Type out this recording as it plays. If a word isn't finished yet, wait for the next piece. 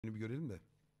Bir görelim de.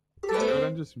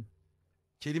 Öğreneceğiz şimdi.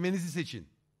 Kelimenizi seçin.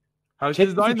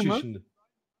 Herkes de aynı mı? Şimdi.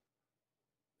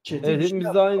 Chat'e Evet, bir şey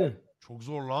hepimiz de aynı. Çok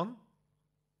zor lan.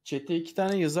 Chat'e 2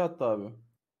 tane yazı attı abi.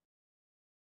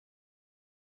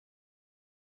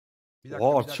 Bir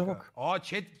Oha, bir artışa bak. Aa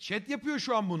chat yapıyor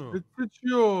şu an bunu. Chat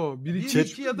seçiyor. 1, Chat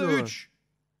 2 ya da seçiyor. 3.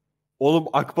 Oğlum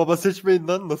Akbaba seçmeyin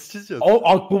lan. Nasıl çizeceğiz?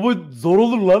 Akbaba zor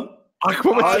olur lan.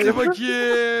 Akbaba Hadi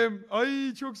bakayım.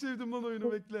 Ay çok sevdim lan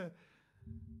oyunu, bekle.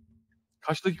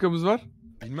 Kaç dakikamız var?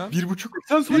 Bilmem. 1,5.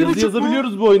 Sen son Yazı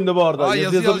yazabiliyoruz bu oyunda bu arada. Aa,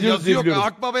 yazı yazabiliyoruz diye yok. biliyoruz.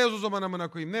 Akbaba yaz o zaman, amına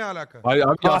koyayım. Ne alaka? Hayır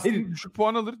abi yazsın. Hayır. Düşük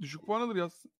puan alır. Düşük puan alır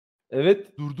yazsın.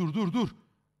 Evet. Dur.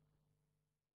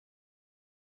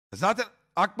 Zaten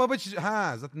Akbaba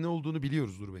zaten ne olduğunu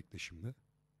biliyoruz. Dur bekle şimdi.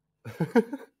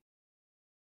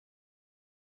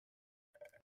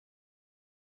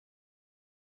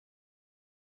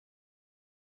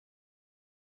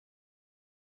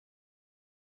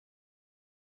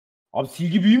 Abi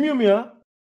silgi büyümüyor mu ya?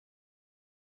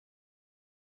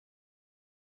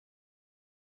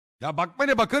 Ya bakma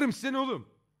ne, bakarım size ne oğlum?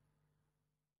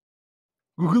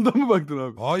 Google'dan mı baktın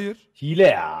abi? Hayır. Hile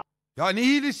ya. Ya ne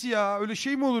hilesi ya? Öyle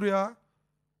şey mi olur ya?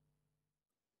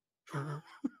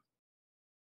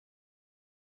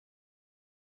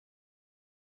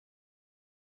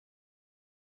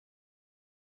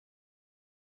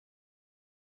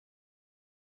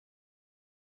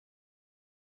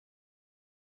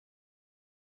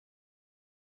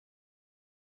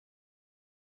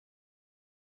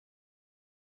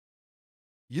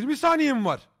 ...20 saniye mi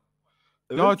var?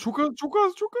 Evet. Ya çok az.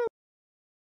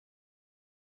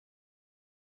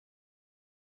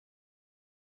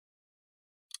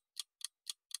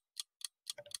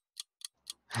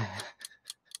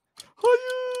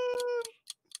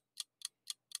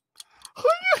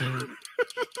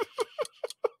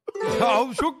 Ya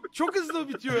oğlum çok hızlı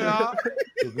bitiyor ya.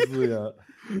 Çok hızlı ya.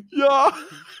 Ya.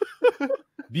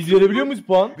 Biz verebiliyor muyuz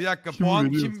puan? Bir dakika Kim puan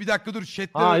veriyor? kim? Bir dakika dur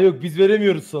chatte. Ha yok, biz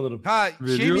veremiyoruz sanırım. Şey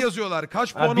Veriyor. mi yazıyorlar?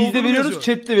 Kaç puan Ha, biz de olduğunu veriyoruz,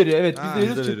 yazıyor. chat de veriyor. Evet, Ha, biz de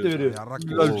biz de veriyoruz, chat de veriyoruz. veriyor. Yarrak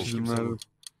Güzel gibi çizim kimse abi. bu.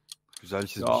 Güzel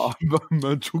çizmiş. Ya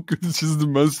ben çok kötü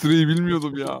çizdim. Ben süreyi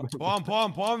bilmiyordum ya.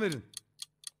 Puan verin.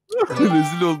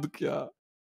 Rezil olduk ya.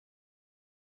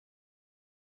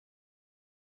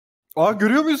 Aa,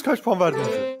 görüyor muyuz kaç puan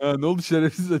verdiğinizi? Ha, ne oldu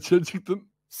şerefsiz, açığa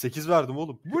çıktın. 8 verdim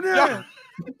oğlum. Bu ne? Ya.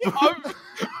 Abi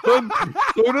ben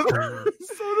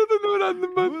sonradan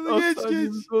öğrendim ben. Bunu geç, Az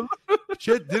saniyemiz geç. var.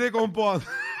 Chat direkt 10 puan.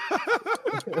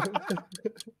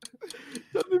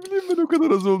 Ya ne bileyim ben o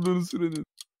kadar az olduğunu sürenin.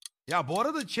 Ya bu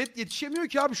arada chat yetişemiyor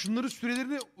ki abi. Şunları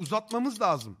sürelerini uzatmamız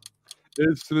lazım.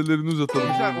 Evet, sürelerini uzatalım.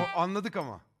 Güzel anladık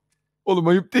ama. Oğlum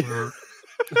ayıp değil.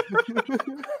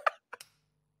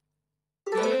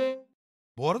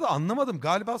 Bu arada anlamadım.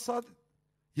 Galiba saat...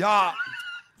 Ya.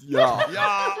 Ya.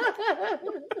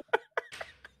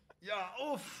 Ya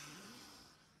of.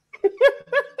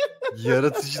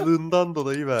 Yaratıcılığından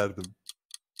dolayı verdim.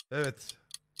 Evet.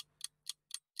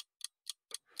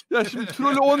 Ya şimdi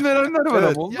trolü 10 verenler var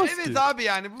Evet. ama olmaz Ya evet ki. abi,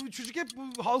 yani bu çocuk hep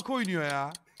bu halk oynuyor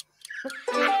ya.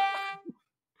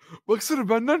 Baksana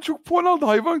benden çok puan aldı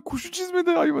hayvan. Kuşu çizmedi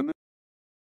hayvanı.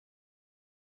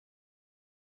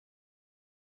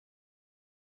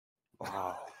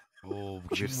 Aa, Oo bu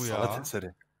bir kim bu sanat ya?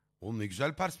 eseri. Oğlum ne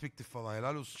güzel perspektif falan.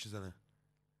 Helal olsun çizene.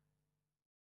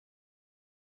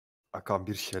 Akan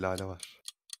bir şelale var.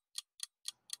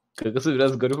 Gagası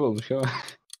biraz garip olmuş ama.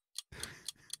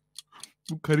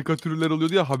 Bu karikatürler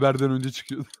oluyordu ya, haberden önce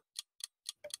çıkıyordu.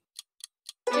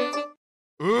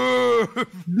 Öf!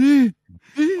 Ne?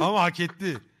 Ama hak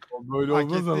etti. Böyle Hak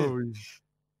olmaz etti. ama bu iş.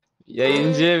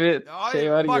 Yayıncıya bir Ya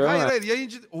şey var bak, gibi ama. hayır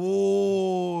yayıncı...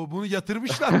 Oo bunu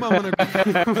yatırmışlar mı amına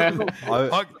koyayım?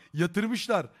 Abi, Bak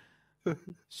yatırmışlar.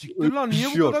 Siktir lan, niye bu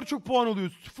Öpüşüyor. kadar çok puan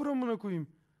alıyor? 0 amına koyayım.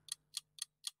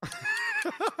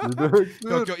 Ne demek?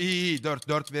 Yok iyi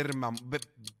 4 veririm ben.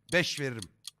 5 veririm.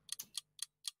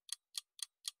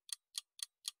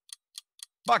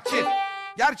 Bak chat,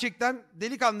 gerçekten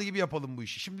delikanlı gibi yapalım bu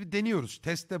işi. Şimdi deniyoruz.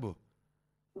 Testte bu.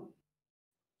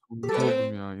 Komik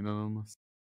oldum ya, inanılmaz.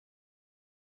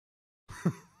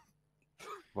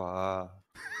 vay.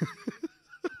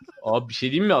 Abi bir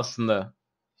şey diyeyim mi aslında?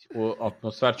 O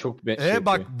atmosfer çok şey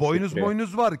Bak yapıyor. boynuz Çekiyor.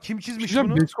 boynuz var. Kim çizmiş Diyeceğim,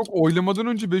 bunu? Beskok oylamadan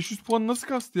önce 500 puan nasıl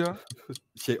kastı ya?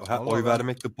 Vallahi Oy ben-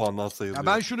 vermek de puandan sayılıyor.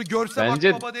 Ya ben şunu görsem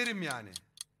Bence- akbaba derim yani.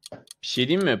 Bir şey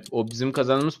diyeyim mi? O bizim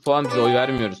kazandığımız puan, biz oy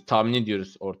vermiyoruz. Tahmin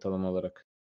ediyoruz ortalama olarak.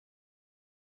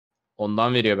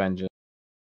 Ondan veriyor bence.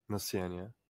 Nasıl yani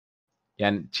ya?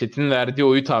 Yani chat'in verdiği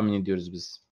oyu tahmin ediyoruz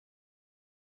biz.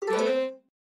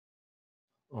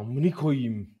 Amını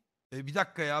koyayım. Bir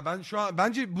dakika ya, ben şu an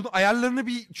bence bunu ayarlarını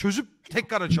bir çözüp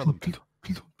tekrar açalım.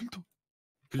 Bildo.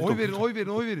 Oy verin, oy verin,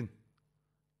 oy verin.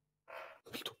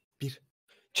 Bir.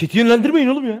 Chat'i yönlendirmeyin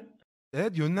oğlum ya.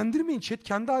 Evet, yönlendirmeyin. Chat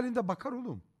kendi halinde bakar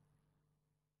oğlum.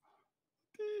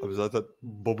 Abi zaten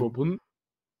Babun.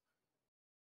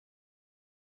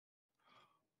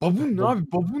 Babun ne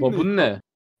abi? Babun ne? Babun ne?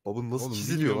 babun nasıl Oğlum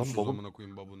çiziliyor biliyor lan musunuz babun? amına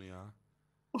koyayım babunu ya?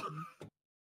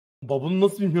 Babunu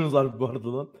nasıl bilmiyorsunuz abi bu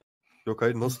arada lan? Yok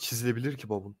hayır nasıl çizilebilir ki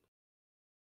babun?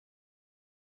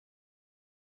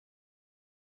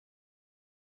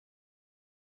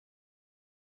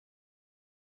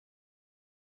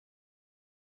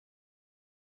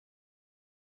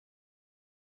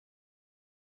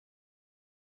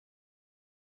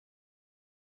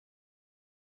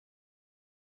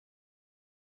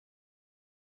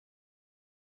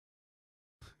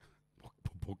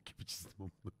 Bok gibi çizdim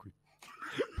amına koyayım.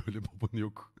 Böyle babun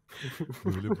yok.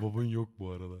 Böyle babun yok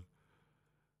bu arada.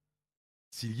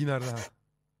 Silgi nerede ha?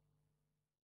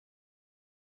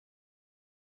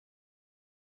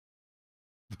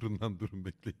 Durun lan durun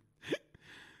bekleyin.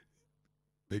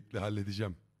 Bekle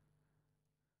halledeceğim.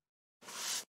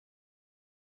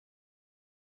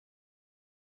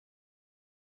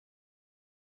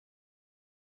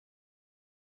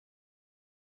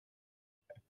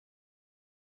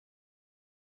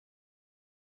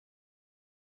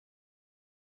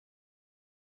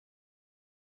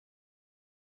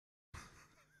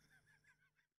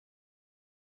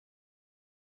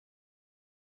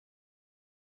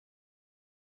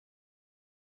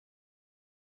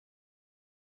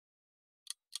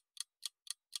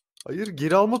 Hayır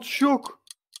geri alma tuşu yok.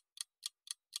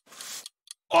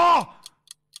 Ah!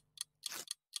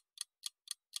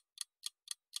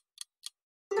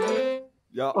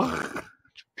 Ya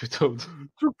Kötü oldu.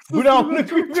 Çok kısa Bu ne amına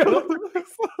koyayım ya?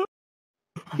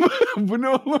 Bu ne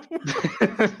oğlum?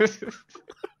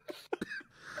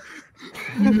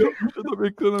 Büyü yapmış adam,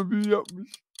 ekrana büyü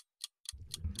yapmış.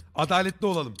 Adaletli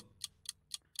olalım.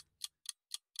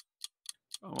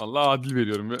 Vallahi adil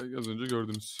veriyorum ya. Az önce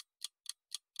gördünüz.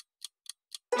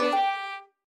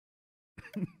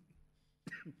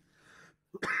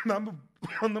 Ben bu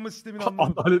anlama sistemini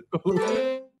anlamadım. Adaletli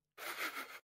olalım.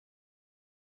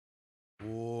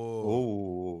 Oo.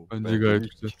 Oo. Bence gayet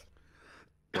ilk- güzel.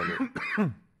 Yani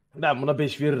Ben buna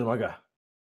 5 veririm aga.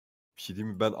 bir şey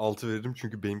diyeyim mi? Ben 6 veririm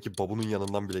çünkü benimki babunun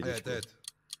yanından bile Evet geçmiyor. evet.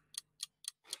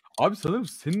 Abi sanırım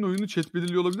senin oyunu chat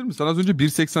belirliyor olabilir mi? Sen az önce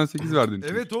 1.88 verdin. çünkü.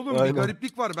 Evet oğlum bir Aynen.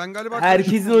 gariplik var. Ben galiba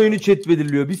Herkesin karıştırdım. oyunu chat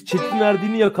belirliyor. Biz chat'in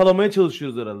verdiğini yakalamaya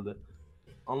çalışıyoruz herhalde.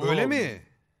 Anlamadım. Öyle mi?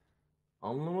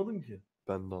 Anlamadım ki.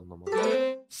 Ben de anlamadım.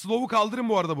 Slow'u kaldırın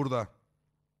bu arada burada.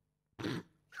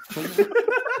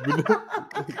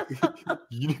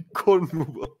 Unicorn mu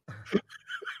bu?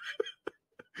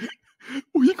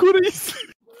 Uyku reis.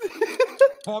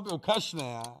 Abi o kaş ne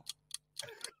ya?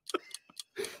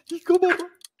 Yıka baba.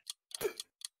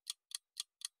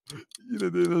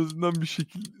 Yine de en azından bir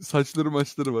şekil saçları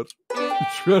maçları var.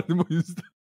 3 verdim o yüzden.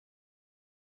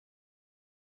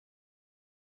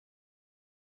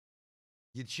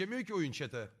 Yetişemiyor ki oyun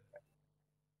chat'e.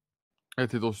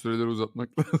 Evet o süreleri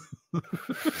uzatmak lazım.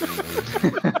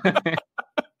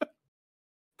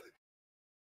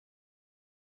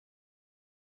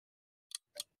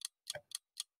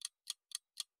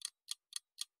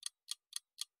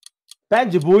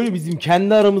 Bence bu oyunu bizim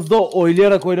kendi aramızda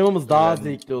oylayarak oynamamız daha Yani,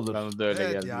 zevkli olur. Bana da öyle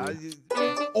Evet geldi. ya.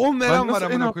 10 veren Ben var nasıl en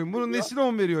amına alt- koyayım. Bunun nesine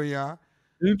 10 veriyorsun ya?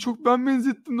 En çok ben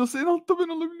benzettim. Nasıl en altta ben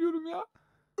olabiliyorum ya?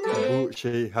 Bu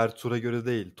şey her tura göre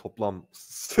değil. Toplam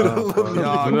sıralanıyor.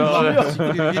 Ya Bu ne abi? Allah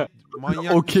siktir git.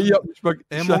 Manyak. Okey yapmış bak.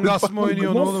 Among Us mı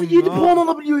oynuyorsun Nasıl oğlum? 7 Ha? puan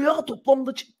alabiliyor ya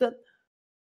toplamda cidden?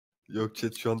 Yok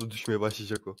chat şu anda düşmeye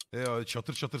başlayacak o.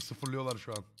 Çatır çatır sıfırlıyorlar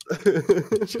şu an.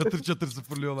 Çatır çatır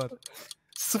sıfırlıyorlar.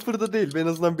 Sıfırda değil. Ben en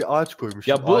azından bir ağaç koymuşum.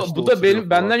 Ya bu Ağaçta da oturuyor benim falan.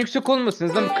 benden yüksek olmasın. En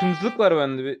azından bir kırmızılık var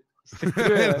bende bir. Sıkıyor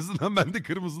En ya. azından bende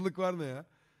kırmızılık var ne ya?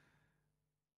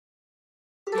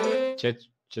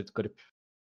 Chat garip.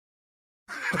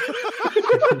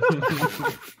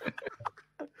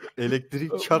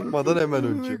 Elektrik çarpmadan hemen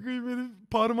önce. Amına koyayım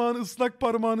herif parmağını ıslak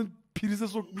parmağını prize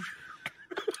sokmuş.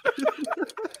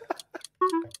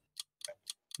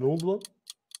 Ne oldu lan?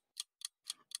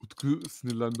 Utku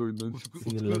sinirlendi oyundan. Utku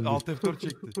Sinirlendim. Alt F4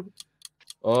 çekti.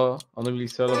 Aa, ana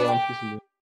bilgisayarla bağlantı kesildi.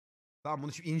 Tamam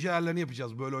bunu şimdi ince ayarlarını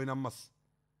yapacağız. Böyle oynanmaz.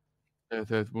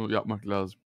 Evet bunu yapmak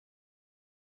lazım.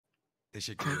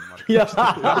 Teşekkür ederim Ya.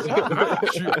 arkadaşlar.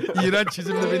 Şu iğrenç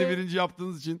çizimle beni birinci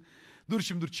yaptığınız için. Dur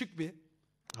şimdi dur çık bir.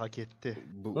 Hak etti.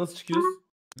 Bu Nasıl çıkıyoruz?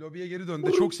 Lobiye geri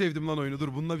döndü. Çok sevdim lan oyunu.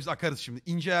 Dur bununla biz akarız şimdi.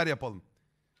 İnce ayar yapalım.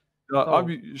 Ya Tamam.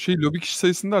 abi lobi kişi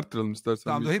sayısını da arttıralım istersen.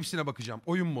 Tamam bir. dur hepsine bakacağım.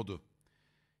 Oyun modu.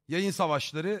 Yayın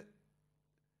savaşları.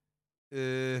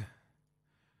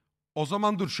 O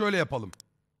zaman dur şöyle yapalım.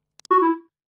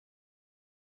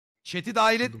 Chat'i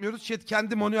dahil etmiyoruz. Chat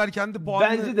kendi manuel kendi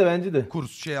puanını Bence de.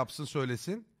 kurs şey yapsın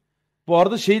söylesin. Bu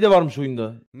arada şey de varmış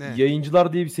oyunda. Ne?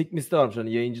 Yayıncılar diye bir sekmesi de varmış.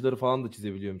 Hani yayıncıları falan da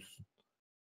çizebiliyor musun?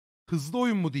 Hızlı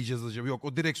oyun mu diyeceğiz acaba? Yok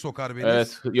o direkt sokar beni.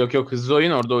 Evet. Yok hızlı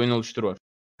oyun, orada oyun oluştur var.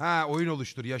 Ha oyun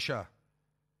oluştur yaşa.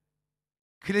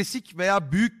 Klasik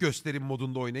veya büyük gösterim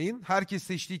modunda oynayın. Herkes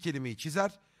seçtiği kelimeyi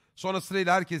çizer. Sonra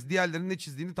sırayla herkes diğerlerinin ne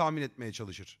çizdiğini tahmin etmeye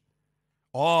çalışır.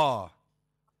 Aa.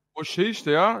 O şey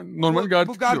işte ya. Normal Bu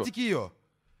Gartic Gartic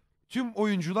Tüm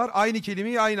oyuncular aynı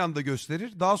kelimeyi aynı anda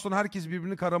gösterir. Daha sonra herkes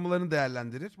birbirinin karamalarını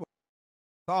değerlendirir.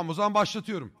 Tamam o zaman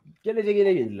başlatıyorum. Gelecek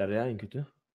ele gelirler ya en kötü.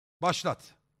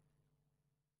 Başlat.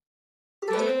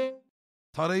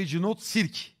 Tarayıcı not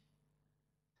sirk.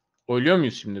 Oyluyor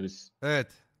muyuz şimdi biz?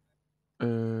 Evet.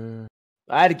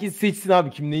 Herkes seçsin abi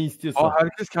kim neyi istiyorsa.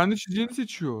 Herkes kendi çizeceğini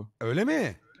seçiyor. Öyle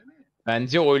mi?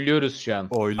 Bence oyluyoruz şu an.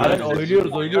 Oyluyor. Aynen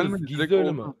oyluyoruz. Gelmedi, Gizli direkt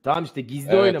oynama. oldu. Tamam işte gizli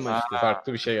Evet, oynama işte.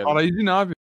 farklı bir şey geldi. Arayıcı ne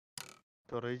abi?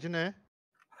 Tarayıcı ne?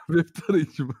 Web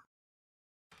tarayıcı mı?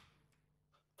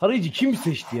 Tarayıcı kim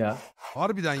seçti ya?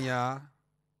 Harbiden ya.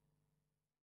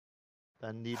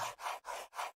 Ben değil.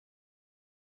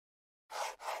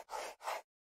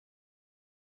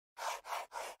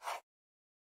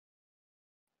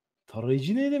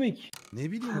 Tarayıcı ne demek?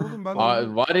 Ne bileyim oğlum ben.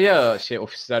 Var ya şey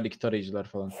ofislerdeki tarayıcılar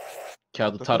falan.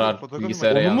 Kağıdı tarar, Fotoğrafı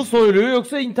bilgisayara Onu mu yansıtır. söylüyor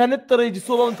yoksa internet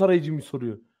tarayıcısı olan tarayıcı mı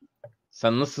soruyor?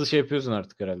 Sen nasıl şey yapıyorsun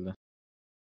artık herhalde?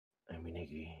 Emine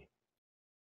ki.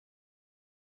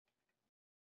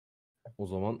 O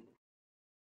zaman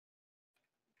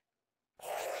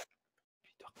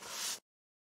bir dakika.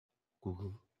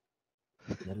 Google.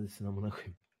 Neredesin amına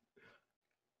koyayım?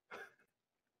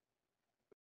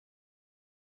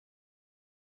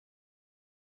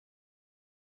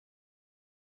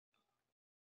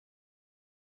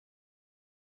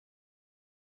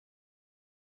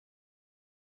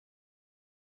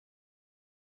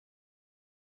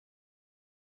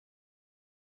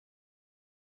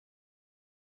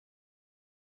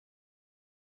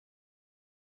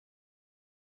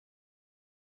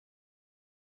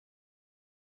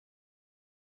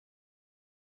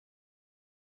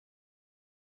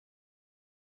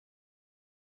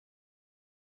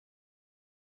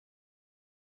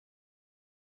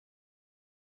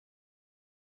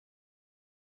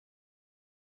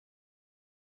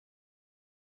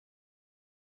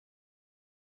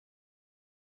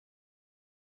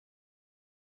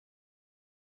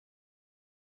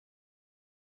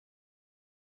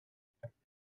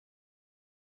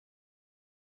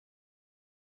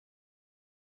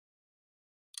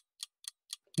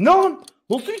 Lan!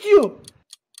 Nasıl bitiyor?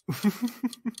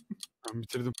 Ben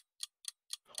bitirdim.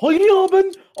 Hayır ya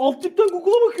ben alt tipten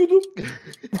Google'a bakıyordum.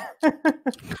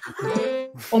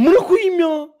 Amına koyayım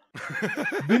ya.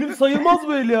 Benim sayılmaz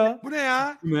böyle ya. Bu ne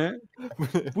ya? Ne?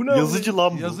 Bu ne? Yazıcı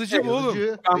lan bu. Yazıcı mı oğlum?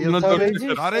 Yazıcı, Ben buna tarayıcı.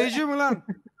 dört- Arayıcı mı lan?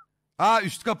 Ha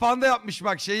üst kapağında yapmış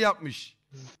bak şey yapmış.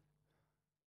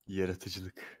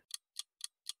 Yaratıcılık.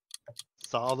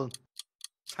 Sağ olun.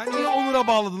 Sen niye Onur'a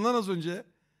bağladın lan az önce?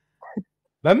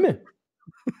 Ben mi?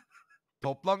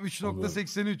 Toplam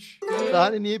 3.83.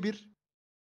 Yani niye bir?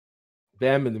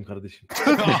 Beğenmedim kardeşim.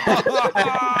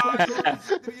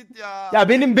 Siktir git ya. Ya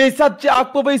benim Behzatçı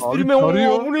Akbaba esprime Abi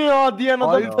tarıyor. o bu ne ya diyen adam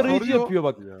Hayır, tarayıcı tarıyor. yapıyor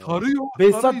bak. Tarıyor.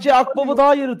 Behzatçı Akbaba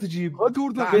daha yaratıcıyım. Hadi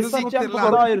orada. Ha, Behzatçı siktir Akbaba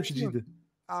lan. daha yaratıcıydı.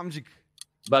 Amcık.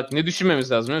 Bak ne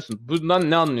düşünmemiz lazım biliyor musun? Bundan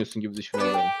ne anlıyorsun gibi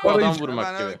düşünmemiz lazım. Bu adam Tarayıcı. vurmak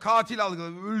Ben gibi. katil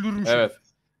algıladım. Öldürmüş. Evet. herif.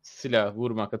 Silah,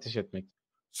 vurmak, ateş etmek.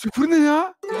 Sıfır ne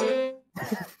ya?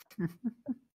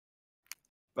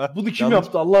 Bunu kim Yanlış-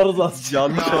 yaptı Allah rızası için?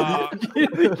 Yanlış Ya, alayım.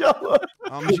 Gerizekalı.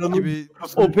 amcık gibi.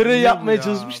 Operayı Ne bu yapmaya ya?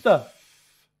 çalışmış da.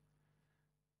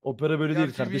 Opera böyle değil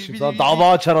Gerçi kardeşim. bir- Sana bir-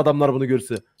 dava açar adamlar bunu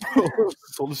görse.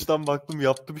 Sonuçtan baktım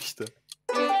yaptım işte.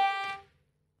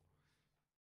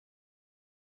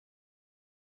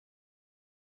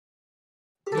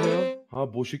 Bu ne ya?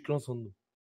 Ha boş ekran sandım.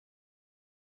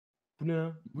 Bu ne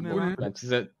ya? Bu ne O lan? ne? Ben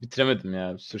size bitiremedim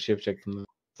ya. Bir sürü şey yapacaktım da.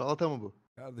 Salata mı bu?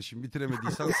 Kardeşim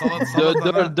bitiremediysen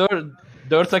salatana...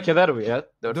 Dört hak eder bu ya.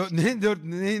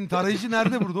 Ne tarayıcı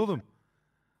nerede burada oğlum?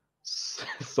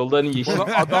 Solda hani yeşil.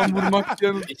 Bana adam vurmak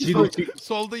diyen...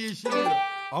 Solda yeşil diyor.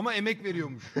 Ama emek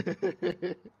veriyormuş.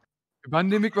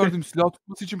 Ben de emek verdim. Silah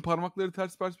tutması için parmakları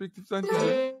ters perspektiften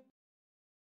çizdim.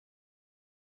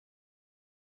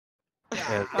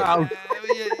 Al.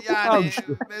 Yani işte.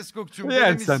 Beskokçum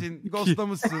Yani sen. denemişsin,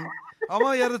 ghostlamışsın.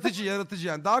 Ama yaratıcı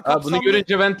yani. Daha Ha, kapsamlı, bunu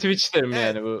görünce ben Twitch derim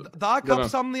Evet, yani bu. daha Bilemem.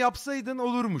 kapsamlı yapsaydın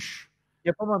olurmuş.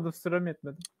 Yapamadım, sıram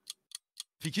yetmedi.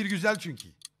 Fikir güzel çünkü.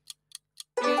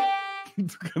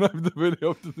 Tukan abi de böyle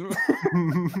yaptı değil mi?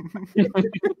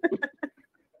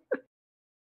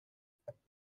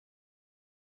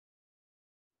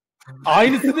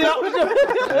 Aynısını yapmayacağım.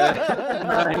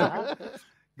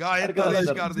 Gayet Arkadaşlar,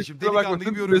 tabii kardeşim. kusura bakma, Delikanlı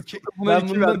gibi tüm yorum. Buna Ben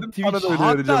 2 bundan verdim. Sana da öyle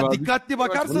vereceğim Hatta abi. dikkatli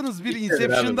bakarsanız bir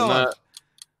Inception da Buna var.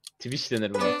 Twitch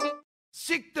denir buna.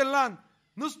 Siktir lan.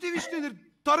 Nasıl Twitch denir?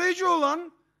 Tarayıcı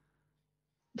olan.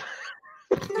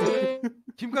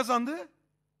 Kim kazandı?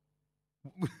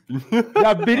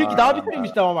 Ya benimki daha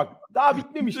bitmemişti ama bak. Daha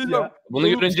bitmemişti ya. Bunu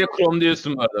görünce Chrome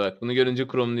diyorsun bu arada bak. Bunu görünce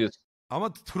Chrome diyorsun.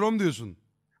 Ama Chrome diyorsun.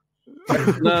 Ben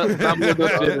burada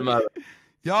 4 veririm abi.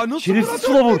 Ya nasıl Şerefsiz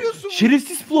buna dört Flower. veriyorsun?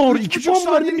 Şerefsiz Flower. 2 3,5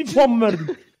 puan verdim, saniye 1 için. puan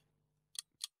verdim.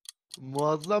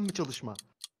 Muazzam bir çalışma.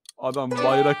 Adam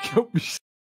bayrak yapmış.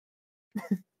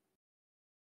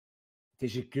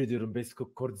 Teşekkür ediyorum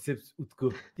Beskok, Cordyceps,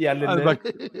 Utku. Diğerlerine. Hadi bak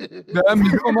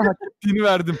beğenmedim ama hak ettiğini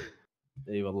verdim.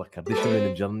 Eyvallah kardeşim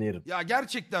benim, canını yerim. Ya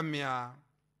gerçekten mi ya?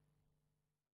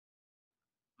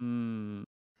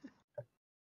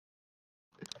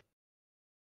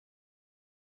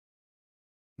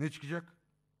 Ne çıkacak?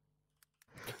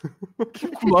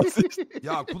 Kulağı seçti.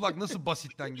 Ya kulak nasıl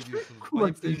basitten gidiyorsun? Kulak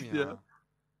Ayıp değil mi seçti ya? ya.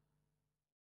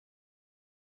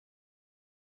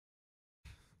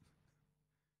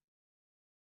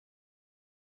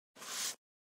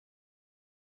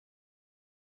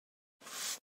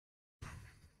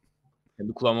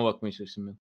 Kendi kulağıma bakmaya çalıştım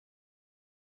ben.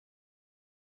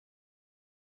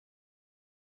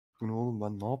 Bu ne oğlum,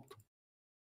 ben ne yaptım?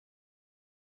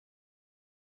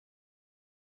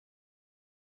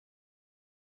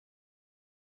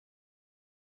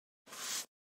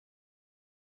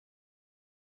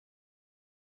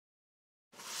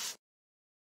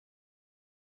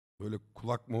 Böyle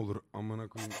kulak mı olur? Amına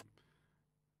koyayım.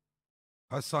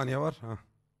 Kaç saniye var? Ha.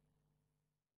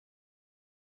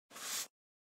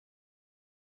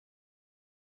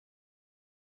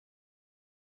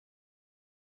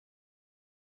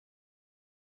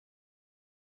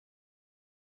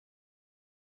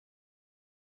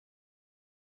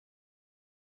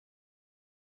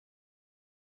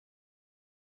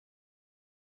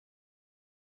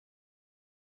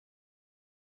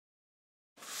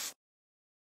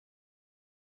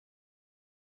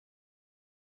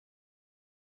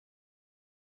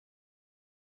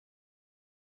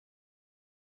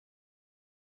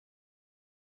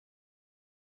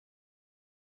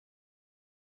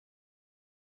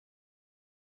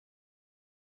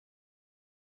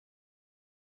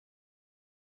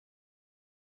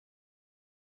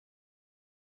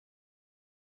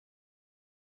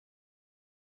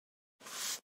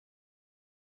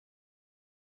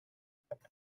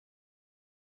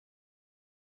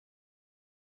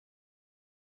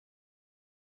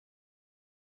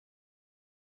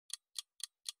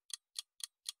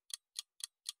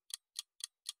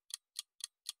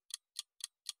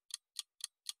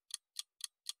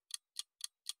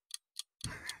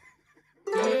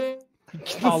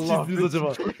 Allah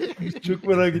acaba? Çok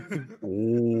merak ettim.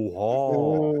 Oha.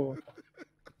 Oo.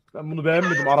 Ben bunu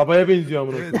beğenmedim. Arabaya benziyor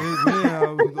amına. Evet, evet, bu ne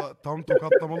ya? Bu da tam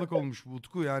tokatlamalık olmuş bu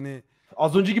Utku yani.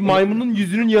 Az önceki maymunun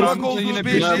yüzünün yarısını Kulak olduğu yine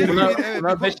belli. beş- Evet,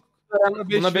 Buna 5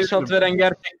 buna 5-6 veren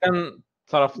gerçekten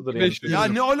taraflıdır yani. 5 ya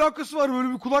ne alakası var?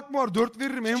 Böyle bir kulak mı var? 4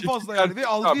 veririm en fazla yani. Ve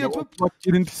algı yapıp Bak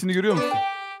girintisini görüyor musun?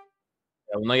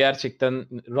 Ya buna gerçekten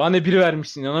Rane 1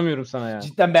 vermişsin, inanamıyorum sana ya.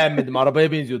 cidden beğenmedim.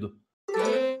 Arabaya benziyordu.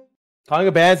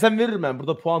 Kanka beğensem veririm ben.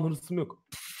 Burada puan hırsım yok.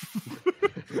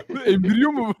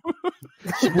 Embriyo mu bu?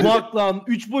 Kulak lan.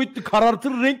 3 boyutlu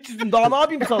karartır renk çizdim. Daha ne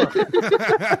yapayım sana?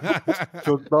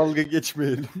 Çok dalga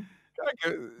geçmeyelim.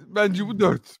 Kanka, bence bu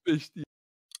 4. 5 değil.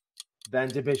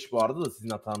 Bence 5 bu arada da sizin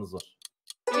hatanız var.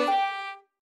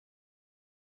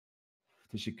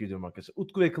 Teşekkür ediyorum arkadaşlar.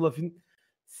 Utku ve Klaf'in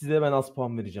size ben az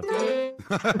puan vereceğim.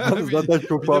 Zaten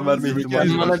çok Bir puan de vermeye bazı ihtimali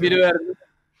Sen var. bana 1 verdin.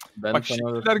 Ben Bak sana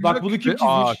şekiller güzel. Bak bunu kim çizmiş?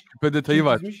 Aa, küpe detayı Kim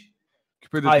var. çizmiş?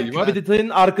 Küpe Hayır, detayı var. küpe detayının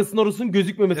arkasının orasının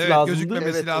gözükmemesi Evet, lazımdı.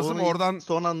 gözükmemesi lazım. onu Oradan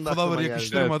son anda flower aklıma geldi.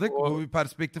 yakıştırmadık. Evet, o- Bu bir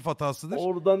perspektif hatasıdır.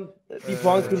 Oradan bir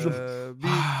puan kırdım.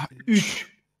 Bir 3.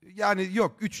 yani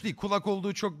yok 3 değil. Kulak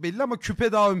olduğu çok belli ama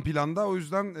küpe daha ön planda. O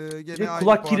yüzden gene Ve aynı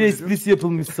kulak puanı kiri veriyoruz. esprisi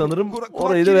yapılmış sanırım. Kulak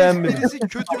Orayı da kiri beğenmedim. esprisi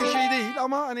kötü bir şey değil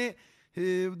ama hani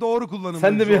doğru kullanım.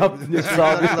 Sen de mi yaptın Yaşar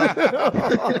abi?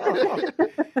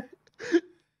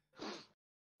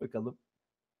 Bakalım.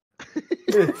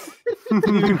 Evet.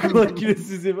 Bir kulak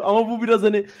kiresiz yapıyor. Ama bu biraz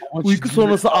hani Ama uyku çizgileri-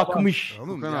 sonrası akmış.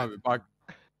 Oğlum Okan ya, abi bak.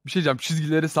 Bir şey diyeceğim.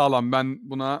 Çizgileri sağlam. Ben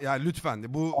buna ya lütfen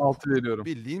de bu 6 veriyorum.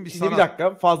 bildiğin bir Şimdi bir sanat.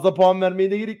 dakika, fazla puan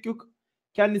vermeye de gerek yok.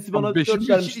 Kendisi bana Tamam, beşin 4 İç-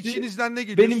 vermişti. İçinizden ne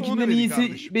geliyorsa onu Benimkinden verin iyisi,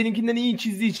 kardeşim. benimkinden iyi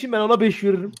çizdiği için ben ona 5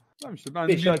 veririm. Tamam işte ben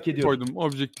Beşi hak bir ediyorum. koydum.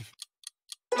 Objektif.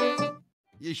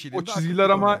 Yeşilin O de çizgiler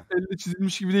akıllı ama orada. elle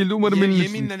çizilmiş gibi değildi. Umarım elle Yeminle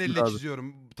çizilmiştir elle abi.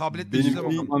 çiziyorum. Tabletle Benim çizemem.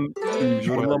 bir- Aman, iyiymiş bayağı.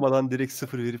 Yorumlamadan direkt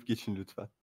 0 verip geçin lütfen.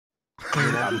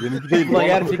 Abi benimki değil. Buna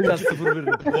gerçekten 0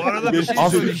 veririm. Bu arada bir şey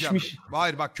Az söyleyeceğim. pişmiş.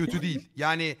 Hayır bak kötü değil.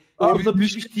 Yani Orada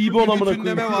pişmiş T-bone amına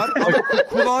bütünleme koyayım. var.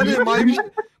 Kulağını maymuş.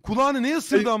 Kulağını ne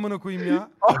ısırdı amına koyayım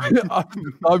ya? Abi,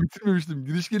 daha bitirmemiştim.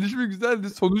 Giriş gelişme güzeldi.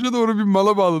 Sonuca doğru bir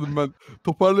mala bağladım ben.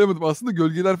 Toparlayamadım. Aslında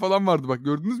gölgeler falan vardı bak.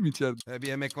 Gördünüz mü içeride? Bir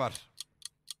emek var.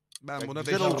 Ben Ya buna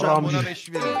güzel 5 olacak. buna 5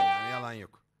 veririm yani yalan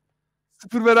yok.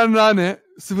 0 veren Rane,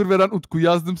 0 veren Utku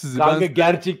yazdım sizi. Kanka Ben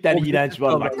gerçekten O- iğrenç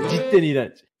var bak. Cidden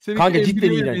iğrenç. seninki kanka cidden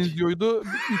Embriyo'ya iğrenç. benziyordu.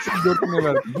 3 4'üne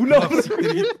verdim. Bu ne amına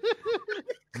Siktir git.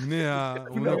 Bu ne ya?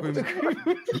 Amına koyayım.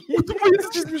 Kutup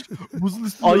ayısı çizmiş. Buzun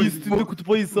üstünde. Ay üstünde kutup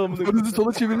ayısı amına koyayım. Kafanızı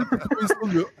sola çevirin kutup ayısı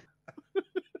oluyor.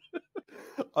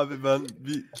 Abi ben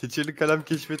bir keçeli kalem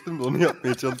keşfettim de onu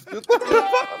yapmaya çalışıyordum.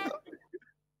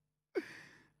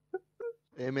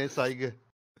 Emeğe saygı.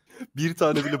 Bir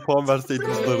tane bile puan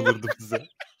verseydiniz darılırdım size.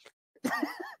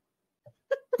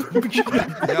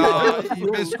 Ya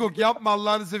Beskok yapma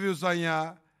Allah'ını seviyorsan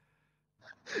ya.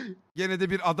 Gene de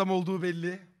bir adam olduğu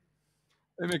belli.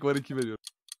 Emek var 2 veriyorum.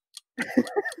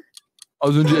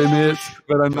 Az önce emeğe veren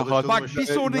Çalışılmış. Hakan. Bak bir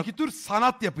sonraki tur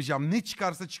sanat yapacağım. Ne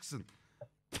çıkarsa çıksın.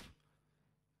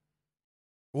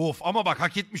 Of ama bak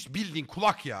hak etmiş bildiğin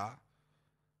kulak ya.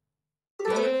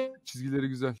 Çizgileri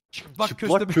güzel. Çıplak,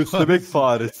 Çıplak köstebek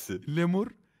faresi. Lemur,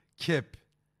 kep.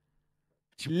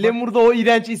 Çıplak... Lemur'da o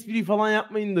iğrenç espriyi falan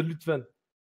yapmayın da lütfen.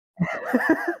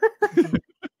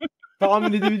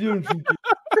 Tahmin edebiliyorum çünkü.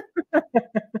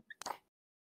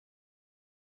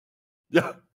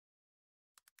 Ya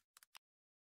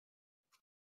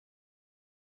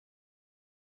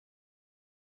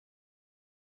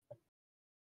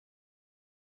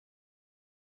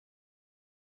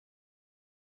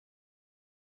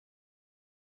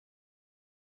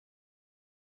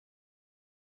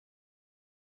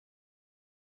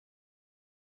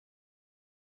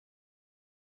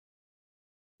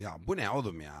Ya bu ne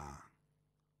oğlum ya?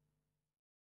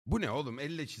 Bu ne oğlum?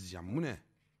 Elle çizeceğim. Bu ne?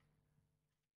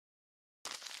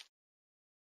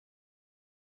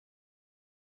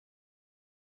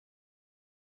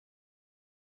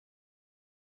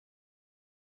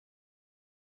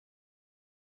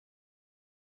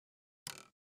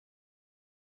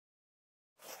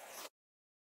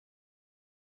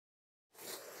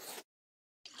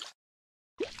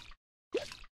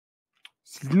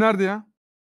 Silgi nerede ya?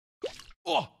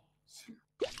 Oh!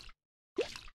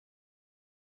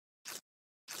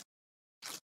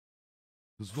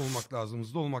 Hızlı olmak lazım,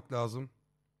 hızlı olmak lazım.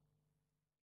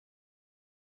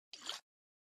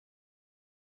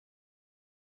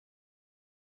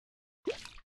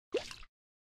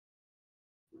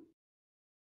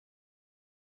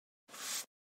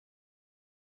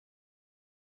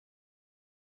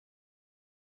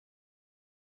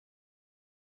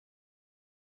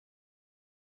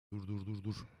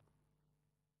 Dur.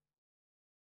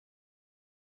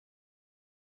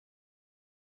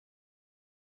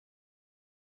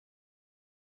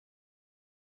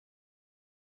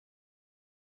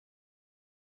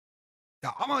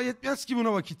 Ya ama yetmez ki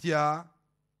buna vakit ya.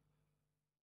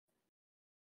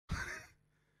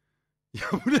 Ya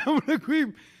bu ne amına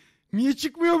koyayım? Niye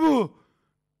çıkmıyor bu?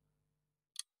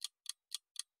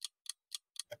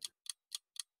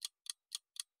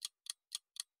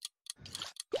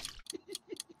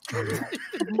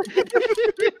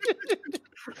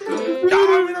 Ya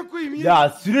amına koyayım ya. Ya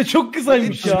süre çok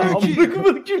kısaymış ya. Yetmiyor ki. Amına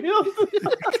koyayım kim yazdı?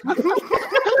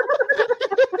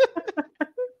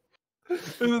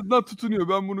 En azından tutunuyor.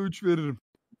 Ben bunu 3 veririm.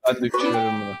 Ben de 3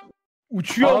 veririm buna.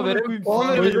 Uçuyor Aa, amına verelim. koyayım.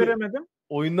 Puan Oyun- veremedim.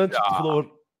 Oyundan çıktı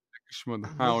flower. Yakışmadı.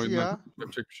 Ha Nasıl oyundan. ya?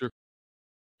 Yapacak bir şey yok.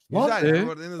 Güzel Lan, ya,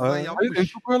 bu arada en azından Hayır, yapmış. Hayır en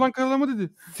çok oyalan karalama dedi.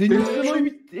 Senin yüzünden oy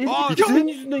bitti. Aa, Senin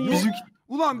yüzünden ya. bizim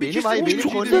Ulan bir Benim- kez ay, benim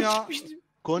çok konu- ya.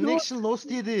 Connection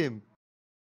lost yedim.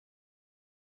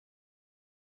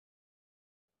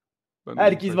 Ben de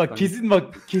Herkes birkaç bak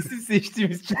tane- kesin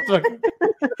seçtiğimiz çıktı bak.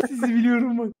 Sizi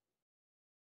biliyorum bak.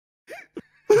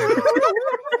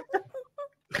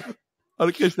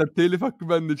 Arkadaşlar telif hakkı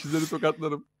bende. Çizeri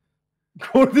tokatlarım.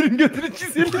 Korder'in götünü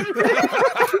çizelim.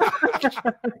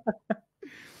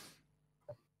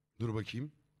 Dur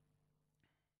bakayım.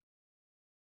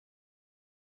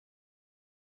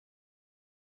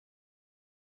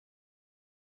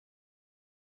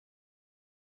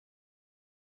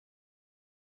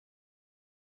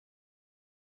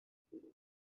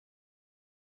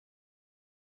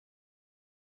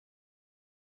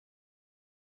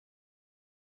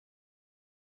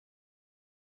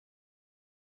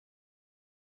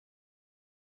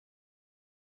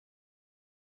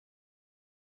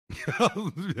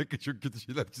 Bir dakika çok kötü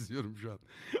şeyler çiziyorum şu an.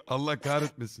 Allah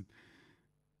kahretmesin.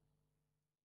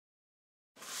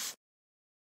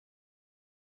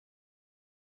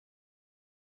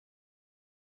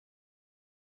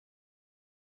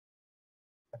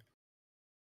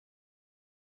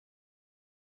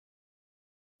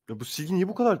 Ya bu silgi niye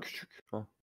bu kadar küçük? Ha.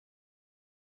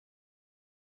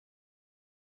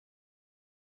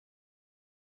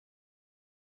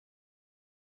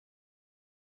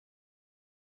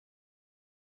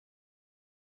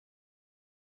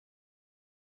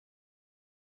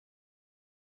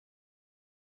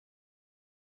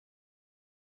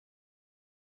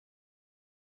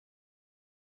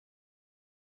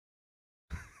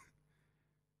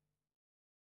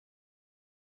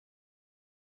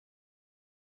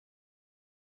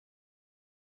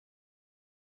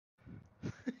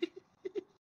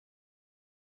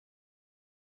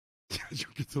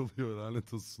 Çok kötü oluyor,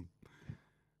 lanet olsun.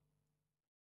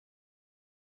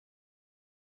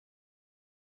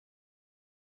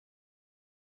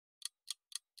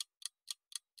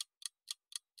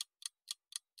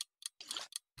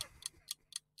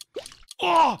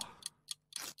 Oh!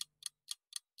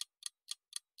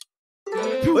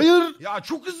 Hayır. Ya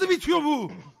çok hızlı bitiyor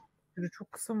bu. Bir de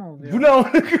çok kısa mı oldu ya? Bu ne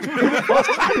amına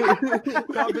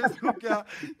Ya Bezok ya.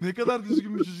 Ne kadar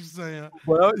düzgün bir çocuksun sen ya.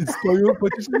 Bayağı İspanyol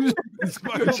paçası.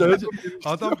 İspanyol Şöyle-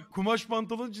 Adam kumaş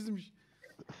pantolon çizmiş.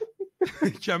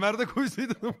 Kemerde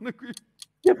koysaydın amına koyayım.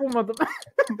 Yapamadım.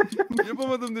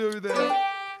 Yapamadım diyor bir de ya.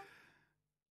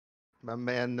 Ben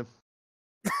beğendim.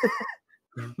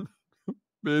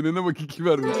 Beğenene bak 2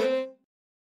 vermiş.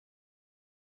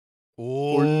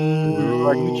 Oo.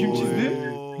 Bak, kim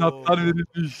çizdi? Natlar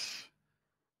verilmiş.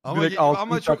 Ama, Direkt altını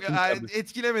ama çok çaktım kardeşim.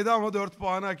 etkilemedi ama 4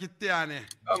 puanı hak etti yani.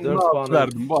 Ben 4 buna puan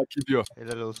verdim. Bu hak ediyor.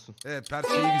 Helal olsun. Evet,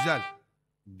 Perspekti güzel.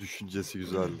 Düşüncesi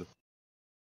güzeldi.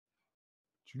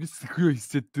 Çünkü sıkıyor,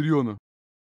 hissettiriyor onu.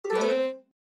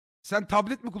 Sen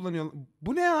tablet mi kullanıyorsun?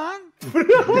 Bu ne lan?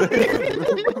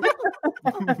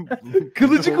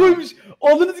 Kılıcı koymuş.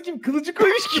 Anladınız kim? Kılıcı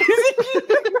koymuş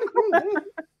gerizekalı.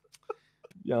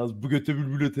 Yalnız bu göte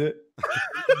bülbül öte.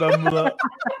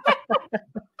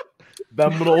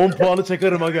 Ben buna 10 puanı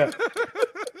çakarım aga.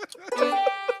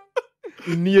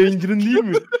 Ünlü yayıncının değil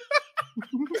mi?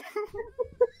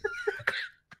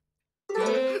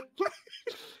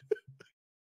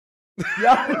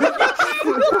 Ya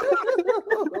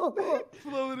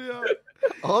Flower ya.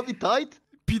 Abi tight.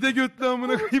 Pide götlü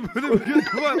amına koyayım, böyle bir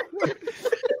göt var.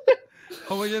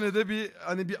 Ama gene de bir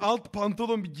hani bir alt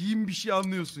pantolon, bir giyim, bir şey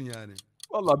anlıyorsun yani.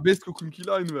 Valla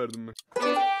Beskok'unkiyle aynı verdim ben.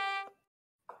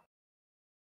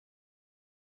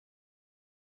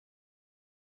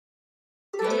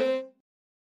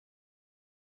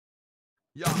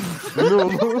 Ya Ne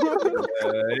oldu?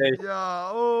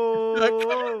 ya ooo.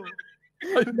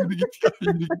 Ay yürü git ya,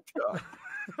 yürü git ya.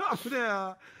 Bu ne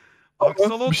ya? Ama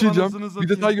Aksalot bir şey anasını diyeceğim. Bir satayım.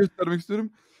 detay göstermek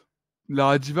istiyorum.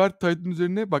 Lacivert taytın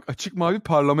üzerine bak açık mavi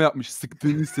parlama yapmış.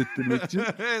 Sıktığını hissettirmek için.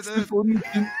 Evet evet. Sırf onun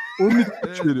için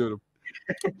Evet. veriyorum.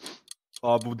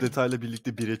 Abi bu detayla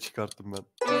birlikte 1'e çıkarttım ben.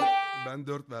 Ben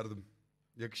 4 verdim.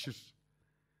 Yakışır.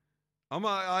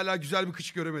 Ama hala güzel bir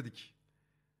kış göremedik.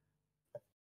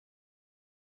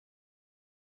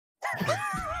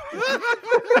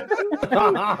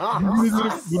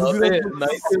 Bunu Abi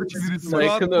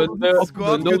Nike'ın önde Squat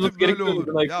olması götü böyle gerekiyor.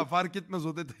 olur. Ya fark etmez,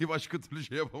 o detayı başka türlü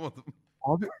şey yapamadım.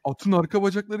 Abi atın arka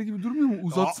bacakları gibi durmuyor mu?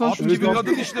 Uzatsan At şunu gibi bir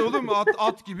kadın işte oğlum.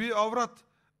 At gibi avrat.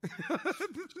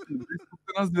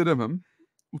 az veremem.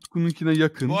 Utku'nunkine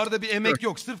yakın. Bu arada bir emek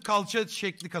yok. Sırf kalça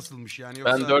şekli kasılmış yani.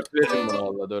 Ben Yoksa... 4 veririm buna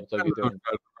valla. 4 Ben hak de 4 ediyorum.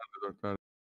 verdim. Ben de 4 verdim.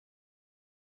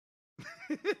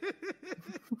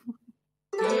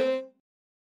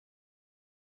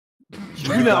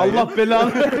 bu ne Allah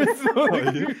belanı vermesin.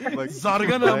 Hayır. Bak,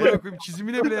 Zargana amına koyayım.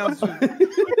 Çizimine bile yansıyor.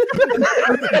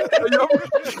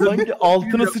 Sanki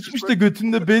altına sıçmış da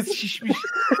götünde bez şişmiş.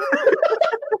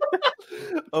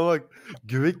 Ama bak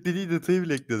göbek deliği detayı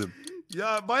bile ekledim.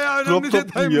 Ya bayağı önemli Crop top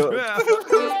detaymış giyiyor. bu ya.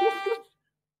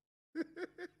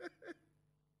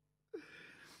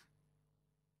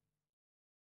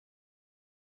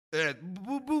 Evet,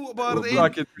 bu arada en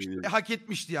Hak etmişti. hak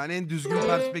etmişti yani, en düzgün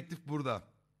perspektif burada.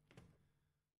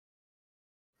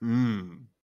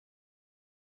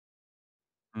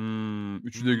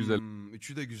 Üçü de güzel.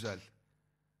 Üçü de güzel.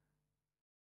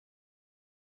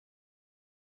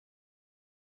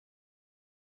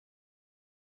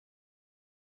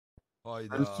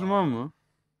 Hayda. Enstrüman mı?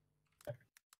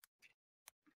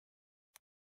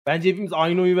 Bence hepimiz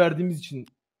aynı oyu verdiğimiz için.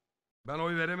 Ben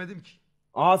oy veremedim ki.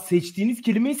 Seçtiğiniz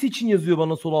kelimeyi seçin yazıyor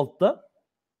bana sol altta.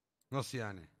 Nasıl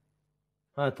yani?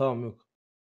 Ha tamam yok.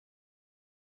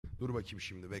 Dur bakayım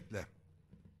şimdi, bekle.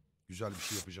 Güzel bir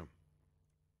şey yapacağım.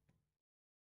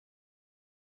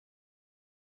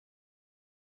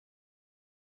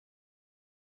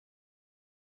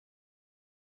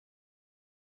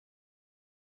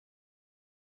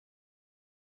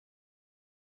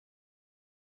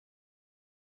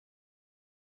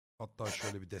 Hatta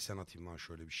şöyle bir desen atayım lan,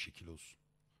 şöyle bir şekil olsun.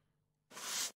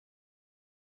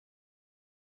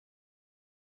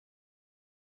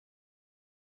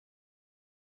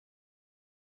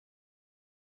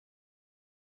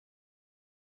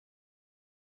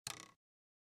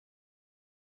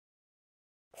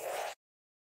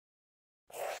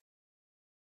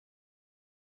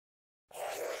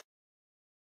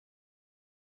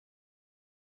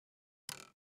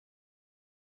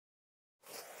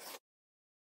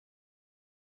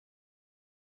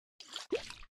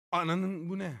 Ananın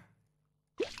bu ne?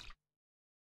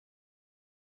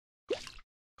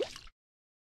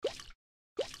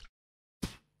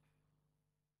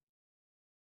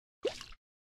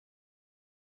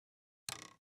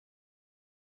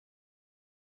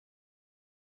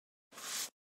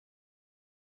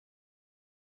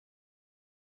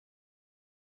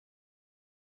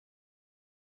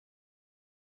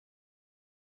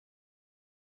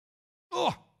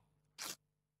 Oh!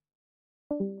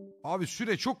 Abi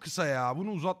süre çok kısa ya.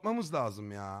 Bunu uzatmamız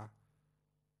lazım ya.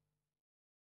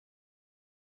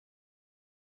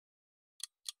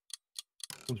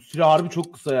 Süre harbi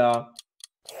çok kısa ya.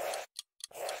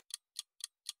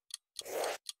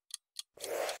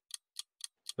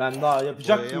 Ben daha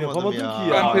yapacaktım, Boyayamadım yapamadım ya.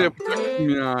 ki ya. Ben de yapacaktım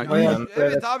ya. Bayağı-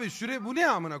 Evet abi, süre bu ne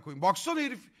amına koyayım? Baksana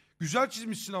herif, güzel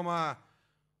çizmişsin ama ha.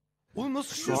 Oğlum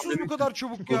nasıl çiziyorsunuz bu kadar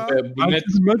çabuk ya? Bu net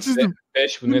Ben çizdim.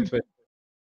 5, bu net 5.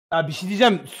 Ya bir şey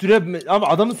diyeceğim, süre ama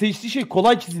adamın seçtiği şey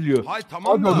kolay çiziliyor. Hay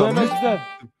tamam Abi da Bu hemen güzel.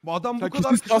 bu adam bu Ya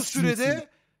kadar kesin kısa kas sürede çizmişsin.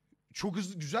 çok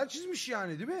hızlı, güzel çizmiş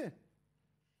yani, değil mi?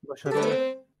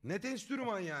 Başarılı. Net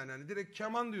enstrüman yani. Hani direkt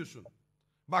keman diyorsun.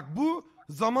 Bak bu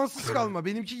zamansız kalma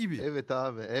benimki gibi. Evet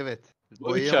abi, evet.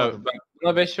 Bu 3 abi. Boyayamadım. Ben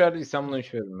buna 5 verdiysen buna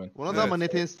 3 veririm ben. Buna da ama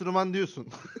net enstrüman diyorsun.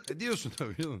 Diyorsun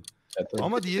tabii oğlum. Evet, evet.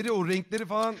 Ama diğeri o renkleri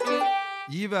falan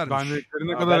iyi vermiş. Ben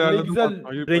renklerine Ya kadar ben de ayarladım. güzel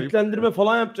Ayıp, renklendirme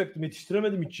falan yapacaktım,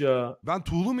 yetiştiremedim hiç ya. Ben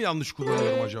tool'u mu yanlış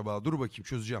kullanıyorum acaba? Dur bakayım,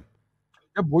 çözeceğim.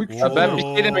 Ya boy küçük. Ya ben bir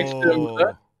Oo. şey demek istiyorum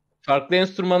burada. Farklı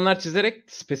enstrümanlar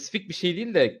çizerek spesifik bir şey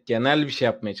değil de genel bir şey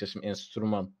yapmaya çalıştım,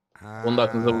 enstrüman. Ha. Onu da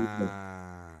aklınıza bulundurun.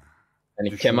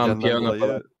 Hani keman, Düşüncenden piyano dolayı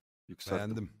falan. yükselttim.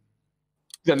 Beğendim.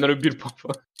 Senden bir pop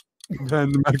var.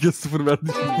 Beğendim. Herkes 0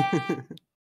 verdi.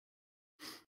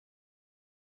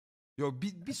 Yok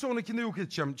bir sonrakinde yok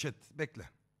edeceğim chat. Bekle.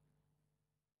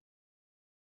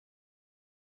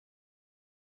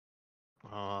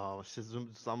 Aa,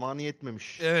 sizin zamanı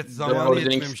yetmemiş. Evet, Ben zamanı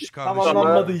organik- yetmemiş kardeşim.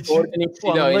 Tamamlanmadığı için Koordinat ile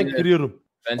puanından aynı. kırıyorum.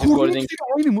 Bence koordinat. Koordinatıyla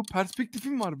aynı mı?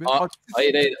 Perspektifim var be. Haksız.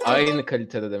 Hayır aynı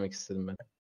kalitede demek istedim ben.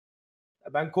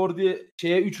 Ben Kordi'ye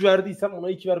şeye 3 verdiysem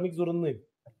ona 2 vermek zorundayım.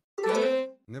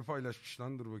 Ne paylaşmış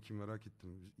lan? Dur bakayım, merak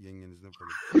ettim. Yengeniz ne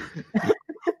paylaşmış?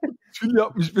 Tül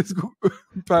yapmış Beskok.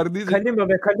 Perdeyi de Kalimba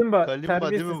be kalimba. Kalimba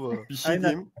değil mi Terbiyesiz. bu? Bir şey Aynen.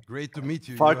 diyeyim. Great to meet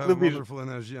you. Farklı You have bir- wonderful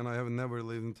energy and I have never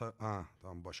lived in time. Ha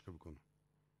tamam, başka bir konu.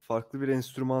 Farklı bir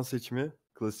enstrüman seçimi.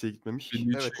 Klasiğe gitmemiş. beni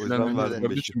hiç Evet, o yüzden ilgilendirmez verdim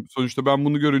kardeşim. Sonuçta ben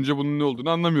bunu görünce bunun ne olduğunu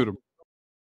anlamıyorum.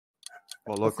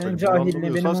 Valla Senin kalibini cahilliğin,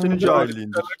 anlamıyorsan benim senin umurumda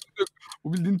cahilliğindir.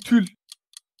 Bu bildiğin tül.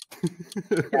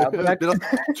 Ya bırak. Biraz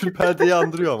tül perdeyi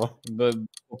andırıyor ama. Böyle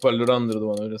hoparlörü andırdı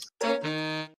bana biraz.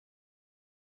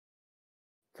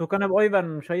 Tokan abi oy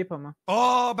vermemiş, ayıp ama.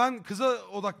 Aa, ben kıza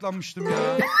odaklanmıştım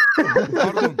ya.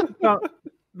 Pardon.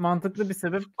 Mantıklı bir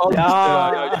sebep.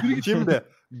 Ya. Şimdi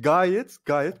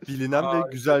gayet bilinen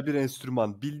ve güzel bir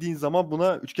enstrüman. Bildiğin zaman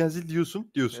buna üçgen zil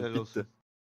diyorsun. Helal Bitti. olsun.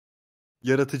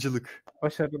 Yaratıcılık.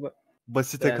 Başarılı.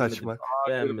 Basite Beğenmedim. kaçmak. Bu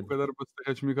Beğenmedim. kadar basit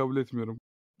kaçmayı kabul etmiyorum.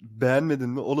 Beğenmedin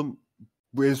mi? Oğlum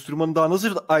bu enstrümanı daha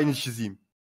nasıl aynı çizeyim?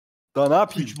 Daha ne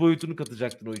yapayım? 3 boyutunu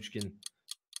katacaktın o üçgenin.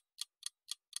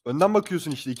 Önden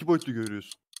bakıyorsun işte, 2 boyutlu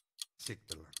görüyorsun.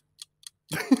 Siktir lan.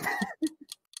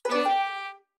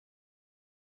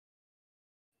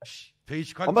 Şş,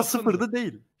 Page kalp Ama atsanıza. sıfırda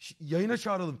değil. Şş, yayına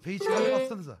çağıralım. Page kalp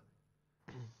atsanıza.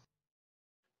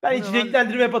 Ben Bu hiç ne lan?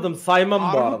 renklendirme yapmadım. Saymam bu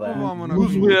Armut arada. mu bu Ya. amına Muz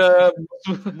koyayım? bu ya.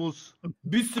 Muz.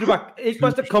 Bir sürü bak ilk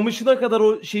başta kamışına kadar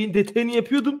o şeyin detayını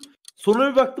yapıyordum.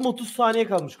 Sonra bir baktım 30 saniye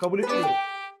kalmış. Kabul etmiyorum.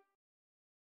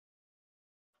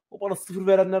 O bana 0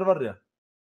 verenler var ya.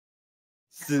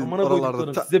 Sizin Amına oralarda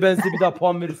koyduklarım. Size ben size bir daha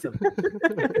puan verirsem.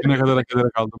 Ne kadar hak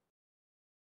ederek aldım.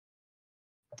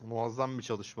 Muazzam bir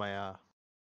çalışma ya.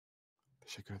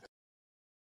 Teşekkür ederim.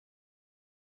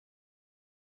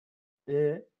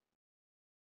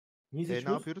 Niye Ne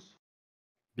seçmiyoruz? yapıyoruz?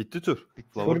 bitti tur. Bitti.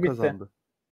 Flower Tur bitti. kazandı.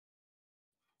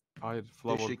 Hayır.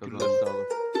 Flower Teşekkürler, kazandı. sağ olun.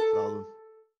 Sağ olun.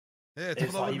 Evet, Ev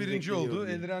Flower sahibi birinci bekleniyor oldu.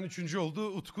 diye. Elraenn üçüncü oldu.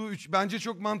 Utku 3. Bence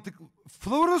çok mantıklı.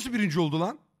 Flower nasıl birinci oldu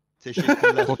lan?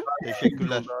 Teşekkürler.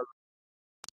 Teşekkürler.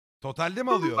 Totalde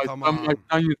mi alıyor? Tamam. Tamam.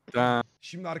 Maçtan yırttı ha.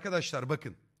 Şimdi arkadaşlar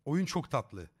bakın. Oyun çok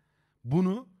tatlı.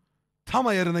 Bunu tam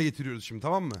ayarına getiriyoruz şimdi,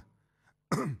 tamam mı?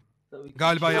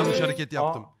 Galiba yanlış hareket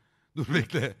yaptım. Dur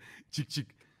bekle. Çık.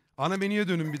 Ana menüye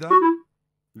dönün bir daha.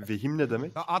 Vehim ne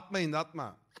demek? Ya atmayın da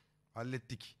atma.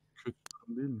 Hallettik.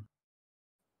 Değil mi?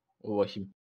 O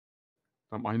vahim.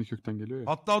 Tam aynı kökten geliyor ya.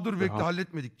 Hatta dur bekle Deha.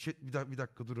 halletmedik. Bir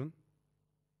dakika durun.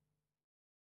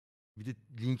 Bir de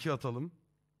linki atalım.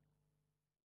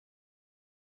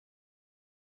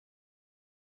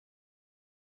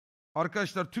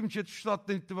 Arkadaşlar tüm chat şu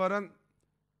saatten itibaren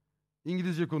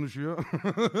İngilizce konuşuyor.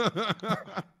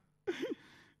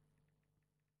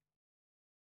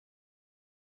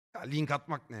 Ya link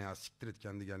atmak ne ya? Siktir et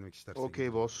kendi gelmek istersen.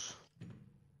 Okay boss.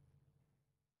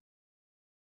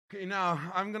 Okay,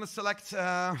 now I'm gonna select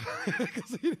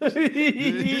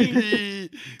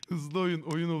hızlı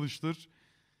oyun oluştur.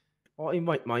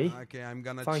 Invite my. Okay, I'm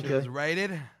gonna Thank choose you.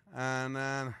 rated and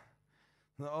then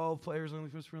all players only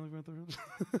first friendly.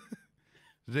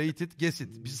 Rated, guess it.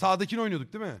 Biz sağdakini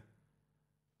oynuyorduk değil mi?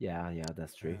 Yeah,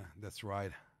 that's true. Yeah, that's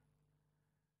right.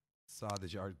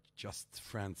 Sadece are just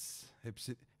friends.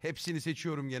 Hepsini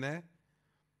seçiyorum gene.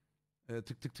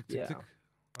 Tık. Yeah.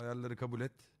 Ayarları kabul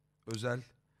et. Özel.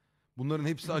 Bunların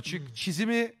hepsi açık.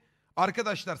 Çizimi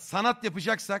arkadaşlar sanat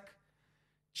yapacaksak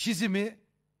çizimi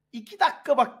 2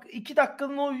 dakika bak. 2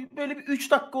 dakikanın o böyle bir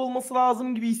 3 dakika olması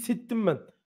lazım gibi hissettim ben.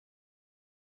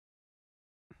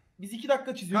 Biz 2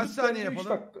 dakika çiziyorduk. Kaç saniye bence üç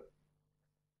yapalım? dakika.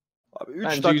 Abi 3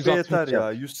 Bence dakika 160 yeter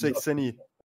ya. yap. 180 iyi.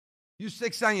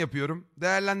 180 yapıyorum.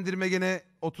 Değerlendirme gene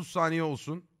 30 saniye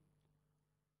olsun.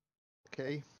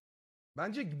 Okay.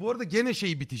 Bence bu arada gene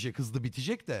şey bitecek. Hızlı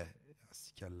bitecek de. Ya,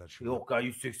 sikerler şunu. Yok ya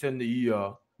 180 de iyi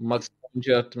ya.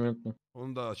 Maksimumcu arttırmayı unutma.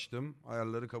 Onu da açtım.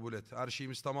 Ayarları kabul et. Her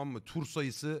şeyimiz tamam mı? Tur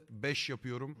sayısı 5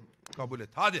 yapıyorum. Kabul et.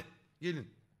 Hadi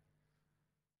gelin.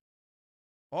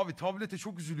 Abi tablete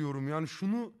çok üzülüyorum. Yani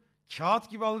şunu kağıt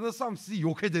gibi algılasam sizi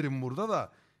yok ederim burada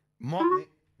da.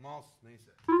 Mouse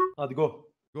neyse. Hadi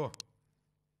go. Go.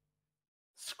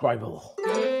 Scribble.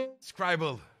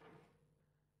 Scribble.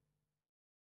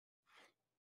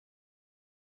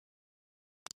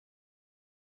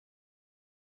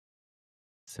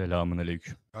 Selamun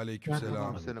aleyküm.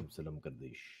 Aleykümselam. Selam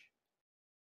kardeş.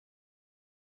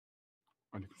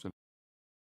 Aleykümselam.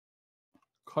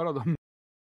 Kar adam.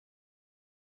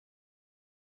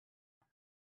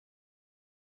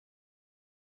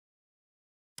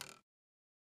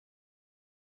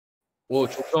 O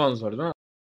çok zamanınız var değil mi?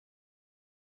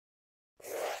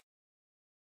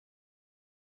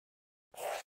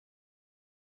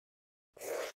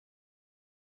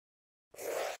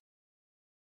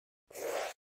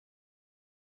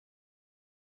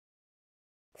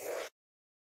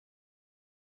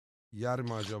 Yer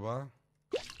mi acaba?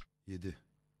 7.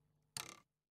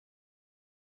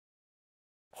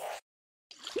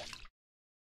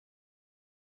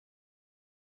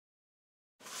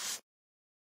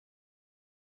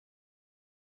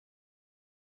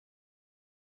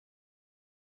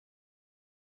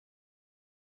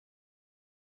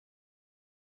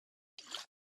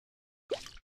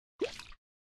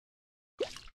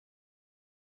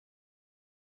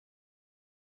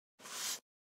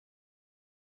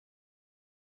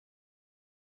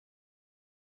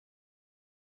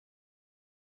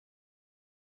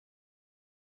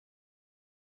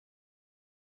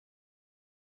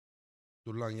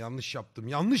 Dur lan yanlış yaptım.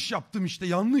 Yanlış yaptım işte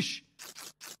yanlış.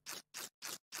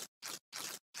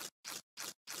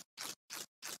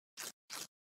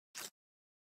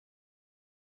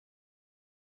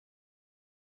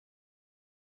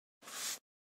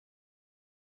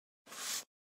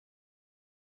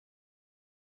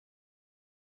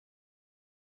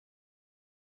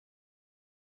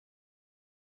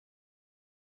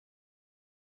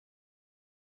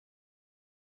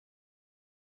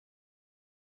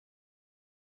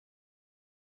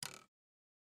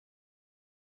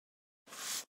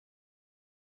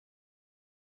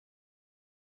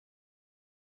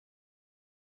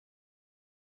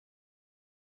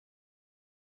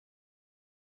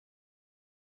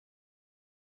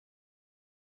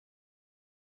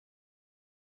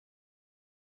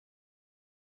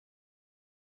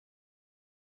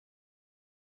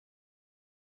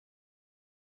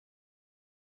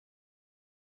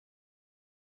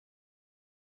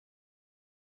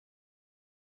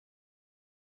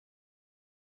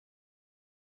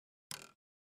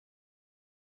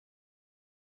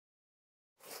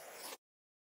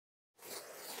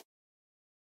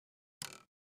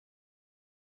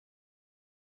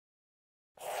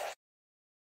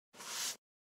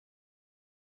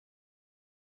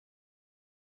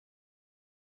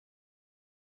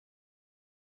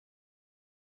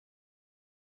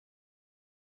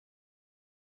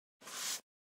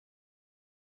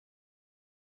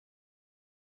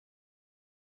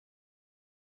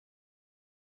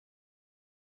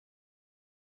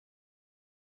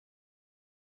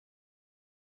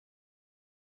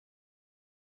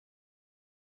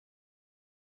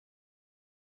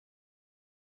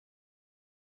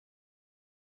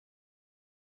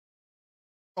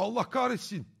 Allah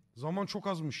kahretsin. Zaman çok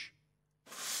azmış.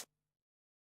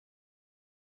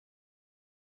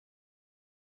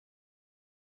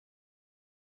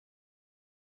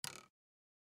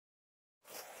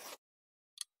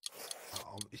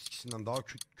 Abi eskisinden daha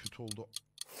kötü oldu.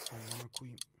 Allah'ına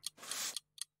koyayım.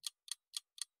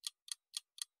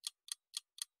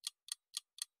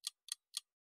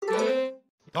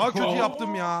 Daha kötü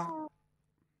yaptım ya.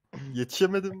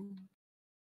 Yetişemedim.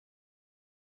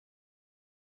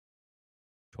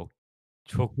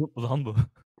 Çok mutlu lan bu.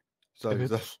 Güzel Evet.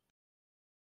 güzel.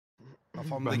 Bence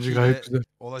Kafamdakiyle gayet güzel.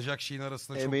 olacak şeyin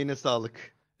arasında çok Emeğine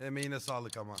sağlık. emeğine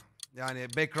sağlık ama. Yani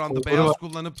background'ı Doğru beyaz var.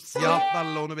 kullanıp siyah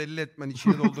hatlarla onu belli etmen,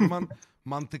 içine doldurman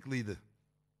mantıklıydı.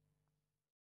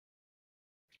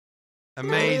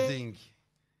 Amazing.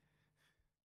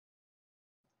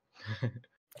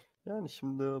 Yani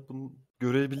şimdi bunu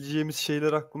görebileceğimiz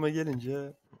şeyler aklıma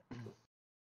gelince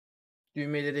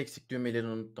Düğmeleri eksik, düğmeleri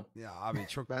unuttum. Ya abi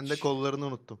çok... Ben de kollarını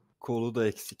unuttum. kolu da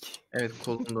eksik. Evet,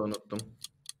 kolunu da unuttum.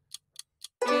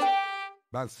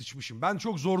 Ben sıçmışım. Ben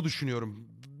çok zor düşünüyorum.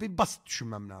 Bir basit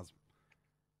düşünmem lazım.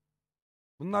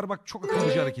 Bunlar bak çok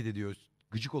akıllıca hareket ediyor.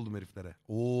 Gıcık oldum heriflere.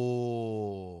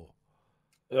 Oo.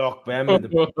 Yok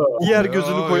beğenmedim. Diğer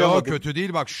gözünü Yo, koyamadım. kötü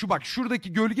değil bak. Şu bak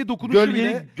şuradaki gölge dokunuşu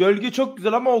bile. Gölge çok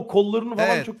güzel ama o kollarını falan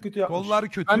Evet, çok kötü yapmış. kollar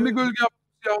kötü. Ben de gölge yaptım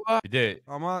siyahla. Bir de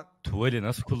Ama tuvali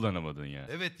nasıl kullanamadın ya?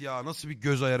 evet ya nasıl bir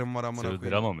göz ayarım var amına koyayım.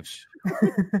 Sığdıramamış.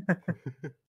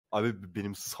 Abi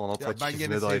benim sanata Ya ben gene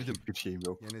çizime dair sevdim. hiçbir şeyim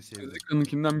yok. Yine sevdim.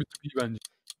 Zikra'nınkinden bir tık iyi bence.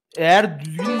 Eğer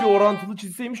düzgün bir orantılı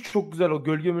çizseymiş çok güzel. O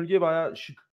gölge mölge bayağı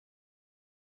şık.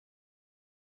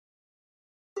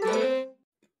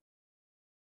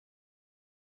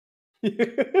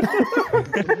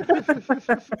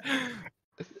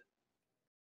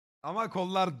 Ama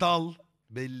kollar dal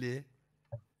belli.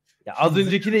 Ya az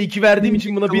öncekine 2 verdiğim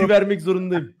için buna 1 vermek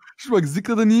zorundayım. Şu bak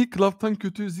Zikra'da niye Klaf'tan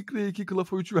kötü? Zikra'ya 2,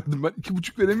 Klaf'a 3 verdim. Ben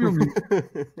 2,5 veremiyor muyum?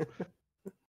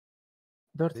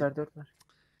 4 ver 4 ver.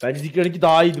 Bence Zikra'nınki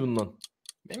daha iyiydi bundan.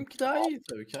 Benimki daha iyi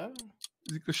tabii ki abi.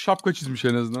 Zikra şapka çizmiş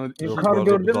en azından. Hadi. Yok, bu Kar arada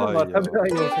gördün mü daha var? iyi Tabii ya. daha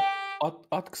iyi olacak.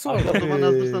 Atkısı var.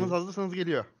 O zaman hazırsanız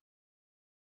geliyor.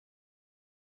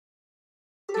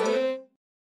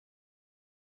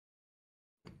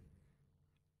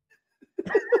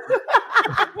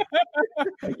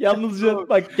 Yalnızca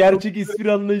bak gerçek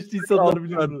espri anlayışlı insanlar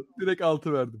bilir bunu. Direkt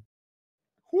 6 verdim.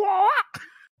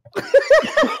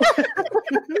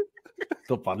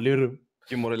 Toparlıyorum.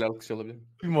 Bir moral alkış alabilirim.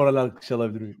 Bir moral alkış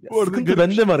alabilir miyim? Ya, Bu arada sıkıntı garip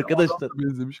bende şey mi arkadaşlar? Adam da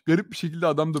benzemiş. Garip bir şekilde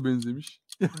adam da benzemiş.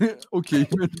 Okey.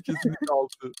 Benim kesinlikle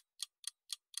 6.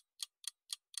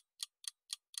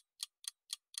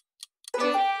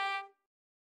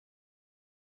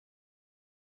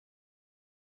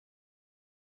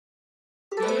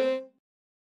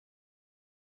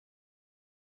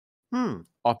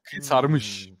 Atkıyı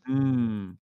sarmış.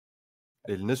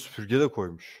 Eline süpürge de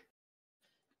koymuş.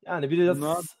 Yani biraz...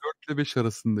 Buna 4 ile 5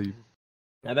 arasındayım.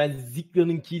 Ya ben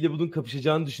Zikra'nınkiyle bunun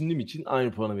kapışacağını düşündüğüm için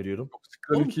aynı puanı veriyorum.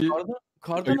 Zikra'nınki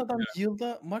Kardan adam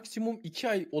yılda maksimum 2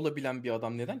 ay olabilen bir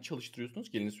adam neden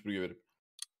çalıştırıyorsunuz ki eline süpürge verip?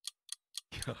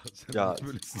 Ya, sen Ya.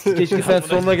 böylesin. Keşke sen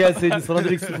sonra gelseydin. Sana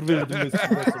direkt 0 verirdim.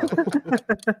 mesela.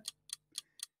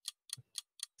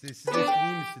 Sessizleştin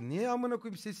iyi misin? Niye amına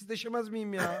koyayım sessizleşemez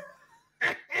miyim ya?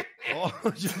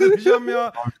 Çıldıracağım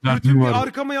ya. Bütün bir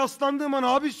arkama yaslandığım an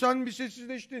abi sen bir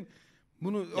sessizleştin.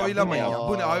 Bunu oylamayın ya.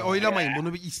 Bunu oylamayın.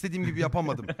 Bunu bir istediğim gibi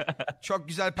yapamadım. Çok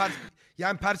güzel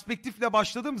yani perspektifle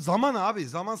başladım. Zaman abi.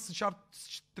 Zaman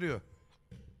sıçrattırıyor.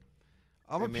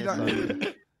 Ama Emeğe plan...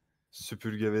 sağlık.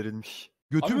 Süpürge verilmiş.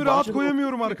 Götümü Abi rahat bahçede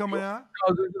koyamıyorum arkama ya.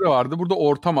 az önce de vardı. Burada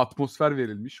ortam, atmosfer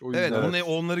verilmiş. O yüzden. Evet,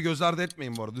 onları göz ardı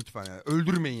etmeyin bu arada lütfen ya.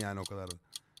 Öldürmeyin yani o kadar da.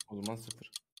 O zaman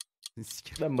 0.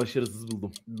 Ben başarısız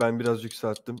buldum. Ben biraz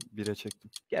yükselttim. 1'e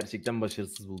çektim. Gerçekten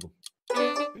başarısız buldum.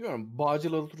 Bilmiyorum.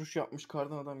 Bağcılalı turuşu yapmış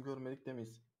kardan adam görmedik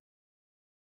demeyiz.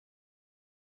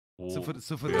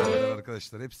 Sıfır verdiler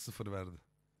arkadaşlar. Hepsi 0 verdi.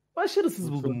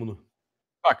 Başarısız buldum bunu.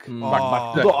 Bak.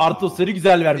 Aa. Bu da Artos'ları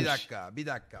güzel vermiş. Bir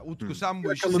dakika. Utku sen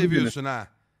bu işi Bakalım seviyorsun ha.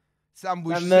 Sen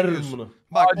bu işi Ben veririm seviyorsun. bunu.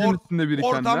 Bak Ağacın üstünde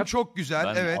birikenler. ortam çok güzel.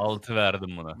 Ben Evet. 6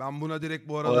 verdim buna. Ben buna direkt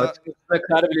bu O arada açıkçası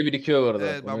kar bile birikiyor bu arada.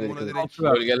 Evet, ben buna direkt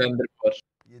Gölgelendirme var.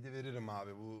 7 veririm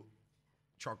abi. Bu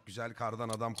çok güzel kardan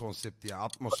adam konsepti ya.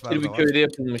 Atmosfer Fakir de bir var. köyde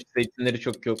yapılmış. Zeytinleri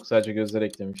çok yok. Sadece gözler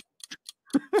eklemiş.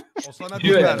 O sana bir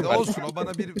Biliyor yani. verdi. Olsun. O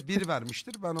bana bir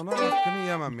vermiştir. Ben ona hakkını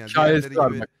yiyemem yani. Hikayesi Diğerleri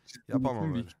var gibi bak.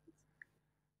 yapamam öyle.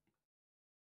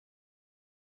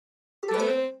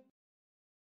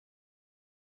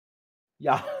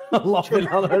 Ya Allah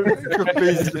belanı vermesin. Çok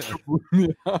basic.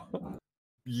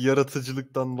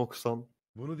 Yaratıcılıktan noksan.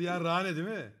 Bunu diyen Rane değil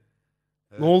mi?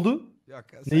 Evet. Ne oldu? Yok,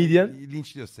 Neyi diyen?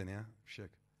 Linçliyoruz seni ya. Bir şey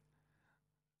yok.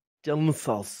 Canınız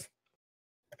sağ olsun.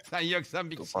 Sen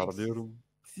yoksan bir kişi eksiz. Toparlıyorum.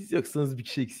 Siz yoksanız bir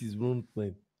kişi eksiyiz, bunu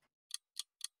unutmayın.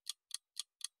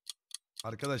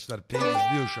 Arkadaşlar Page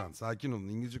izliyor şu an. Sakin olun.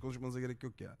 İngilizce konuşmanıza gerek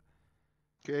yok ya.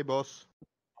 Okay boss.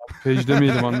 Page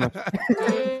demeyelim anlar.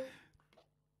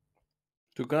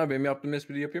 Tukan abi benim yaptığım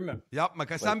espriyi yapayım mı? Yapma.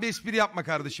 Sen bir espri yapma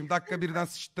kardeşim. Dakika birden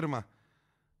sıçtırma.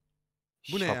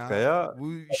 Bu ne ya? Şapkaya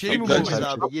Bu şey mi bu? Yetişmedi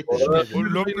abi yetişmedi. O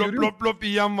lop lop lop lop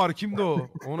yiyen var. Kimdi o?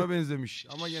 Ona benzemiş.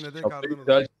 Ama gene de Şapkayı kardan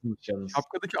güzel çizmiş yalnız.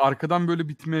 Şapkadaki arkadan böyle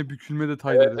bitme, bükülme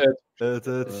detayları. Evet.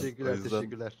 evet. Teşekkürler O yüzden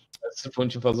teşekkürler. Ben sırf onun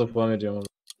için fazla puan veriyorum abi.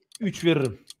 3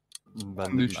 veririm.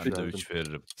 Ben de üç Ben de verdim. 3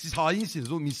 veririm. Siz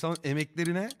hainsiniz oğlum. İnsanın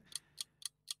emeklerine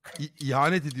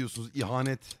ihanet ediyorsunuz.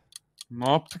 İhanet. Ne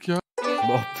yaptık ya?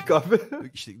 Ne yaptık abi?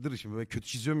 İşte dur şimdi ben kötü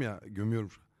çiziyorum ya.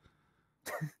 Gömüyorum şu an.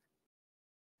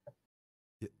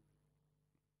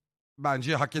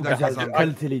 Bence hak eden Güzel, kazandı.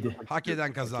 kaliteliydi. Hak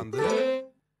eden kazandı.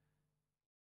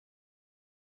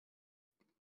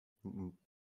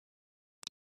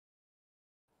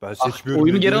 Ben seçmiyorum.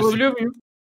 Oyunu ne geri diyorsun? alabiliyor muyum?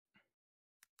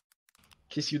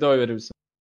 Keşke bir daha oy verebilsem.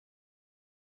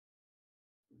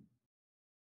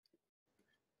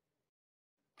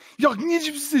 Ya niye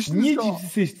cipsi seçtiniz Niye ya? cipsi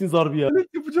seçtiniz harbi ya? Evet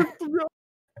yapacaktım ya.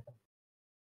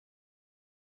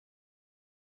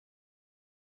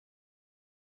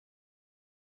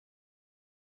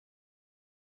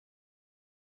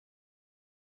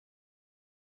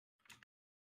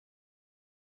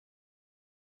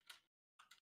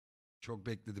 Çok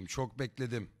bekledim. Çok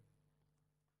bekledim.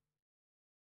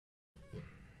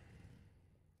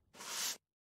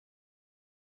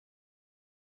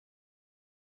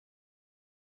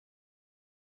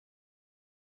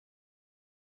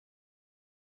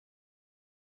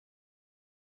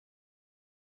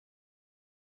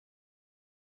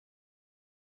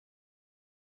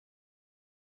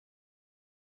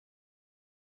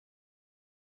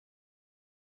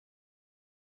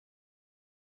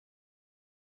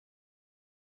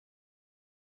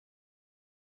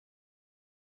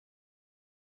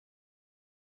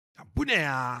 Ya bu ne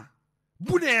ya?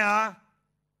 Bu ne ya?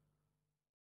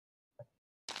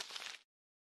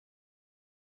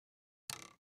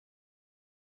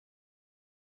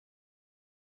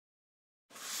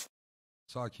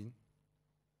 Sakin.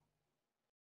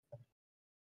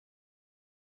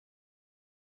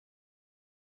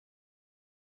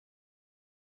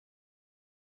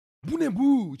 Bu ne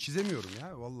bu? Çizemiyorum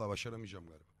ya. Vallahi başaramayacağım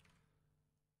galiba.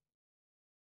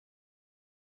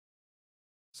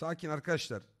 Sakin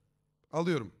arkadaşlar.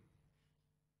 Alıyorum.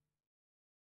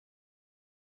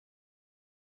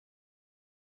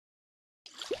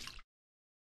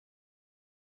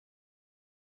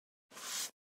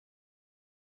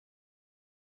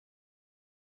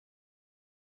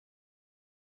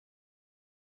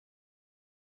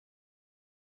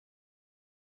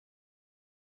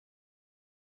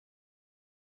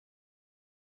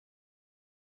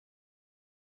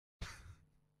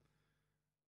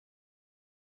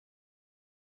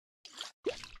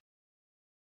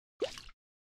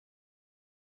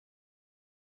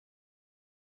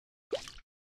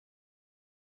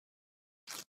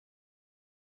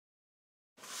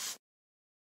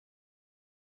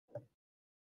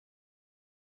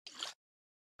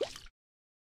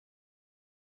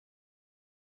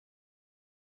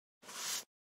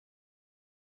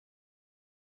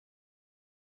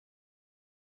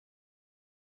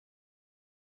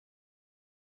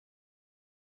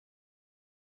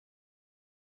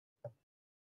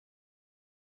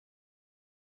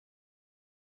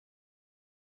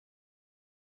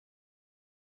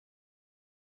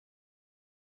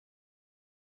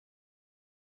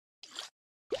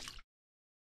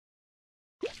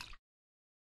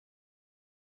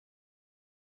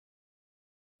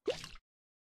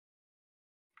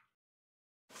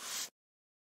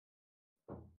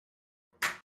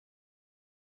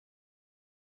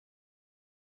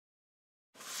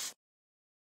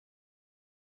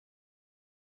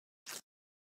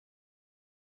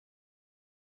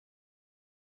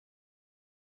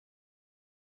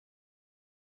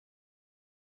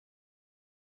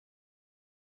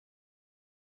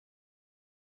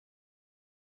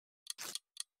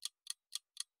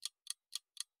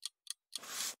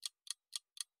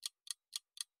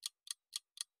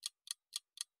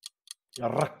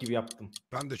 Yarrak gibi yaptım.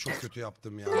 Ben de çok kötü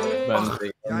yaptım ya. Ben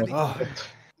de. Yani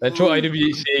Ben çok ayrı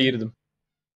bir şeye girdim.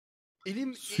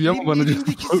 Suya mı banacağız?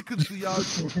 elimdeki sıkıntı ya.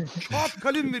 Kağıt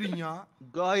kalem verin ya.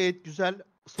 Gayet güzel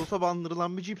sosa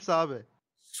bandırılan bir cips abi.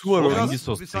 Su var Biraz orada. Hangi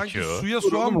sos sanki seçiyor? suya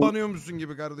soğan banıyormuşsun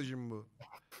gibi kardeşim bu.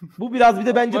 Bu biraz bir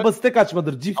de bence basite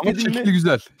kaçmadır. Cips Ama dedin şekil mi?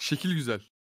 güzel. Şekil güzel.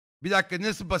 Bir dakika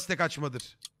nasıl basite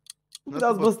kaçmadır?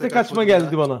 Biraz basite kaçma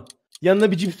geldi bana.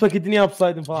 Yanına bir cips paketini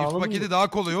yapsaydın falan. Cips anladın paketi mı? daha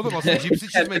kolay oğlum. Aslında cipsi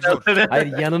çizmek zor.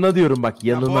 Hayır yanına diyorum bak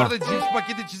Ya bu yanına. arada cips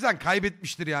paketi çizen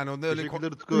kaybetmiştir yani. Onda öyle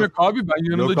Teşekkürler Utku. Yok abi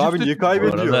ben yanında Yok abi niye Bu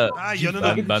kaybediyor? arada Ha,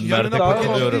 yanına ben yanına Mert'e paket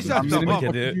katılıyorum. aldıysan Cips tamam.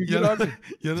 paketi, Yanına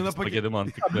cips paket. paketi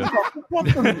mantıklı.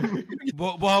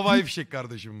 Bu havai fişek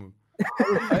kardeşim bu.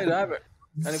 Hayır abi.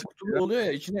 Hani kutu oluyor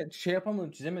ya içine şey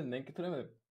yapamadım çizemedim renk getiremedim.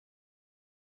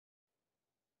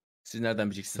 Siz nereden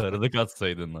bileceksiniz? Sarılık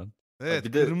atsaydın lan. Evet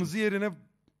Bir de- kırmızı yerine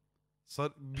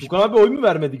Tukan abi oy mu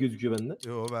vermedi gözüküyor bende?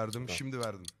 Yo verdim şimdi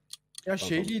verdim. Ya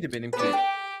şeyliydi benimki.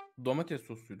 Domates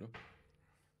sosuydu.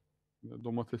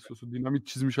 Domates sosu dinamit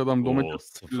çizmiş adam Oo,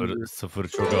 domates. sıfır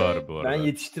çok ağır bu arada. Ben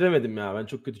yetiştiremedim ya. Ben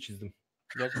çok kötü çizdim.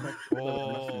 Gerçekten.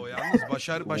 Oo yalnız Durduk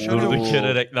başarıyormuş.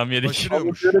 yere reklam yedik.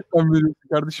 Başarıyormuş. Reklam veriyorsun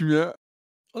kardeşim ya.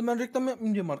 Oğlum ben reklam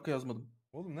yapmayayım diye marka yazmadım.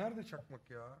 Oğlum nerede çakmak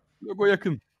ya? Logo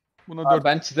yakın. Buna Abi 4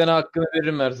 ben çizene hakkını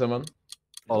veririm her zaman.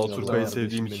 Alaturka'yı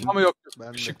sevdiğim için. ama yok.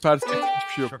 Ben de. Işık perspektif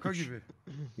hiçbir şey yok. Şaka gibi.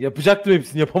 Yapacaktım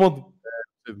hepsini yapamadım.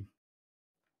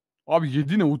 Abi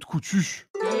yediğine Utku çüş.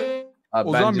 Abi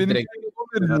O zaman bence benim direkt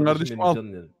verin kardeşim Benim al.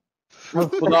 canım dedim.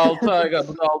 bu da 6 aga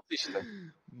bu da 6 işte.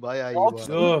 Bayağı iyi bu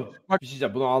arada. Yok. Bir şey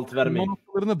diyeceğim. Buna 6 vermeyin.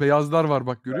 Noktalarında beyazlar var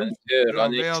bak görüyor musun? Evet, Yok,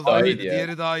 hani beyaz daha daha iyiydi iyiydi. ya.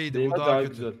 Diğeri daha iyiydi. Benim Bu daha, daha kötü.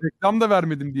 güzel. Reklam da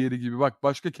vermedim diğeri gibi. Bak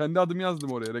başka kendi adımı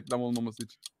yazdım oraya reklam olmaması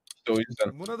için. İşte o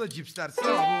yüzden. Buna da cips dersin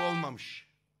ama bu olmamış.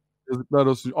 Yazıklar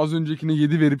olsun. Az öncekine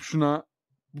 7 verip şuna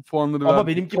bu puanları Ama verdim.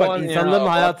 benimki Puan bak ya, insanların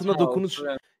hayatına abartma dokunuş,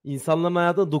 olsun. insanların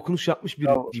hayatına dokunuş yapmış bir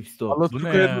cipsti o. Allah Bu ne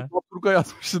Turka'ya ya? Turka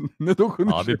yazmışsın. Ne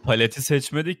dokunuş? Abi paleti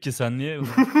seçmedik ki sen niye?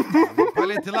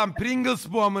 Paleti lan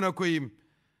Pringles bu amına koyayım.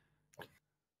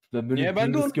 Ben böyle Niye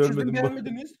ben de onu Pringles çizdim görmedim.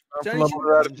 beğenmediniz? Sen Flamur için-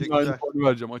 verdim. Bence Aynı güzel. puanı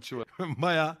vereceğim açı var.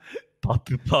 Baya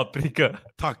Paprika.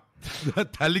 tak.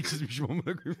 Terlik çizmişim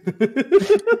amına koyayım.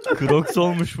 Crocs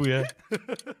olmuş bu ya.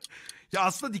 Ya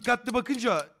aslında dikkatli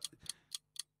bakınca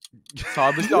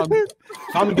Sağdaki an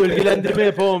Tam gölgelendirme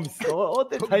yapamamışsın. O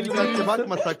Çok detaylı dikkatli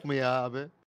bakmasak mı ya abi?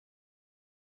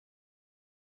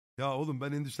 ya oğlum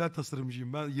ben endüstriyel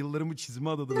tasarımcıyım. Ben yıllarımı çizime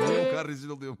adadım. Niye o kadar rezil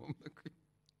oluyorum amına koyayım?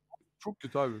 çok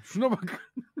kötü abi. Şuna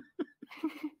bak.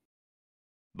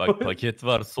 Bak paket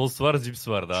var, sos var, cips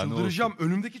var daha ne olsun. Çıldıracağım.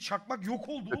 Önümdeki çakmak yok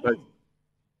oldu oğlum.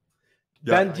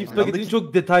 Ben Ya, cips yandaki- paketini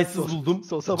çok detaysız buldum.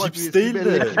 Sosa bak Cips değil de.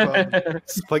 bellek gibi abi.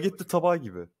 Spagetti tabağı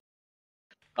gibi.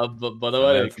 Abi bana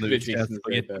var ya Hayatında küfür üç kere edeceksiniz.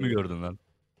 spagetti mi gördün lan?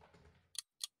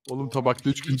 Oğlum tabakta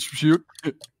 3 gün hiçbir şey yok.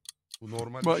 Bu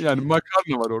normal bir şey Yani değil.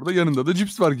 makarna var orada. Yanında da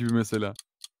cips var gibi mesela.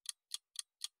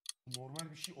 Bu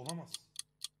normal bir şey olamaz.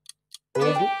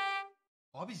 Oldu.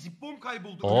 Abi zipbom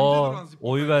kayboldu. Önümde duran Aa, zipbom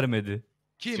oy kayboldu. vermedi.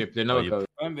 Kim? Ceplerine bak Ayıp. abi.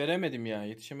 Ben veremedim ya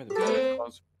yetişemedim.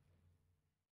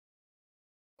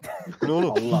 Ne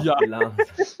oğlum? Allah Ya. belanı.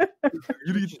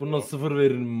 Yürü git. Buna 0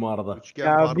 veririm bu arada. Üçgen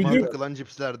Ya parmağı bir- takılan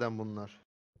cipslerden bunlar.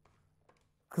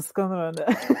 Kıskanır öyle.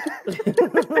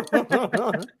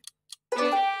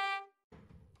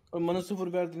 Oğlum bana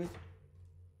 0 verdiniz.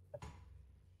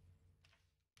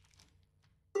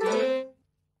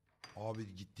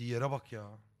 Abi gittiği yere bak ya.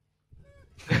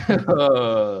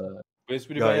 Bu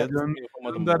espriyi Gayet ben yaptım,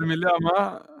 yapamadım. Göndermeli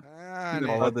ama Yani.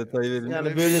 Hava detayı verin. Yani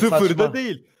böyle Sıfır saçma. da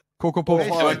değil. Coco Pop.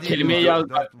 Neyse, Aa, hadi kelimeyi ya, yaz,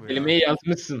 dert bu ya. kelimeyi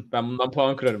yazmışsın. Ben bundan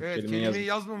puan kırarım. Evet kelimeyi kelimeyi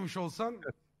yaz. yazmamış olsan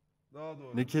daha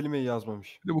doğru. Ne kelimeyi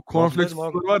yazmamış. Bir de bu cornflakes Yazdım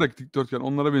abi. sosuları var ya dikdörtgen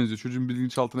onlara benziyor. Çocuğun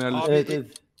bilinçaltına yerleşmiş. Abi, Evet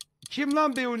evet. Kim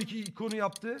lan B12 ikonu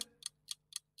yaptı?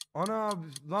 Ana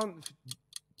lan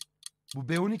bu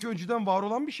B12 önceden var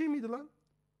olan bir şey miydi lan?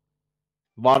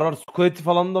 Var Squid'ti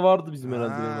falan da vardı bizim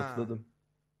herhalde Ha. benim hatırladım.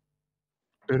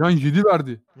 Eren 7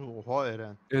 verdi. Oha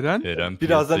Eren. Eren Eren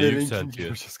Birazdan piyasayı Eren'inkini yükseltiyor.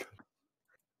 göreceğiz.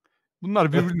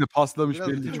 bunlar birbirine paslamış Biraz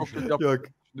belli. kötü Çok bir kötü şey. yaptı. Yok.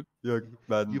 Yok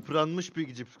ben. Yıpranmış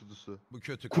bir cips kutusu. Bu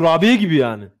kötü. Kurabiye gibi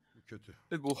yani. Bu kötü.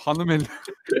 Evet, bu hanım eli.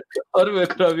 Harbi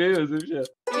kurabiyeyi özlemiş ya.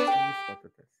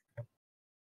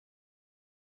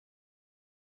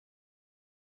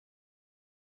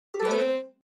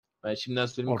 Ben şimdiden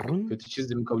söyleyeyim Arın. kötü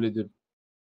çizdiğimi kabul ediyorum.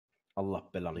 Allah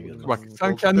belanı versin. Bak sen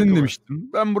Koltuk kendin takımı.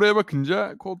 demiştin. Ben buraya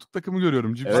bakınca koltuk takımı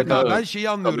görüyorum. Cips Evet Bak abi, abi. ben şeyi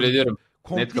Kabul anlıyorum. ediyorum. Net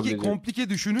kabul Komplike, ediyorum. komplike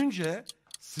düşününce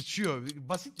sıçıyor.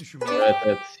 Basit düşünme. Evet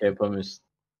evet şey yapamıyorsun.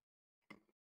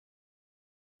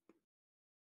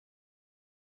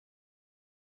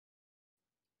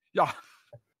 Ya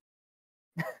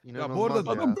İnanılmaz bu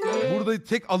arada ya. burada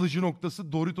tek alıcı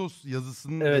noktası Doritos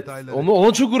yazısının Evet. detayları.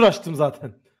 Ona çok uğraştım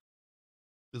zaten.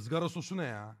 Izgara sosu ne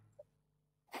ya?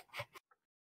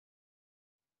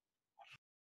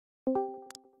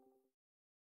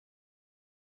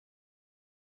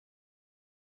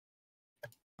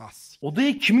 As.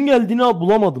 Odaya kimin geldiğini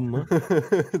bulamadım mı?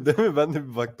 Değil mi? Ben de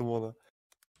bir baktım ona.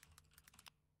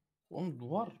 Oğlum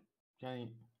duvar.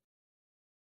 Yani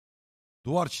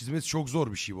Duvar çizmesi çok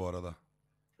zor bir şey bu arada.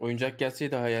 oyuncak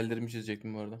gelseydi hayallerimi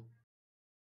çizecektim bu arada.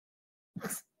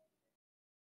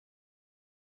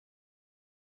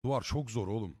 Duvar çok zor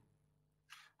oğlum.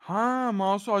 Ha,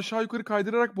 mouse'u aşağı yukarı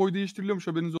kaydırarak boy değiştiriliyormuş,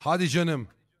 haberiniz olsun. Hadi canım.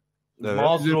 Evet.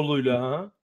 Mouse roluyla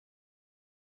ha.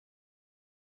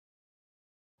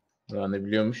 Daha ne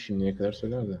biliyormuş şimdiye kadar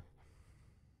söylerdi.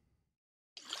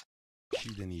 Bir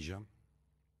şey deneyeceğim.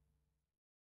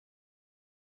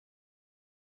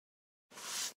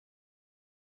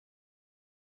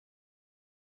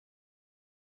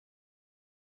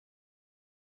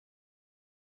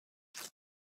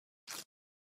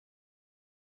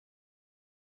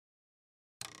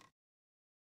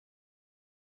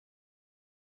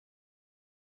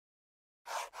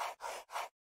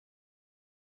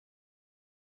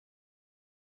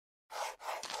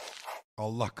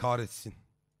 Allah kahretsin.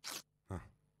 Heh.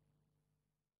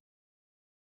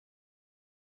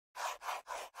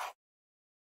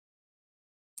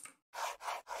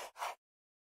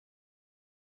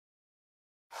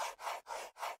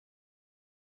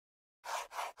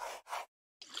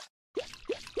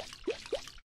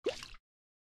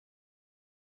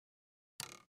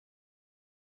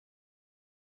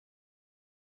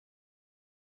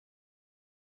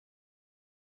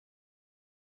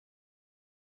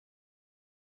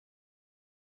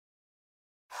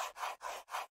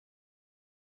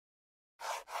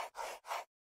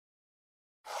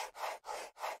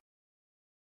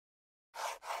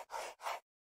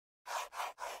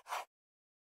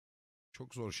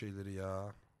 Çok zor şeyleri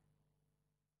ya.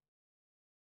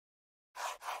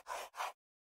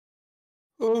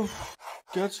 Of.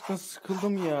 Gerçekten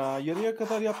sıkıldım ya. Yarıya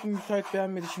kadar yaptım, müsait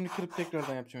beğenmedi. Şimdi kırıp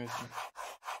tekrardan yapacağım hepsini.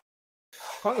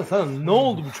 Kanka sana ne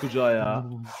oldu bu çocuğa ya?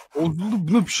 Bozuldu,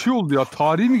 buna bir şey oldu ya.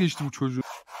 Tarihi mi geçti bu çocuğun?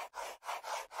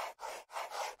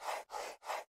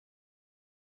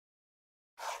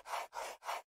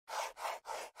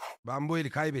 Ben bu eli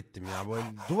kaybettim ya. Bu el...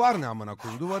 Duvar ne amına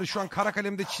koyayım? Duvarı şu an kara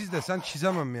kalemde çiz desen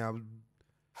çizemem ya.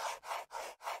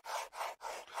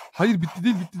 Hayır, bitti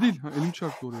değil. Ha, elim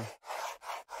çarptı oraya.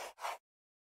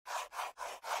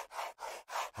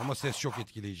 Ama ses çok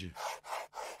etkileyici.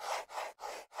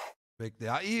 Bekle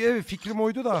ya. İyi, evet, fikrim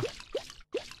oydu da.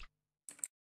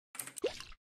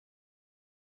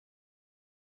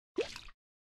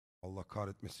 Allah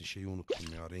kahretmesin, şeyi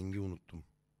unuttum ya. Rengi unuttum.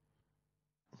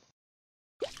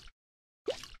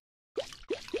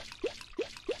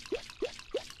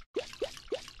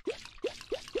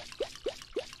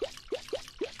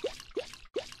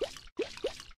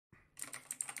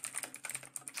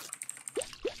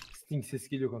 Sting ses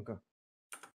geliyor kanka.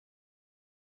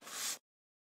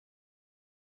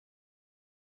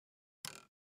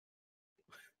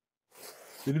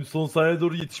 Benim son sahneye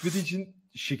doğru yetişmediği için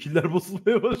şekiller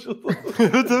bozulmaya başladı.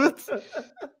 Evet evet.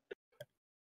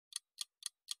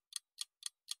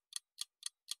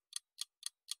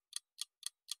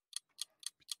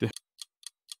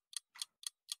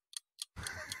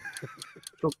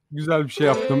 Çok güzel bir şey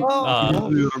yaptım.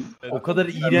 Duyuyorum. O kadar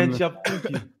iğrenç yaptım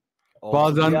ki.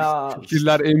 Bazen Ya.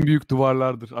 fikirler en büyük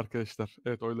duvarlardır arkadaşlar.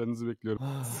 Evet, oylarınızı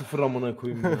bekliyorum. Sıfır amına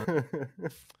koyayım ya.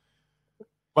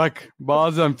 Bak,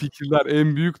 bazen fikirler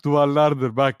en büyük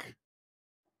duvarlardır bak.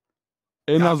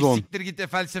 En Ya az bir 10. siktir git de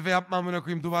felsefe yapma amına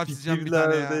koyayım. Duvar çizeceğim bir tane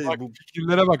Fikirler ya. değil Bak, bu.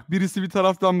 fikirlere bak. Birisi bir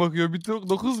taraftan bakıyor. Bir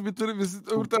 9, birisi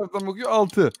öbür taraftan bakıyor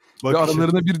 6. Ve Bak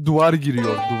aralarına bir duvar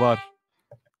giriyor. Duvar.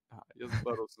 Ya,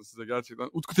 yazıklar olsun size gerçekten.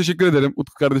 Utku, teşekkür ederim.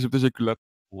 Utku kardeşim, teşekkürler.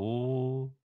 Oo.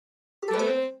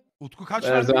 Utku kaç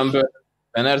Ben her zaman böyle,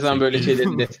 ben her zaman böyle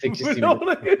şeylerin destekçisiyim.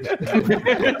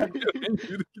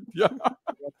 Yürü git ya.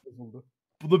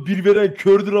 Buna bir veren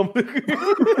kördür amına koyayım.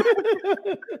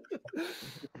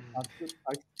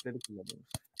 Taktikleri kullanıyorum.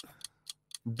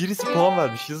 Birisi puan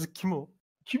vermiş. Yazık, kim o?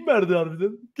 Kim verdi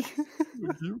harbiden?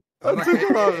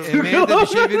 Emeğe de bir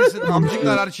şey verirsin.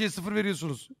 Amcıklar her şeye 0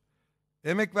 veriyorsunuz.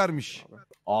 Emek vermiş.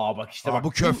 Aa bak işte bak. Bu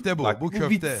köfte bu. Bak, bu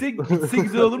köfte. bitse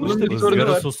güzel olurmuş Bunun da bir biz. sorunu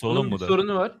Izgara var. sosu Bunun oğlum bir bu da.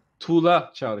 sorunu var.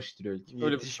 Tuğla çağrıştırıyor ilk. Öyle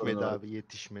bir Yetişmedi sorunu var. abi,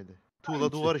 yetişmedi.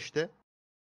 Tuğla duvar işte.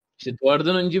 İşte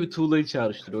duvardan önce bir tuğlayı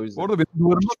çağrıştırıyor o yüzden. Orada benim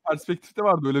duvarımda perspektifte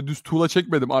vardı. Öyle düz tuğla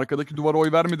çekmedim. Arkadaki duvara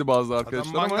oy vermedi bazı Adam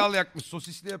arkadaşlar ama mangal yakmış,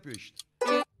 sosisli yapıyor işte.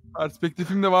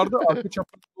 perspektifim de vardı. Arka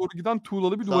çapına doğru giden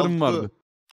tuğlalı bir duvarım Saltı. vardı.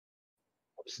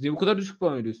 Siz niye bu kadar düşük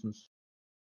puan veriyorsunuz?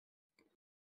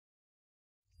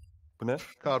 Bu ne?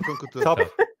 Karton kutu. Tap.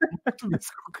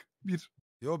 Bir.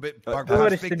 Yo bak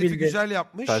Duvar işte perspektifi bildi. güzel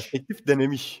yapmış. Perspektif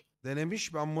denemiş.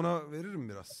 Denemiş, ben buna veririm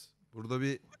biraz. Burada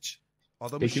bir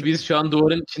Adamı Peki biz şu an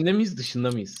duvarın içinde miyiz,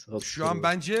 dışında mıyız? şu an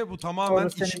bence bu tamamen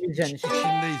Orası senin bileceğin iş.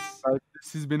 içindeyiz. Belki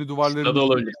siz beni Dışında duvarların da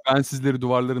olabilir. ben sizleri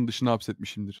duvarların dışına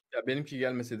hapsetmişimdir. Ya benimki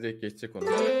gelmese direkt geçecek onu.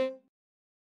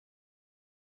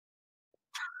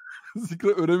 Zikra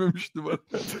örememiş duvar.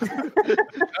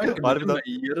 Harbiden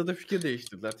Yarıda fikir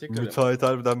değiştirdiler. Tekrar. müteahhit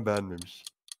harbiden beğenmemiş.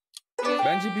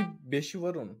 Bence bir 5'i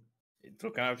var onun.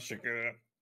 Trokan abi teşekkür ederim.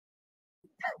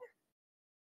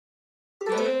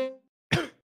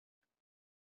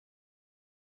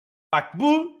 Bak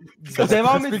bu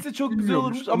devam etse çok güzel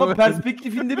olurmuş ama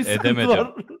perspektifinde bir sıkıntı Edemedim.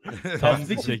 var. Tam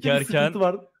Perspektifte bir çekerken sıkıntı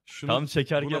var. tam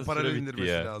çekerken Buna paralel süre bitti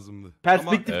indirmesi ya. lazımdı.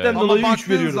 Perspektiften Ama dolayı 3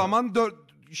 baktığın veriyorum. zaman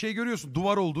şey görüyorsun,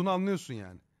 duvar olduğunu anlıyorsun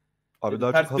yani. Abi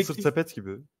daha çok hasır Perspektif- sepet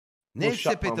gibi. Ne Boş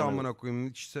yapma sepeti amına amına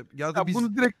koyayım? Ya da Ya biz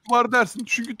bunu direkt duvar dersin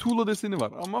çünkü tuğla deseni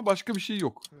var ama başka bir şey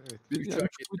yok. Evet. Yani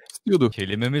çok istiyordu.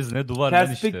 Kelimemiz ne? Duvar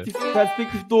lan işte.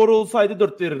 Perspektif doğru olsaydı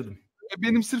 4 verirdim.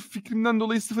 Benim sırf fikrimden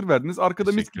dolayı 0 verdiniz.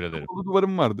 Arkada mis Teşekkür gibi ederim. kapalı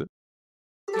duvarım vardı.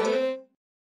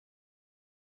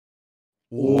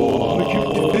 Bunu kim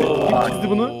çizdi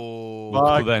bunu?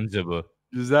 Utku bence bu.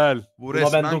 Güzel. Bu Buna ben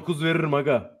resmen 9 veririm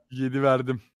aga. 7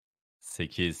 verdim.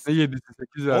 8. Ne 7'si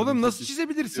 8 verdim. Oğlum nasıl 8.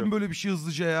 çizebilirsin böyle bir şey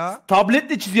hızlıca ya?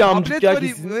 Tabletle çiziyor amcık Tablet ya var,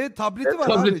 kesin. evet, tableti var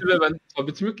Tableti abi. ve ben.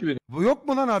 Tabletim yok ki benim. Bu yok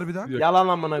mu lan harbiden? Yalan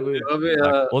amına koyayım. Abi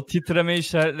ya. Bak, o titreme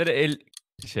işaretleri el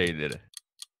şeyleri.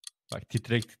 Bak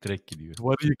titrek titrek gidiyor.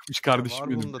 Duvarı yıkmış kardeşim Var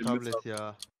benim. bunda tablet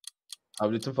ya.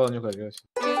 Tabletim falan yok arkadaşlar.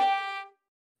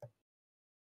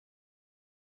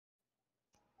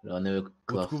 Rane ve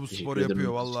Klas. Utku bu teşekkür sporu ederim.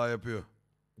 yapıyor, vallahi yapıyor.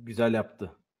 Güzel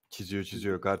yaptı.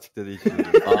 Çiziyor. Artık da değil çiziyor.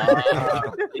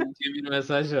 İnce bir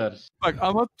mesaj var. Bak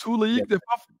ama tuğlayı ilk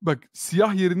defa bak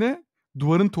siyah yerine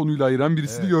duvarın tonuyla ayıran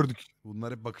birisini Evet. gördük.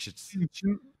 Bunlar hep bakış açısı. Bizim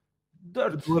için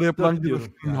 4 duvara yapılan diyorum.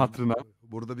 grafitinin hatırına.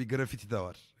 Burada bir grafiti de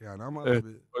var. Yani ama Evet.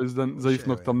 tabii O yüzden zayıf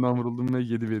Şey noktamdan vuruldum ve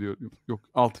 7 veriyorum. Yok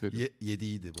 6 veriyorum. 7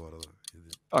 iyiydi bu arada.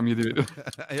 Tam 7 veriyorum.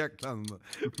 Ayak lan bu.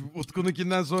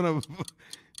 Utku'nunkinden sonra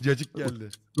cacık geldi.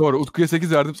 Doğru. Utku'ya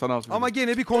 8 verdim, sana 6 Ama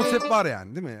gene bir konsept var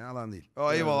yani değil mi? Yalan değil.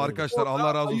 Eyvallah arkadaşlar,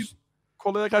 Allah razı olsun.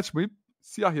 kolaya kaçmayıp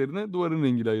siyah yerine duvarın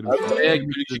rengiyle ayırmış. Veya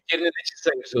gülücük yerine de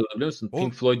çizsen güzel olur biliyor musun? Oğlum.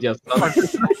 Pink Floyd yazsan.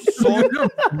 Son...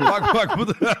 bak bu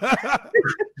da...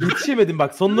 Yetişemedim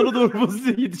bak. Sonlara doğru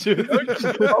bozuyor yetişemedim.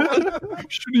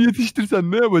 Şunu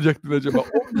yetiştirsen ne yapacaktın acaba?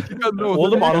 10 dakikan ne oldu?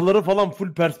 Oğlum aralara falan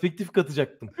full perspektif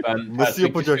katacaktım. Ben Nasıl perspektif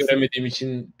yapacaksın? göremediğim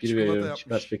için bir Çikolata veriyorum. yapmış. Hiç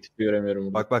perspektif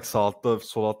göremiyorum. Burada. Bak sağ altta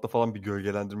sol altta falan bir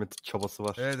gölgelendirme çabası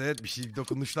var. Evet bir şey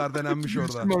dokunuşlar denenmiş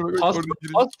orada.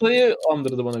 Pastayı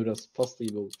andırdı bana biraz. Pasta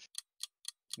gibi olmuş.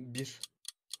 1.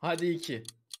 Hadi 2.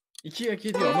 2 hak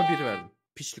ediyor ama 1 verdim.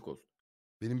 Piçlik olsun.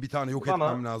 Benim bir tane yok Bana-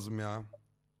 etmem lazım ya.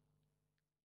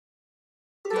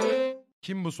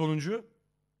 Kim bu sonuncu?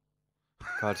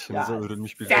 Karşınıza Ya,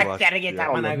 örülmüş bir var. Sektere git Ya.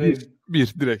 amına koyayım.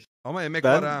 1 direkt. Ama emek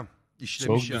Ben- var ha. Çok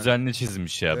İşlemiş yani. düzenli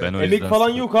çizmiş ya. Ben Evet. o Emek yüzden falan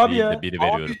sıfır yok abi değil ya. de 1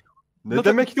 veriyorum. Ne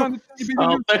demek yok?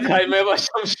 Altta kaymaya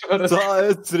başlamış bu arada. Daha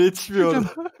evet süre yetişmiyor.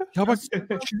 Ya bak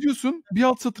çiziyorsun, bir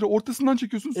alt satırı ortasından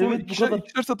çekiyorsun, sonra Evet, bu ikişer, kadar.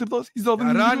 ikişer satırda hizaladın. Ya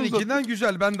yüzünü Rani'ninkinden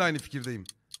güzel, ben de aynı fikirdeyim.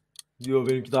 Yo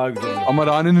benimki daha güzel. Ama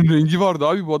Rane'nin rengi vardı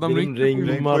abi, bu adam Benim renk rengim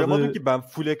Renk vardı. koyamadım ki, ben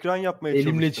full ekran yapmaya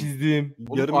Elimle çalıştım. çizdim.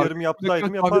 Yarım yarım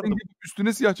yapsaydım yapardım.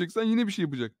 Üstüne siyah çeksen yine bir şey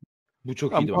yapacaktın. Bu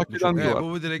çok Tamam, iyiydi bak. Bu çok hakikaten de iyiydi. var.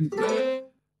 Bu direkt...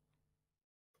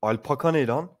 Alpaka ne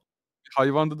lan?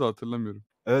 Hayvandı da hatırlamıyorum.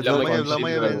 Evet, Lama evet. gibi.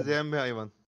 Lamaya var. benzeyen bir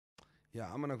hayvan. Ya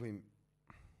amına koyayım.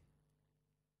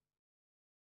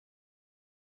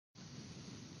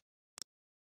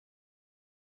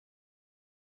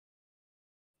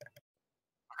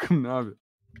 Bakın ne abi.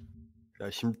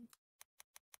 Ya şimdi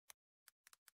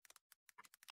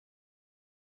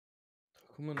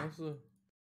Takımı nasıl?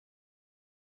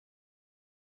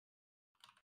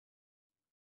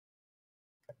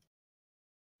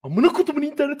 Amına kutumun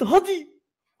interneti hadi.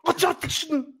 Aç artık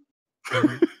şunu.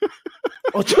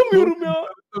 Açamıyorum ya.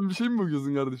 Sen bir şey mi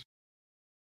bakıyorsun kardeşim?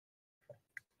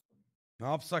 Ne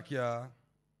yapsak ya?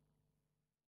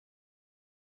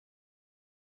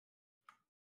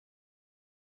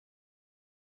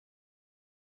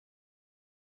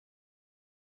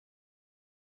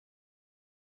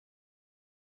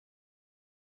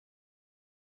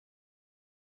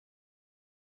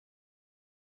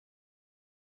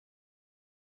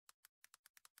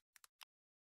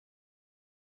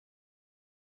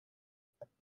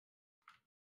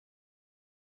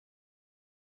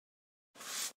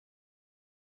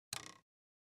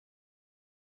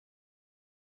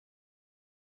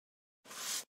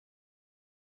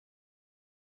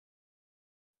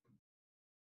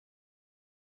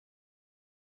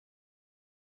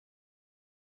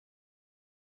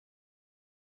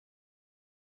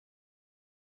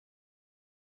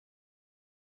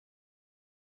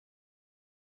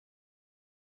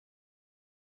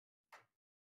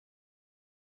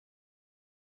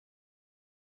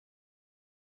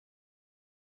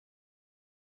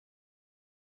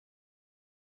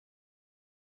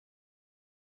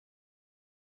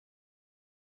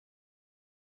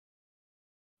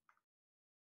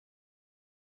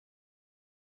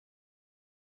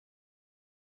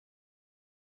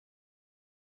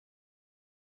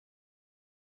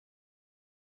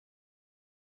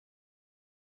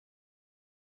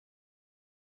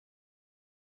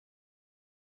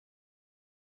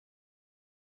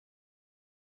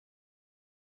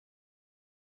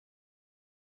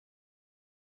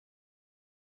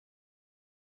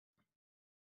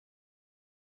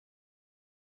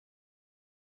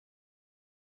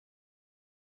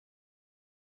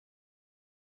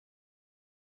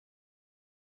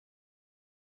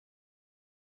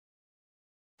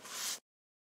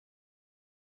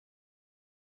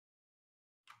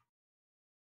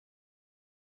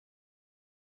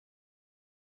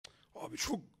 Abi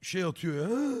çok şey atıyor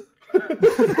ya.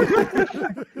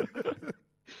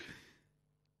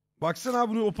 Baksana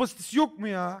abi bunun opasitesi yok mu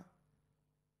ya?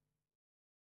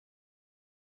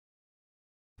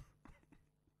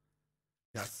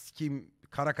 Ya sikeyim,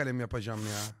 kara kalem yapacağım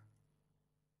ya.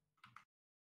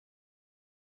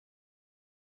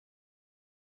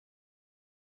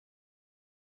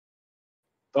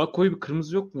 Daha koyu bir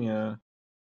kırmızı yok mu ya?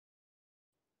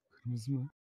 Kırmızı mı?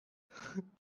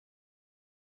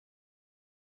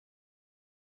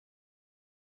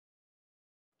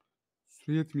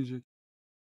 Süre yetmeyecek.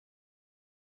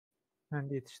 Ben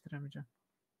de yetiştiremeyeceğim.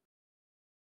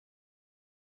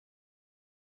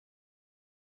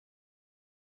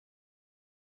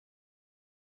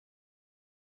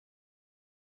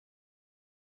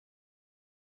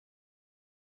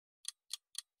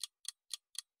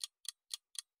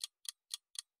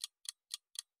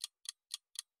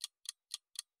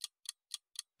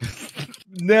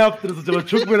 Ne yaptınız acaba?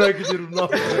 Çok merak ediyorum. Ne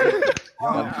yaptınız?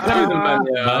 Bilemedim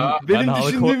ben ya. Benim halka-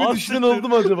 düşündüğümü düşünen oldu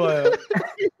mu acaba ya?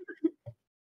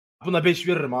 Buna 5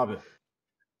 veririm abi.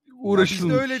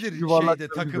 Uğraşılmış. Bizde öyledir yuvarlak şeyde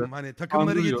çok takım. güzel. Hani takımları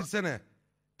Andırıyor. getirsene.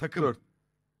 Takım. Dört.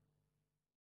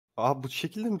 Aa bu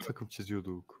şekilde mi takım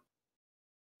çiziyorduk?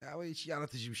 Ya o hiç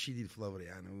yaratıcı bir şey değil Flower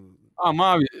yani.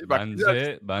 Ama abi bak.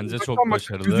 Bence Bak, çok bak,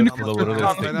 başarılı. gözünü Flower'ı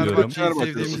kapatıyorum. destekliyorum. Fenerbahçe'yi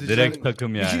sevdiğimiz için. Direkt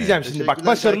takım Bir yani. şey diyeceğim şimdi. Bak Teşekkürler,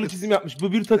 başarılı herkes. çizim yapmış.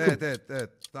 Bu bir takım.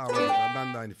 Evet. Tamam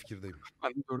ben de aynı fikirdeyim.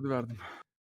 Ben de 4'ü verdim.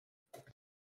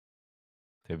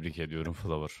 Tebrik ediyorum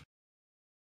Flower.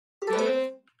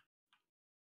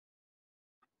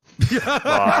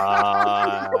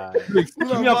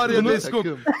 Ulan yaptı var ya bunu? Beskok,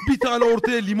 bir tane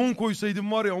ortaya limon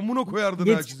koysaydın var ya amına koyardın ha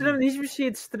çizimi. Yetiştiremedim. Hiçbir şey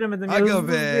yetiştiremedim. Aga Hızlı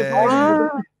be. hızlı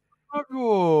yapıyorum. Abi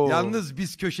o. Yalnız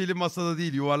biz köşeli masada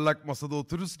değil yuvarlak masada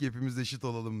otururuz ki hepimiz eşit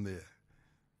olalım diye.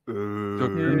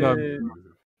 Çok iyi abi.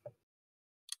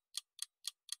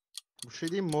 Bu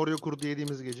şey değil mi? Mor yokurdu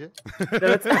yediğimiz gece.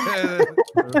 Evet.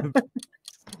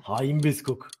 Hain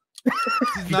Beskok.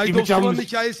 Siz Fikrimi Night of Swan'ın çalmış.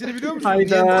 hikayesini biliyor musunuz?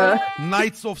 Hayda.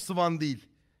 Knights of Swan değil.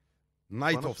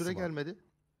 Night Bana of süre Swan. gelmedi.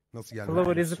 Nasıl gelmedi?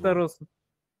 Flower yazıklar olsun.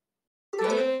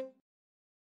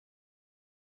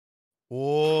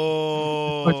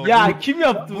 Oo. Ya kim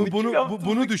yaptı bunu?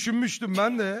 Bunu düşünmüştüm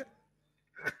ben de.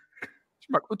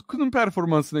 Şimdi bak Utku'nun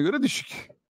performansına göre düşük.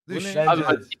 Düş. Abi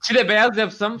bak, içi de beyaz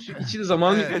yapsam, şu içi de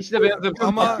zamanı Evet. içi de beyaz yapsam.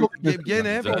 Ama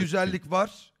gene Güzel. bir güzellik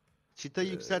var. Çıtayı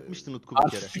yükseltmiştin Utku bir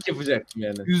kere. Artistik yapacaktım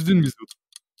yani. Üzdün bizi.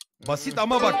 Basit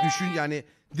ama bak düşün yani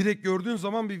direkt gördüğün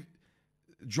zaman bir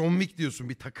John Wick diyorsun.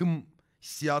 Bir takım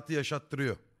hissiyatı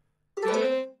yaşattırıyor.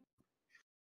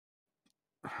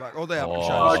 Bak o da yapmış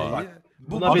Oo. aynı şeyi.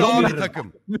 Bu Buna beş daha bir veririm.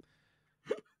 takım.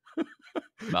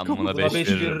 Ben buna Buna 5 5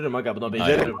 veririm. veririm aga. Buna 5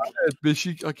 Aynen. veririm. Evet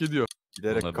 5'i hak ediyor.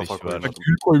 Giderek Ona kafa beş verdim. Bak koydum.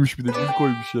 gül koymuş bir de gül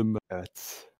koymuş yanına.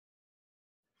 Evet.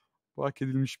 Bu hak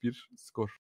edilmiş bir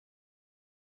skor.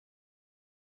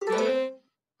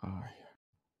 Ay.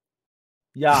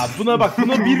 Ya buna bak.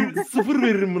 Buna 1-0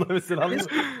 veririm buna mesela.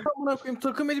 Amına koyayım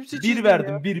takım elbise 1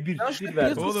 verdim. 1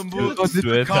 verdim. Oğlum bu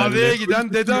Süveterli. kahveye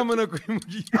giden dede amına koyayım.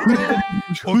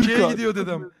 Okey'e gidiyor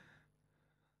dedem.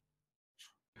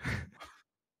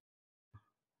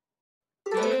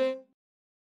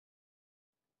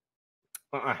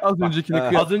 Az öncekine Bak,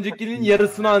 kıyas. az öncekinin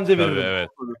yarısını anca Tabii, veririm. evet.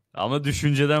 Ama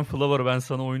düşünceden Flower ben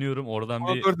sana oynuyorum. Oradan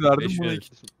Ona bir 4 verdim 5 buna veririm.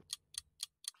 2.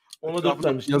 Ona 4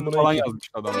 vermiştim. Yazı Buna falan 2. yazmış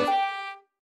adam.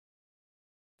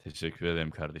 Teşekkür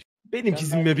ederim kardeşim. Benim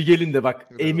çizimime bir gelin de bak.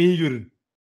 Emeği görün.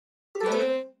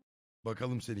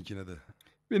 Bakalım seninkine de.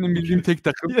 Benim bildiğim tek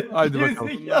takım. Haydi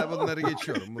bakalım. Bunları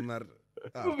geçiyorum. Bunlar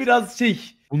Bu biraz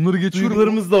şey. Bunları geçiyorum.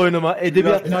 Duygularımızla oynama.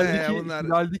 Edebiyat Biraz- haldeki. bunlar-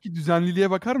 Finaldeki düzenliliğe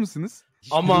bakar mısınız?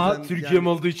 Ama Hiçbirinden Türkiye'm yani-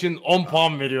 olduğu için 10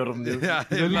 puan veriyorum diyor. Ya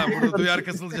lan burada duyar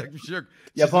kasılacak bir şey yok.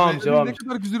 Yapamam Çizime- cevap. Ne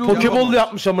kadar güzel oldu. Pokeball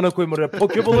yapmış amına koyayım oraya.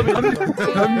 Pokeball'a benim.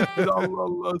 Sürem yetmedi Allah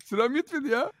Allah. Sürem yetmedi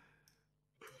ya.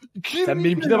 Sen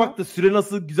benimkine bak da süre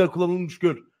nasıl güzel kullanılmış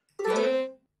gör.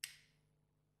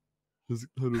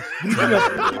 Yazıklar olsun.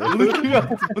 Bunu kim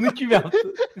yaptı? Bunu kim yaptı?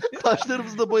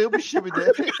 Saçlarımızı da boyamış ya bir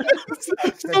de.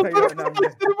 Detayı önemli.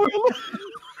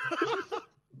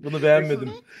 Bunu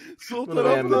beğenmedim. Sol Bunu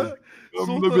beğenmedim. tarafta, Ben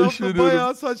sol buna 5 tarafta veriyorum.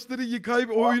 bayağı saçları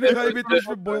oyunu kaybetmiş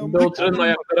ve Önde boyanmış. oturanın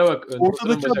ayaklara bak. Önde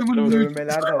Ortadaki oturanın bacaklara adamın bak.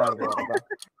 Dövmeler de var bu arada.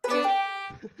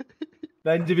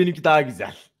 Bence benimki daha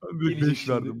güzel. Ben de Gelecek 5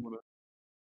 şimdi. verdim buna.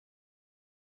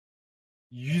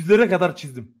 Yüzlere kadar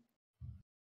çizdim.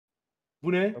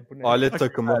 Bu ne? Bu ne? Alet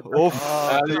takımı. Of.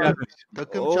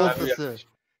 Takım Of. çantası.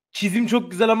 Çizim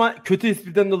çok güzel ama kötü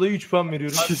espriden dolayı 3 puan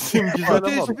veriyorum. Çizim güzel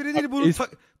Kötü ama. espri değil bunu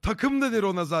takım da der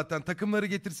ona zaten. Takımları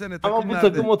getirsene takım Ama bu nerede?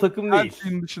 takım o takım Her değil.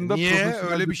 şeyin dışında Niye?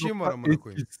 profesyonel Öyle bir bir şey mi var nokta amına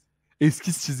koyayım? eskiz.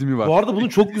 eskiz çizimi var. Bu arada bunu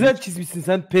çok güzel çizmişsin.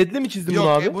 Sen pedle mi çizdin bunu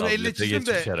abi? Yok bunu elle Tablete çizdim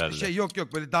geçmiş de herhalde.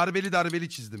 yok böyle darbeli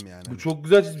çizdim yani. Bu çok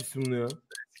güzel çizmişsin bunu ya.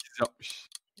 Eskiz yapmış.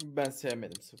 Ben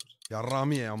sevmedim sıfır.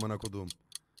 Yarramiye amına koduğum.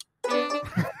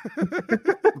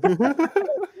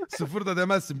 Sıfır da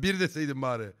demezsin. Bir deseydin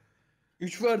bari.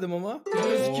 3 verdim ama.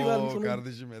 2 verdim Oo sana.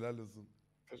 kardeşim helal olsun.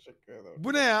 Teşekkür ederim.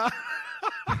 Bu ne ya?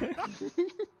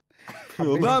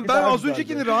 Lan Ben az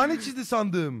öncekini Rane çizdi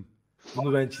sandım.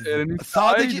 Bunu ben çizdim. Eren'in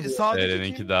Sağdaki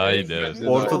Eren'inki daha iyiydi. Evet.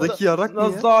 Ortadaki yarak ne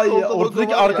Nasıl ya? daha iyi? Solda Ortadaki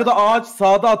logo var ya. arkada ağaç,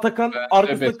 sağda Atakan,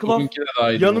 arkasında Evet, Klaf. bugünkü de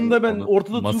daha iyiydi. Yanında ben, Onu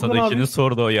ortada Tuğkan masadakini abi.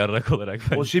 sordu o yarrak olarak.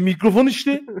 O şey mikrofon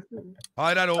işte.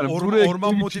 Hayır Yani o buraya orman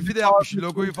koyup motifi de çizip yapmış. abi,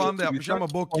 Logoyu falan da yapmış çizip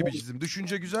ama bok gibi tamam. çizim.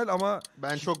 Düşünce güzel ama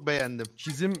Ben çok beğendim.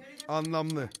 çizim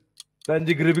anlamlı.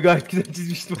 Bence Grab'i gayet güzel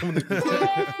çizmiştim ama.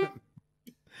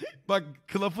 Bak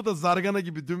kılafı da zargana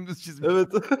gibi dümdüz çizmiş. Evet.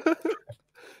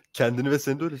 Kendini ve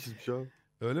seni de öyle çizmiş abi.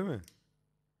 Öyle mi?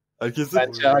 Herkes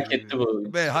Bence hak etti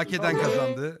bu. Ve hak eden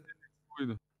kazandı.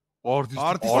 buydu.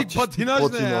 Artistik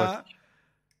patinaj ne ya?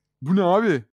 Bu ne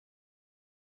abi?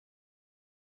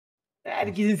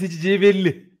 Herkesin seçeceği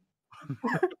belli.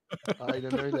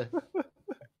 Aynen öyle.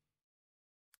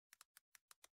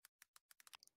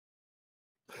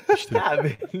 Ya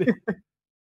belli.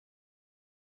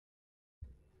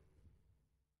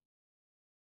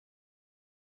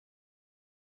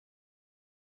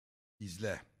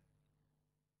 İzle.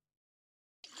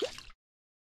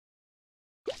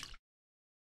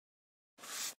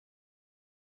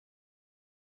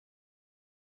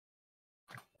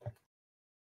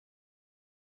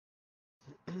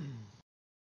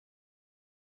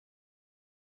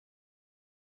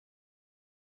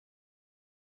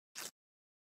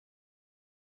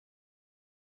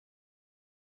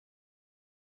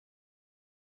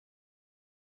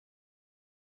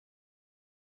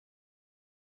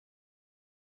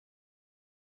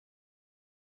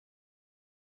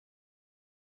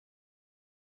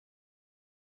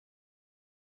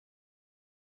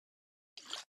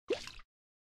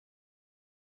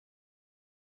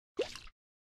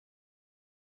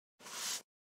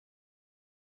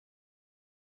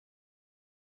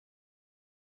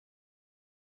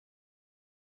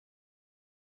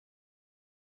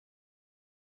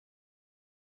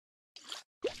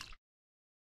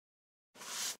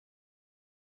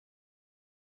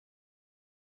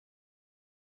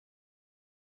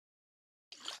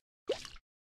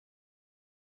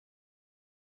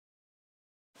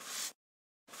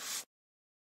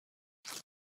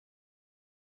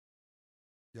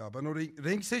 Ya ben o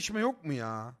renk seçme yok mu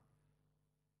ya?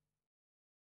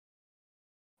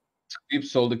 Tıklayıp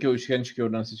soldaki o üçgen çıkıyor,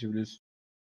 oradan seçebiliyorsun.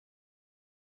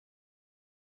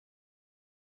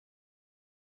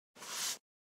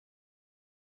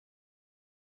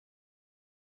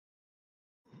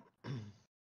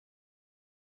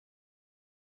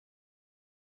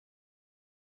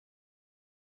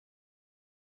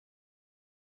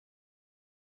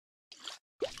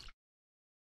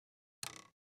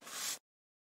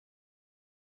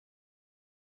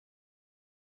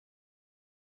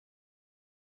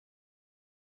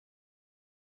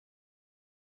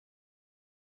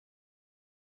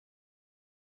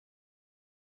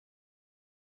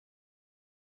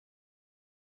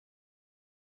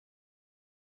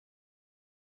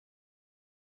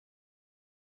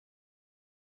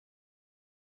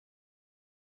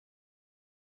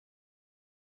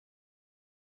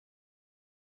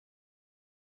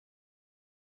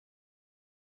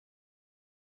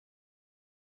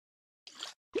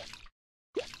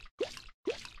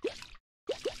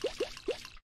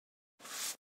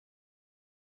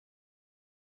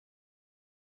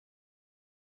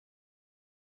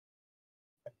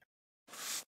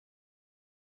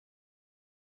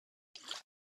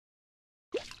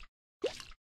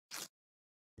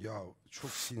 Ya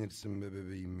çok sinirsin be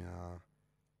bebeğim ya.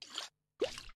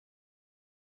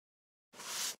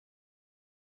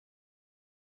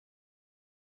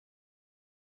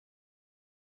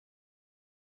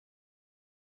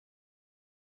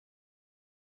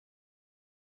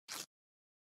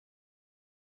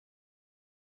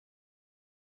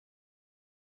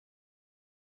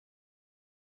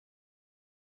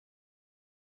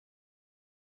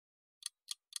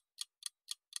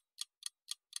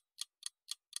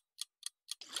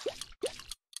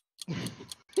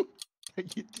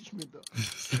 Yetişmedi o.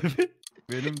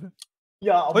 Benim de.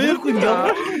 Ya hayır koyayım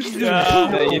ya.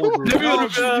 Demiyorum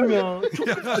Çizdim ya. Çok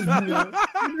çizdim ya.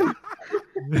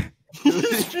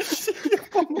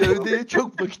 Gövdeye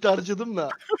çok vakit harcadım da.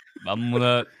 Ben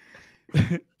buna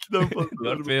İkiden fazla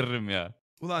 4 veririm ya.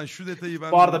 Ulan şu detayı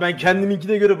ben... Bu arada ben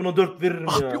kendiminkine göre buna 4 veririm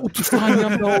Ah ya. bir 30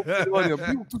 saniyem daha olsaydı var ya.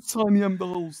 Bir 30 saniyem daha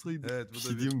olsaydı. Evet bu Bir da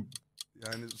şey bir... diyeyim mi?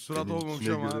 Yani surat Benimkine olmamış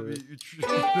ama göre- bir 3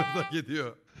 da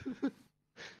gidiyor.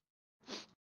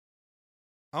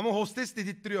 Ama hostes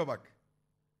dedirttiriyor bak.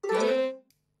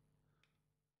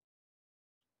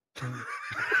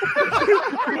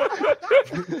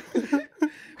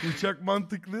 Uçak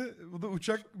mantıklı. Bu da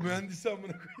uçak mühendisi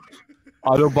amına koyayım.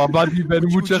 Alo baba değil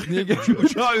benim uçak niye geçiyor?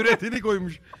 Uçağı üreteni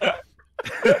koymuş.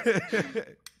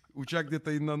 Uçak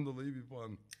detayından dolayı bir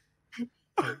puan.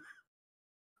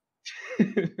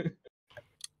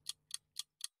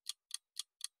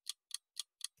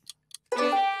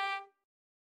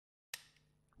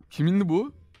 Kimindi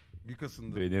bu?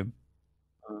 Mikas'ındı. Benim.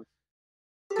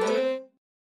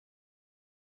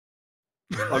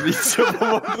 Abi hiç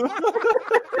yapamadım.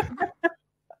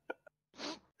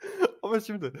 Ama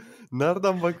şimdi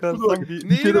nereden bakarsan bir...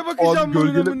 Neyine bakacağım bunun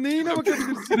gölgele- ama neyine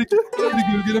bakabilirsin? Sürekli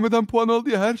gölgelemeden puan aldı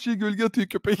ya her şeyi gölge atıyor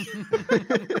köpek.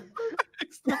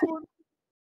 Ekstra puan.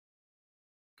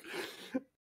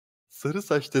 Sarı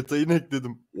saç detayını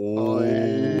ekledim. Oo.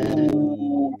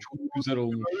 Çok güzel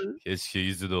olmuş. Keşke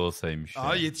yüzü de olsaymış.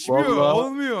 Aa ya. yetişmiyor. Vallahi-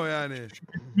 Olmuyor yani.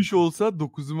 Gitmiş olsa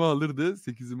 9'umu alırdı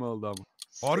 8'imi aldı ama.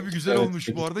 Harbi güzel Evet, olmuş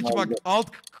bu arada ki bak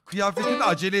alt kıyafetinde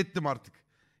acele ettim artık.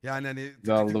 Yani hani tık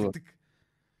Aldı tık bu. tık tık.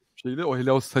 Şeyle o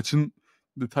hele o saçın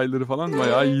detayları falan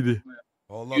bayağı iyiydi.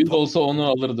 Vallahi 100 olsa onu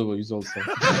alırdı bu 100 olsa.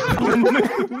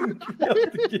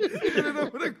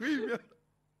 Yerine bırakayım ya.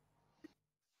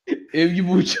 Ev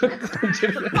gibi uçak.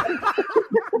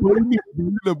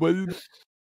 Balina.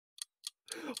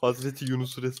 Hazreti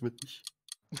Yunus'u resmetmiş.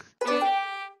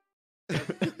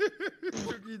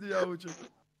 Çok iyiydi ya bu çok.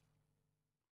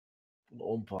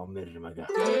 10 puan veririm aga.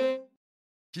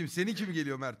 Kim senin kim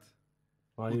geliyor Mert?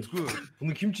 Hayır. Utku.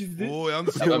 Bunu kim çizdi? Oo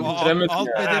yalnız Ben bitiremedim alt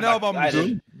ya. bedeni abanmış.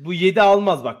 Hayır. Bu 7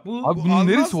 almaz bak. Bu Abi Bu bunun almaz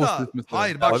neresi da- hostes mesela?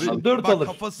 Hayır bak Abi, şimdi 4 bak alır.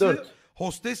 kafası 4.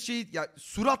 hostes şeyi ya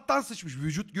surattan sıçmış.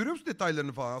 Vücut görüyor musun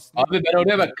detaylarını falan aslında? Abi ben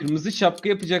oraya bak kırmızı şapka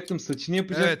yapacaktım, saçını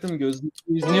yapacaktım, gözünü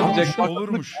yüzünü yapacaktım.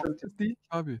 Olurmuş. Hostes değil ki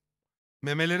abi.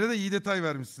 Memelere de iyi detay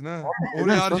vermişsin ha.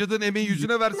 Oraya harcadığın emeği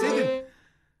yüzüne verseydin.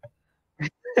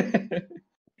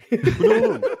 Bu ne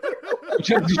oğlum?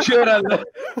 Uçak düşüyor herhalde.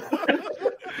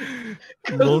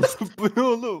 Nasıl bu ne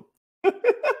oğlum?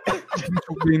 Şimdi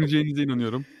çok beğeneceğinize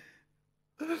inanıyorum.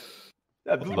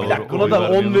 Ya bir Doğru, dakika buna oy da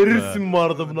vermeyi 10 unutma verirsin bu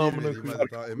arada buna Bir amına vereyim, koyayım.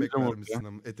 hadi, daha emek Hocam vermişsin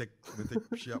ama etek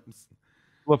bir şey yapmışsın.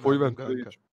 Laf oy ver. Kanka.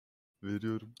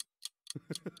 Veriyorum.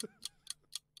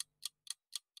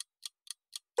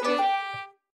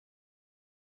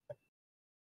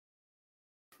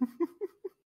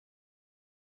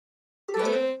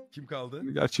 Kim kaldı?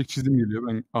 Gerçek çizim geliyor.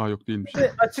 Ben yok değilmiş.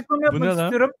 Açıklama Bu yapmak ne lan?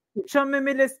 istiyorum. Uçan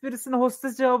memeli esprisine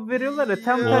hostes cevabı veriyorlar ya.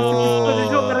 Tam Ya. tersi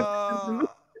psikoloji olarak çizdim.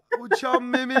 Uçan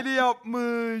memeli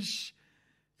yapmış.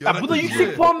 Ya bu da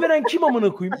yüksek puan veren kim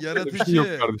amına koyayım? Bir şey yok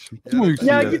Yaratıcı. kardeşim. Kim o yüksek?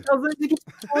 Ya Evet. git az önceki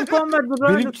 10 puan verdi.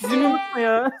 Benim çizimim- unutma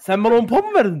ya. Sen bana 10 puan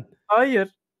mı verdin? Hayır.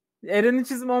 Eren'in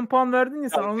çizimi 10 puan verdin ya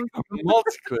sen onun. Mal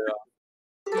çıkıyor ya.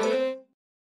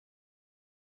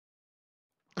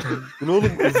 Bu ne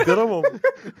oğlum? Izgara mı?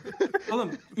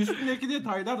 Oğlum üstündeki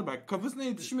detaylar bak kafasına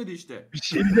yetişmedi işte. Bir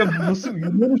şey diyeceğim, bu nasıl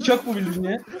yürüyen uçak mı bildin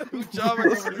ya? Uçağa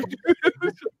bak.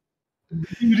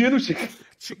 Yürüyen uçak.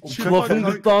 Klafın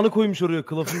gırtlağını koymuş oraya.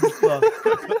 Klafın gırtlağı.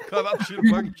 Kanat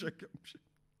çırpan uçak yapmış.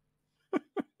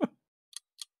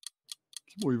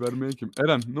 Kim oy vermeye kim?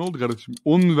 Eren ne oldu kardeşim?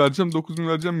 10 mu vereceğim 9 mu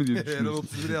vereceğim mi diye Eren düşünüyorsun.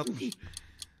 31'e yatmış.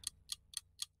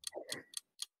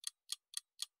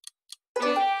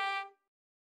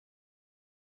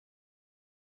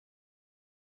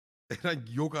 Eren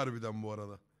yok harbiden bu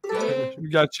arada. Şimdi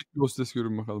gerçek bir hostes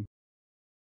görün bakalım.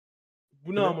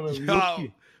 Bu ne amına koyayım? Ya Yok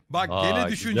ki. bak Aa, gene güzel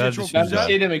düşünce çok düşünce. Ben bir güzel.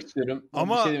 şey demek istiyorum.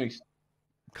 Ama- bir şey demek istiyorum.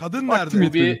 Kadın Vaktim nerede?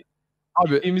 Bu bir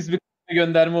Abi gittiğimiz bir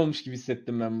gönderme olmuş gibi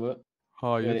hissettim ben bu.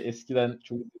 hayır. Böyle eskiden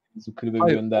çok izlediğimiz bu klibe bir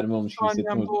Hayır, gönderme olmuş gibi hissettim.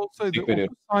 saniyemde olsaydı, Teşekkür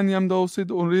ediyorum. 30 saniyemde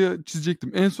olsaydı oraya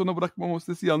çizecektim. En sona bırakmam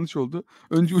hostesi yanlış oldu.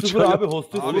 Önce Sıfır uçağı abi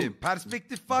hostes Abi oğlum.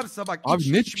 perspektif varsa bak Abi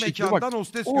iç net iç bir şekilde bak, mekandan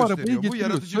hostes o arabayı gösteriyor. Bu getiriyor.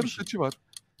 yaratıcı Sarı bir şey. saçı var.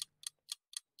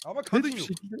 Ama Net kadın bir yok.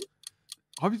 şekilde.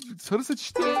 Abi sarı saç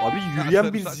işte. Abi sarı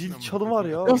yürüyen bir saç zil mı? çalı var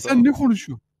ya. Ya sen ne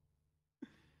konuşuyorsun?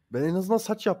 Ben en azından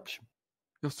saç yapmışım.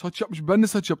 Ya saç yapmış. Ben de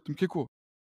saç yaptım Keko.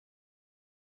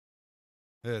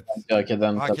 Evet. Hak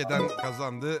eden Hak eden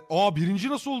kazandı. Aa birinci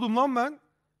nasıl oldum lan ben?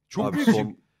 Çok Abi büyük.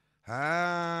 son,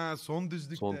 Ha son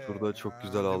düzlükte. Son turda çok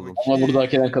güzel Ha, aldım. demek Ama ki- burada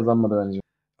hak eden kazanmadı bence.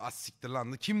 Az siktir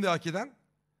lan. Kimdi hak eden?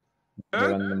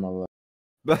 Beğendim valla.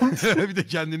 Bir de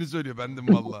kendini söylüyor. Bendim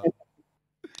valla.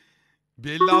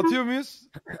 Bir elle atıyor muyuz?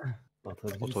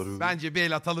 Atabiliriz. Atarım. Bence bir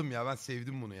el atalım ya. Ben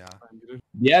sevdim bunu ya.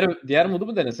 Diğer modu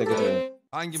mu denesek acaba?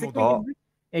 Hangi Eksik moda? mi girdik?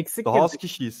 Eksik Daha az girdik.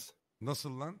 kişiyiz.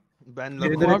 Nasıl lan? Ben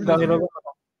Biri lafı direkt dahil olamadı.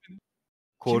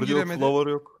 Kordi yok, giremedi?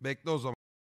 Flower yok. Bekle o zaman.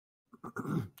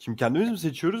 Şimdi kendimiz mi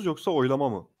seçiyoruz yoksa oylama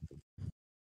mı?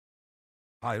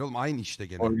 Hayır oğlum aynı işte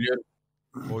gene. Oynuyorum.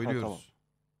 Oyluyoruz. tamam.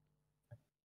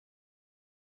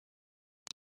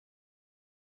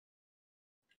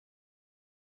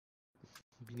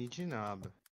 binici ne abi?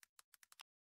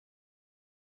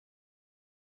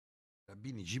 Ya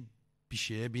binici bir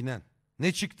şeye binen.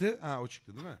 Ne çıktı? Ha o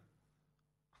çıktı değil mi?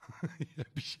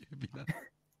 Bir şeye binen.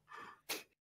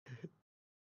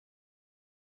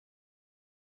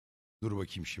 Dur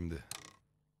bakayım şimdi.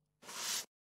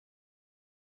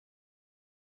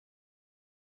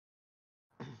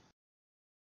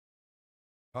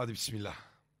 Hadi bismillah.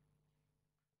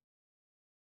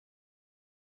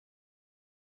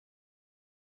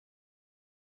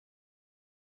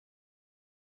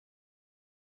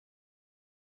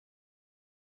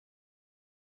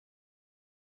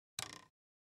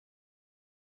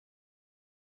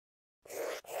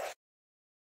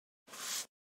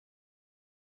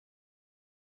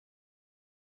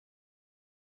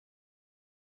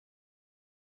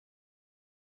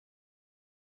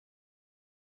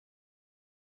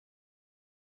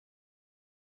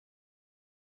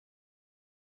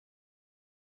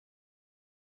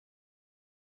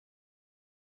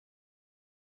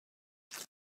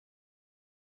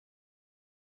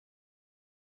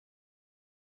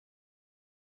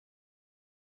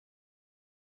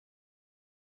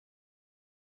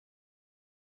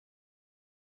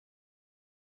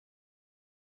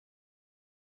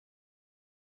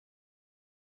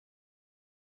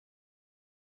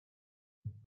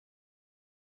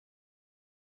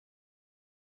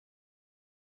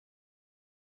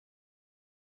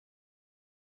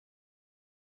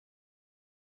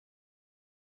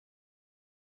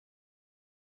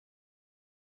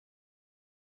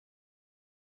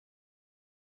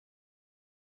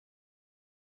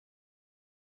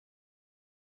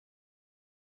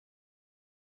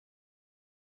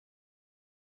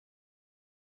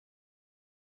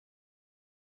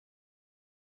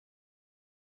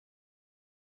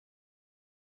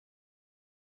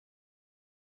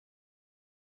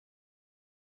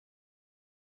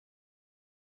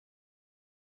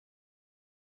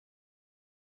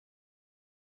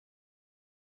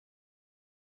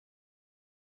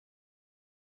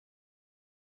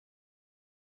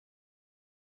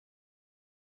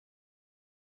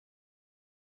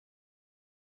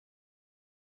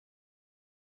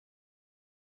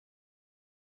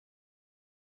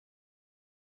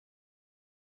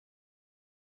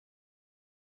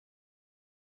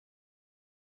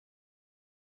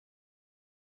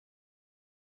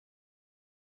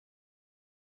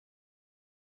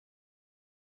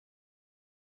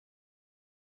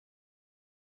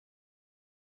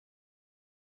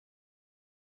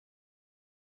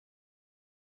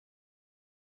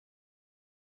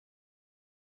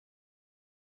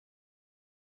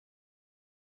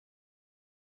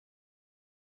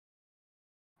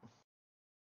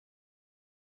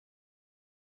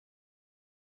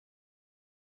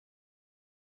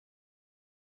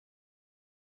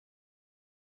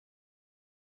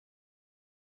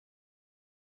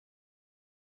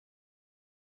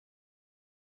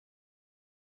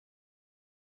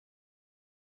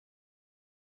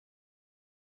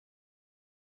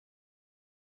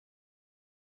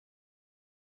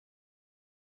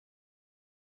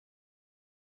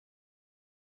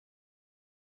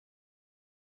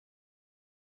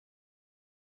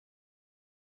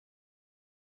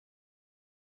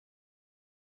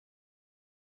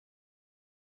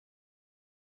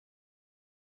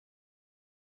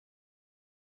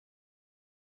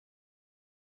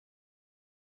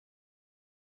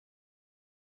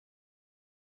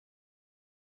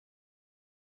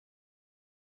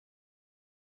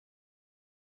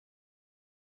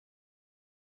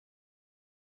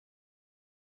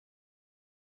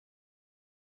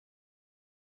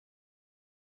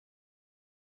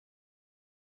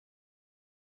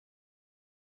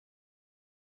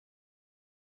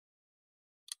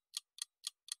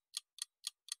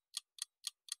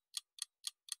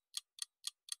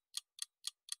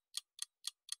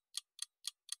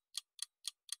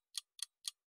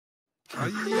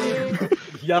 Ay.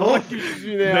 Yarrak gibi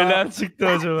yine ya. Neler çıktı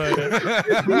acaba ya?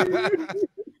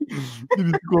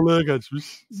 Birisi kolaya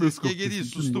kaçmış. Ses GG değil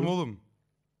sustum oğlum.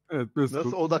 Evet Beskok.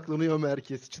 Nasıl odaklanıyor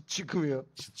merkez? Çıt çıkmıyor.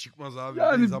 Çıt çıkmaz abi.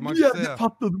 Yani Zaman bir yerde kısa ya.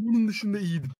 patladı. Bunun dışında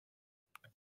iyiydi.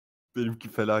 Benimki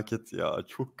felaket ya.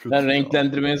 Çok kötü Ben ya.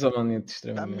 renklendirmeye zaman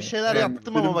yetiştiremedim. Ben bir ya. şeyler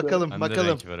yaptım ama bakalım. Ben de bakalım.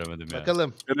 renk veremedim ya.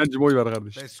 Bakalım. Eren'cim oy ver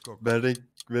kardeşim. Beskok. Ben renk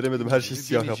veremedim. Her şey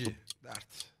siyah Binici. yaptım.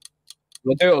 Dert.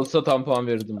 Rodeo olsa tam puan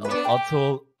verirdim.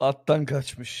 Attan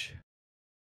kaçmış.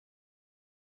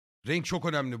 Renk çok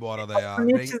önemli bu arada ya.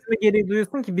 Niye Renk... çizme gereği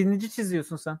duyuyorsun ki? Birinci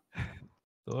çiziyorsun sen.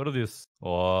 Doğru diyorsun.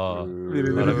 Oo.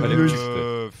 Birileri Kara kalem biliyor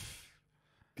çıktı. Öf.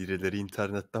 Birileri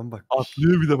internetten bakmış.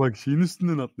 Atlıyor bir de bak şeyin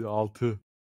üstünden atlıyor. 6.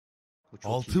 Bu çok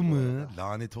iyi 6 bu mı? arada.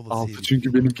 Lanet olası 6 herif.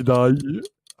 çünkü benimki daha iyi.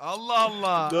 Allah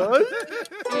Allah.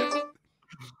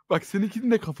 Bak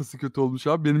seninkinin de kafası kötü olmuş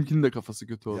abi. Benimkinin de kafası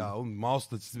kötü olmuş. Ya oğlum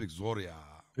mouse'la çizmek zor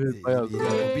ya. Evet, bayağı zor.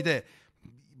 Bir de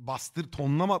bastır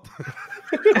tonlama.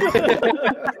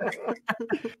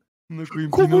 Ne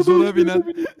koyayım dinozora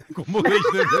binen. Komodo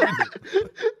ejderine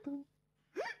binen.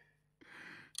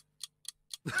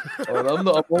 Adam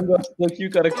da Among Us'taki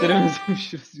bir karaktere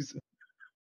benzemiş.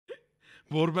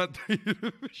 Warband'de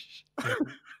yürümüş.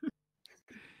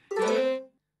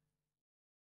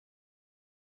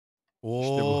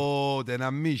 Oo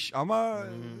denenmiş ama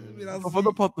biraz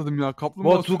Kafada patladım ya.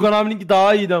 Kaplumbağa Bu Tuğkan abininki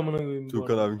daha iyiydi amına koyayım. bu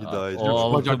Tuğkan arada. abinki daha iyi. O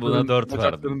altı buna 4 verdim.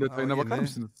 Bacakların detayına Ama bakar yine-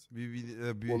 mısınız?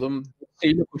 Oğlum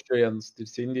şeyle koşuyor yalnız.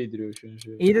 Dirseğini değdiriyor şu an.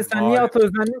 Şöyle. İyi de sen niye ata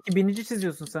özendin ki? Binici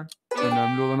çiziyorsun sen.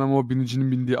 Önemli olan ama o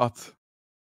binicinin bindiği at.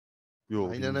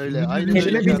 Yok. Aynen bilmiyorum. öyle. Aynen Eline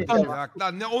öyle. bir kardeşim. insan- Bak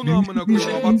lan ne onu Binicinin amına bindiği koyayım.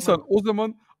 şey Abartma. insan. O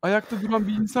zaman ayakta duran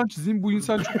bir insan çizeyim. Bu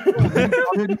insan çok...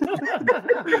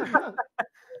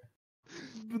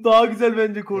 Bu daha güzel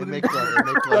bence koordinat. Emek var,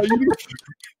 emek Ya var. yürü.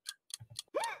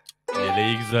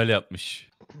 Yeleği güzel yapmış.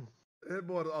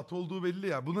 Bu arada at olduğu belli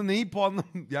ya. Bunu neyi puanlam...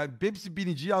 Yani hepsi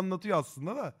biniciyi anlatıyor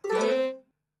aslında da.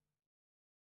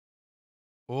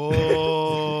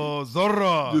 Oo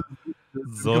Zorro.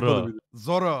 Zoro.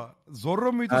 Zorro.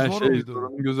 Zorro muydu? Her Zorro şey muydu?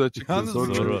 Zorro'nun gözü açık. Yalnız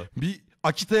Zorro. Zorro. bir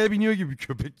Akita'ya biniyor gibi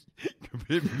köpek.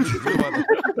 Köpeğe biniyor.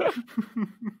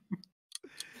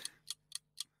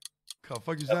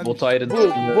 Kafa güzel. Bot ayrıntı.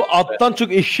 Bu attan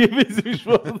çok eşeğe benzemiş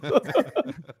bu arada.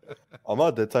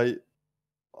 Ama detay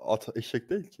at eşek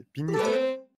değil ki.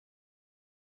 Binici.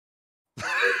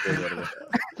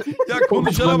 Ya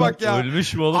konuşana bak ya.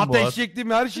 Ölmüş mü oğlum bu Ateş at? çektim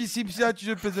her şeyi simsiyah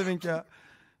çiziyor pezevenk ya.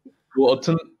 Bu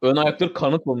atın ön ayakları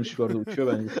kanık olmuş bu arada.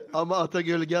 Uçuyor bence. Ama ata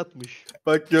gölge atmış.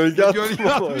 Bak gölge attım Gölge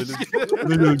ama atmış. öyle.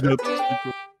 Ne gölge atmış.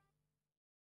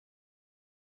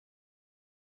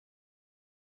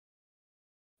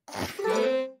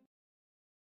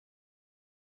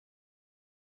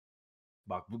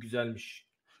 Bak bu güzelmiş.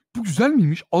 Bu güzel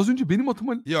miymiş? Az önce benim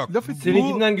atıma Yok. laf bu- ettin.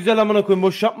 Seninkinden güzel amına koyayım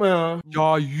boş yapma ya.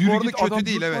 Ya yürü Bu arada git kötü adam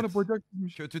değil, 4 tane evet. bacak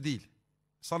çizmiş. Kötü değil.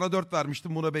 Sana 4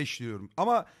 vermiştim buna 5 diyorum.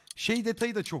 Ama şey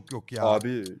detayı da çok yok ya.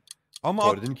 Abi Ama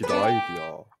Ford'unki daha iyiydi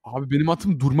ya. Abi benim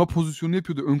atım durma pozisyonu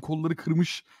yapıyordu. Ön kolları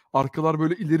kırmış. Arkalar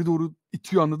böyle ileri doğru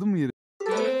itiyor, anladın mı yeri?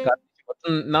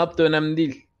 Atın ne yaptığı önemli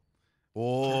değil.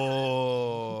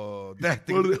 ooo.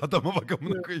 Dehte adama bak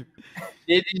amına koyayım.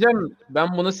 Ne diyeceğim?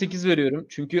 Ben buna 8 veriyorum.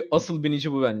 Çünkü asıl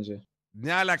binici bu bence.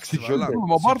 Ne alakası var Siktir lan?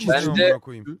 oğlum, abartma. Siktir Bence- amına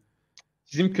koyayım.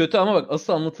 Çizim kötü ama bak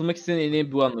asıl anlatılmak istenen en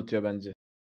iyi bu anlatıyor bence.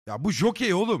 Ya bu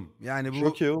jokey oğlum. Yani bu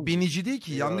Jokey oğlum. binici değil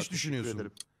ki. Ya, Yanlış teşekkür düşünüyorsun.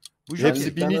 ederim. Bu Hepsi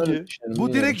jokey. Ben öyle binici. düşünüyorum Bu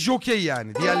yani. direkt jokey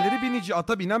yani. Diğerleri binici.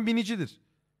 Ata binen binicidir.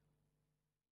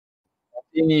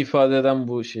 En iyi ifade eden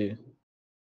bu şeyi.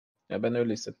 Ya ben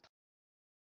öyle hissettim.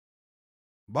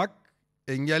 Bak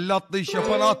engelli atlayış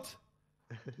yapan at.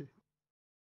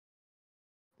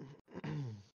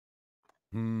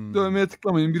 Hmm. Dövmeye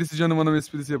tıklamayın. Birisi canım anam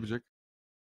esprisi yapacak.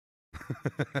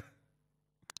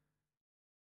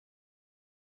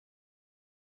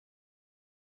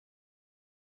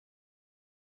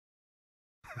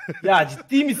 Ya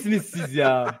ciddi misiniz siz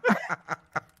ya?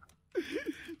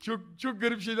 Çok çok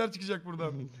garip şeyler çıkacak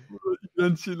buradan.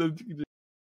 İğrenç şeyler çıkacak.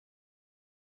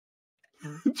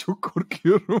 Çok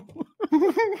korkuyorum.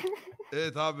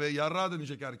 Evet abi yarrağa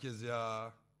dönecek herkes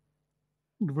ya.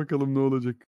 Dur bakalım ne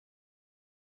olacak.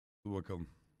 Dur bakalım.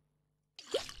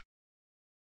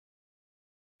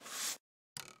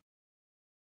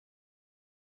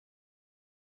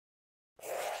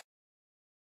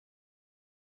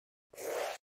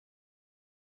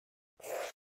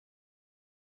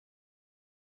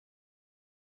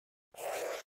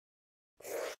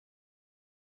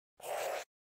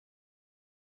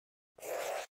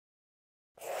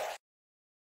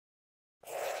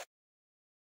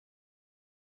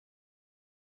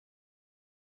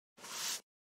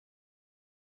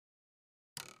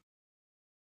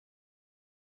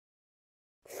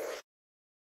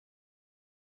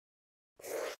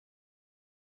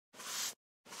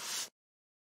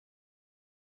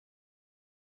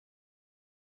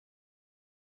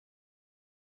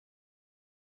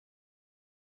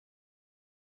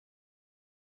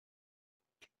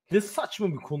 Ne saçma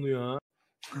bir konu ya.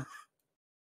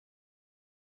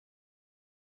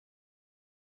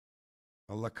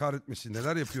 Allah kahretmesin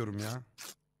neler yapıyorum ya.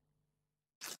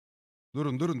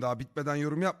 Durun daha bitmeden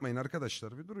yorum yapmayın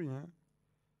arkadaşlar. Bir durun ya.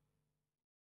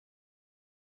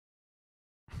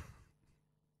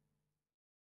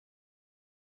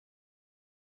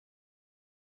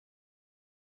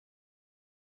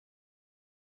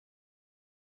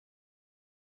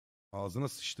 Ağzına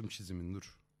sıçtım çizimin,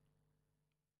 dur.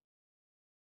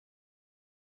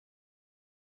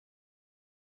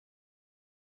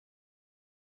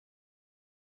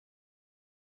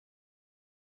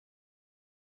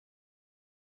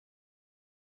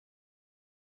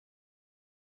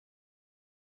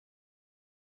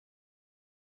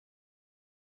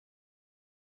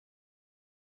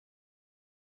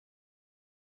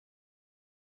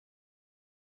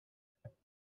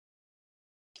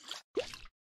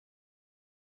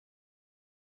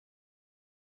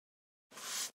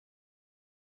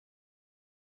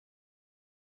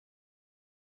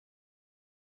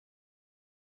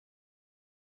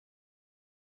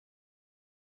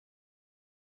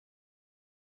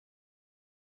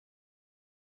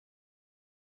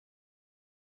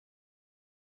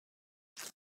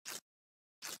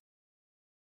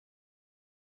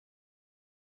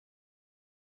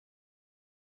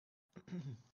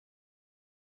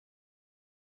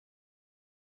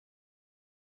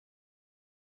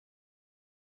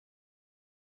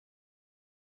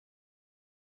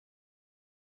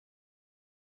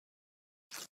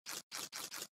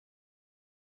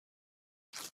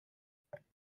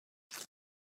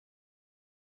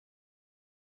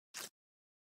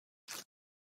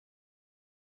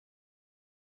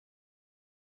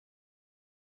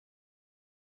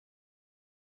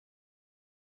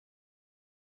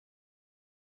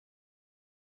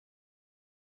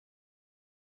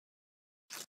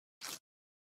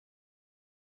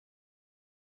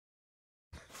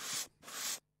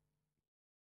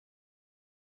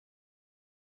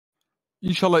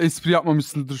 İnşallah espri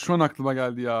yapmamışsındır. Şu an aklıma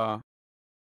geldi ya.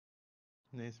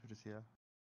 Ne esprisi ya?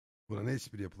 Buna ne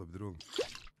espri yapılabilir oğlum?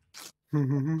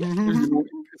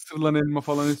 Isırılan elma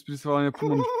falan esprisi falan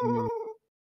yapılmamış. Bilmiyorum.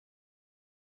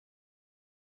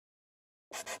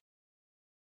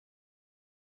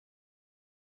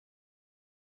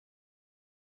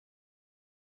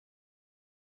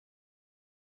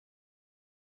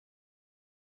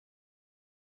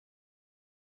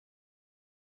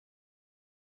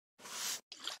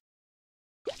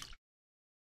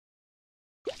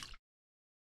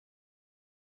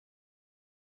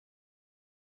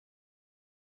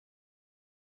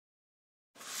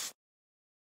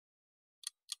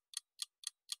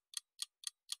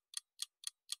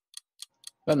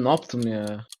 Ben ne yaptım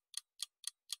ya?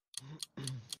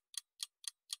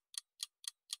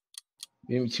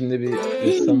 Benim içimde bir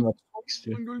ressam var.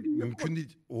 İstiyorum. Mümkün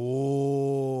değil.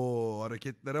 Oo,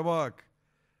 hareketlere bak.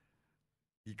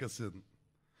 Yıkasın.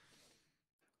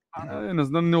 En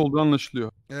azından ne olduğu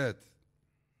anlaşılıyor. Evet.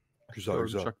 Güzel Gördüm,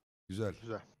 güzel. şak. Güzel.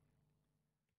 Güzel.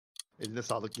 Eline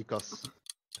sağlık Yikas.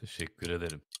 Teşekkür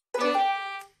ederim.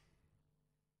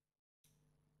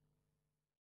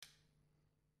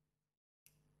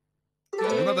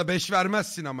 Buna da 5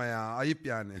 vermezsin ama ya. Ayıp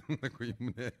yani. Ne koyayım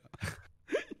bu ne ya?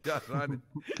 Ya hani.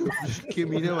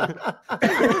 Kemiğine bak.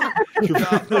 Ya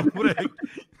adam buraya.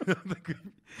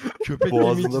 Köpek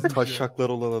Boğazında kemiği çizmiş taşaklar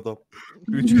olan adam.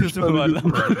 3 gözüm var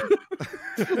lan.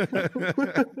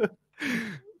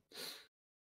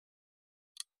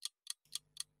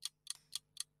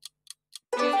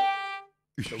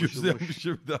 Üç Çalışılmış. göz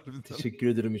yapmışım bir de harbiden. Teşekkür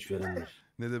ederim işverenler.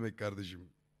 Ne demek kardeşim?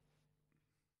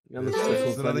 Yanlışlıkla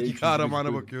sosyal Sıradaki medyayı kahramana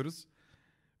gözüküyor. bakıyoruz.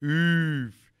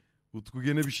 Üf. Utku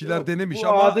gene bir şeyler Yok, denemiş bu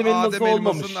ama Adem elması Adem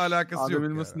elmasının olmamış. alakası Adem yok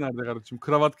elması ya. nerede kardeşim?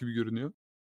 Kravat gibi görünüyor.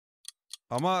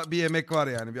 Ama bir emek var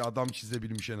yani. Bir adam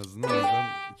çizebilmiş en azından. O yüzden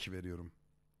 2 veriyorum.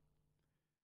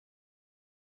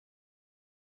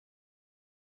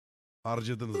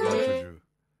 Harcadınız lan çocuğu.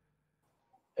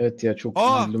 Evet ya çok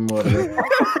Aa! üzüldüm bu arada.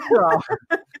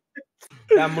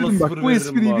 Ben buna Bak sıfır bu veririm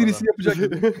espriyi bu arada. birisi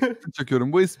yapacak.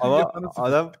 Çakıyorum. Bu espriyi Ama yapana sıfır.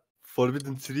 adam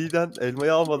Forbidden Tree'den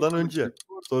elmayı almadan önce.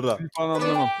 Sonra. Espriyi falan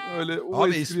anlamam. Öyle o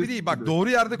Abi espriyi bak doğru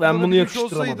yerde Ben bunu kullanabilmiş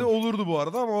yakıştıramadım. olsaydı olurdu bu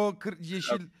arada ama o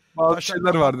yeşil bazı taşak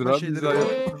şeyler vardır kapatma abi. şeyleri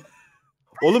Mizah var.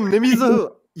 Oğlum ne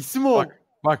mizahı? İsim o.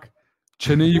 Bak.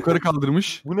 Çeneyi yukarı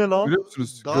kaldırmış. Bu ne lan? Biliyor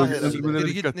musunuz? Daha Gölge herhalde. ezberlere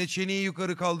Geri dikkat. git ne çeneyi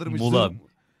yukarı kaldırmışsın. Bulan.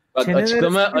 Bak Çeneleri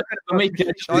açıklama sıkı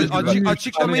ihtiyaç A- duyuyorum. açık- Ben-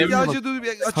 açıklama Ben- ihtiyacı duy.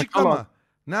 Sakal Açıklama. al.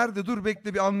 Nerede? Dur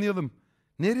bekle bir anlayalım.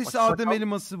 Neresi Bak, Adem sakal-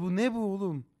 elması bu? Ne bu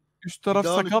oğlum? Üst taraf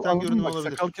Dağın sakal üstten anladın mı? görünüm Bak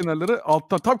olabilir. sakal kenarları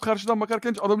alttan. Tam karşıdan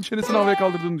bakarken adamın çenesini havaya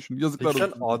kaldırdığını düşün. Yazıklar Peki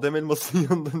sen olsun. Adem elmasının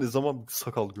yanında ne zaman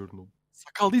sakal gördün oğlum?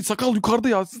 Sakal değil, sakal yukarıda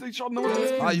ya. Siz de hiç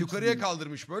anlamadınız. Ha yukarıya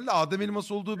kaldırmış böyle de Adem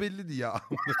elması olduğu belliydi ya.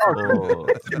 Oo.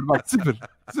 Bak sıfır.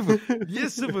 Sıfır. Niye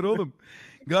sıfır oğlum?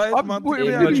 Gayet Abi bu mantıklı.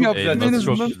 elma benim çok yaptığım en Elması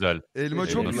çok azından. güzel. Elma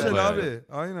çok Elma güzel bayağı. abi.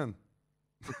 Aynen.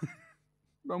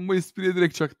 Ben bu espriye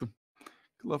direkt çaktım.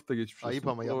 Kılaf da geçmiş olsun. Ayıp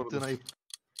ama Doğrudur. yaptığın ayıp.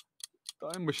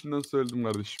 Daha en başından söyledim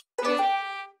kardeşim.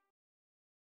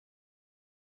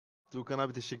 Tuğkan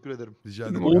abi teşekkür ederim. Rica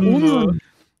ederim. 10 mu?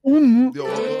 10 mu?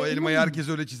 O elmayı herkes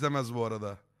öyle çizemez bu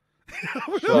arada.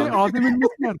 Şey, Adem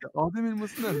elması nerede? Adem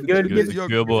elması nerede? Gölge-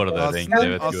 Gözüküyor bu arada Aslında, renkli,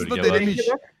 evet aslında gölge var. denemiş.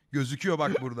 Gözüküyor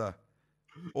bak burada.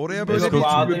 Oraya böyle Beskok bir... Bu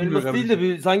Çok Adem bilmiyorum elması değil de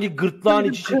bir, sanki gırtlağın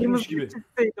içi çekilmiş gibi.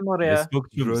 Çizseydim oraya.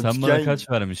 Beskok'cum sen bana kaç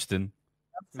vermiştin?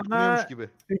 Yutmuyormuş gibi.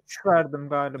 3 verdim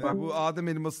galiba. Bu Adem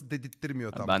elması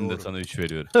dedirttirmiyor tam. Ben de doğru. sana 3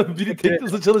 veriyorum. Biri tek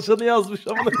hızlı çalışanı yazmış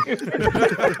ama.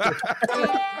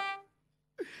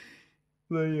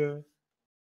 Lan ya.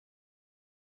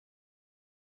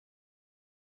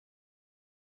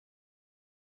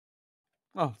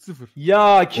 Ah sıfır.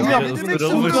 Ya kim Ya yaptı? ne demek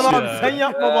ısırılmış Tuğkan abi ya. sen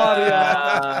yapma bari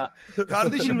ya.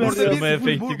 Kardeşim Isırma burada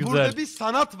efekti bir, güzel. burada bir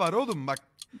sanat var oğlum bak.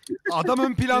 Adam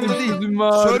ön planda değil. Sözüm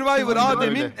var. Survivor Aynen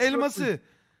Adem'in öyle. elması.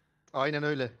 Aynen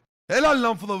öyle. Helal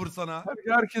lan Flower sana.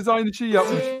 Herkes aynı şeyi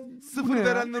yapmış. Sıfır Bu ne ya?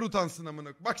 verenler utansın amına.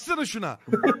 Baksana şuna.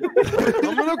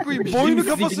 Amına koyayım. Boynu Boynu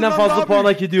kafasından kafasından fazla daha puan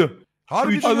büyük. hak ediyor.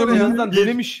 Harbi 3 diyorum en ya. azından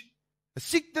denemiş.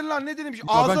 Siktir lan ne denemiş. Ya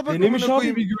Ağza bak bak denemiş amına abi,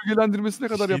 Bir koyayım. gölgelendirmesine Bir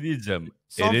kadar şey yap. diyeceğim.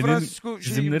 San Eren'in Francisco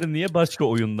çizimleri niye başka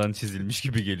oyundan çizilmiş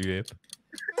gibi geliyor hep?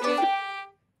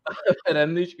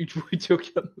 Eren'de hiç 3 boyut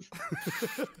yok yalnız.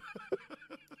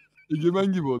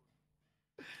 Egemen gibi oldu.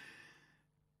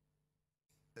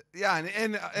 Yani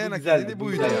en hak güzeldi, edeni bu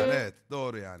buydu güzeldi. yani. Evet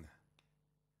doğru yani.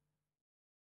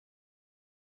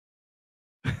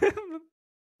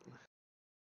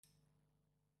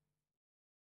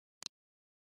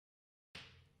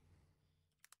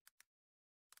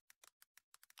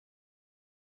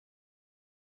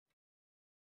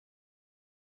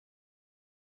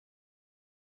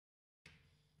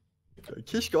 Ya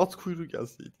keşke at kuyruğu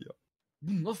gelseydi ya.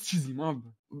 Bunu nasıl çizeyim abi?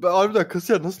 Ben harbiden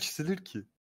kasiyer nasıl çizilir ki?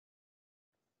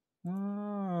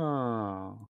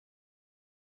 Ha.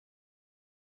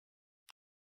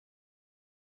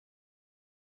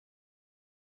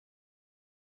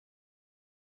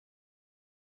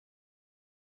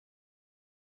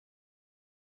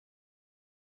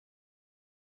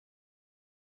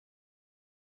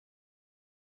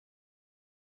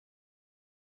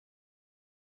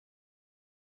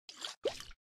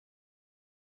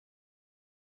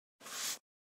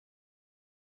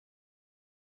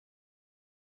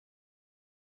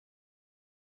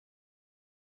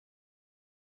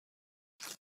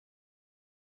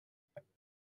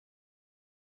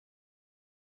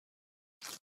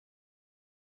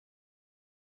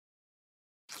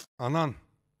 Anan.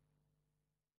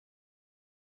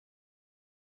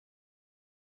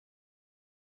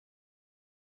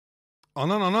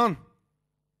 Anan. Anan.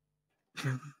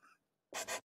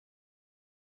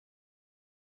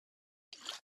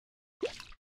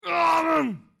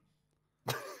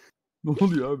 Ne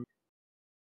oluyor abi?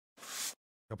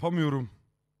 Yapamıyorum.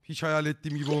 Hiç hayal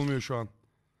ettiğim gibi olmuyor şu an.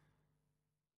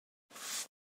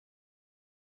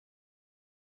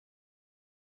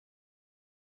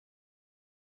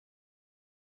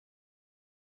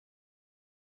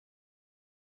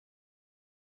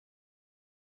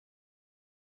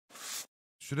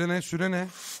 Süre ne? Süre ne?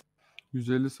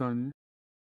 150 saniye.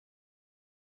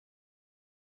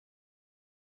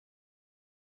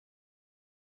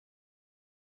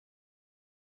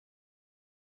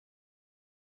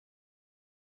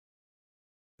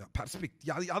 Ya perspektif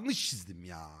ya yanlış çizdim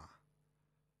ya.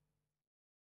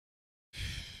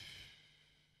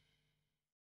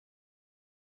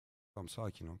 Tamam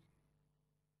sakin ol.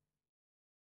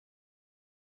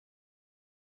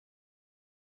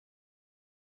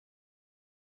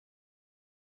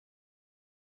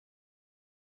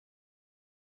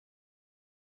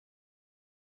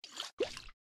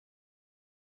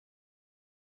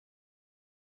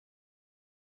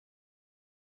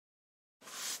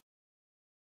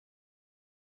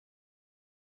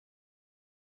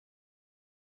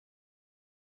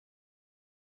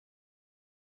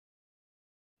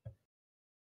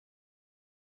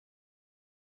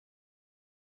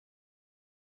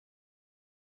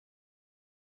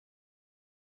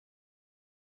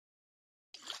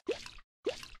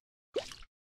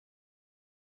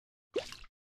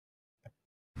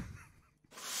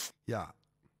 Ya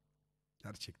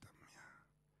gerçekten.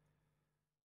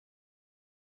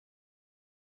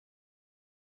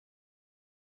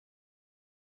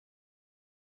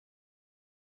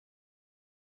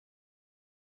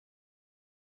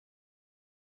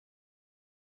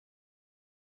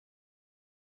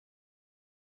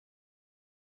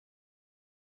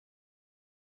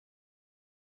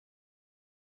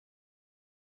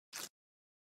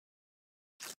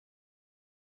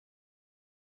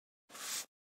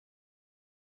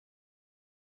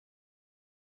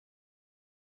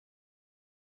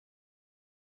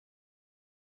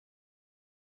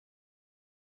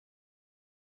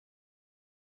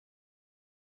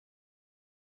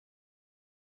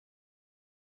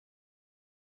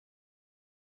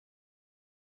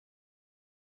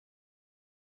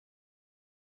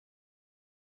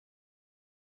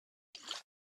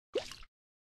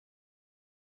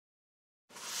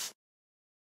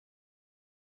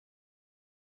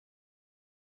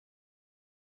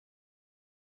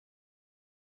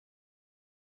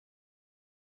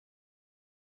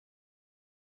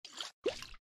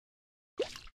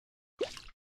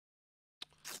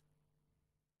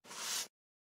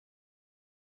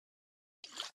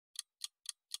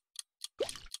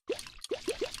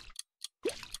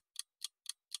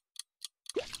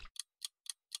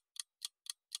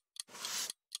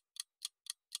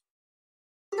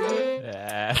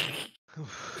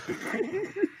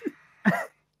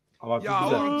 Ama Ya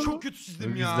güzel. oğlum çok kötü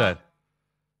çizdim ya. Güzel.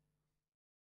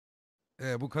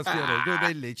 Bu kasiyer olduğu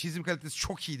belli. Çizim kalitesi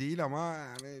çok iyi değil ama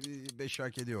yani 5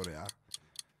 hak ediyor ya.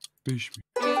 5 mi?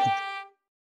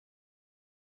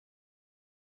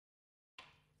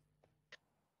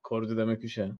 Kordi demek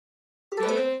 3 ha.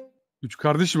 3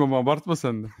 kardeşim ama abartma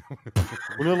sen de.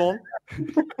 Bu ne lan?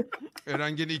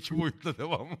 Eren gene 2 boyutla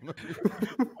devam.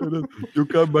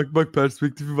 Yok abi bak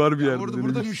perspektifi var bir Ya yerde. burada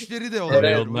Denemiş. müşteri de olabilir.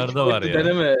 Evet, onlar da var ya.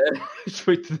 Deneme. 3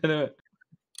 boyutlu deneme.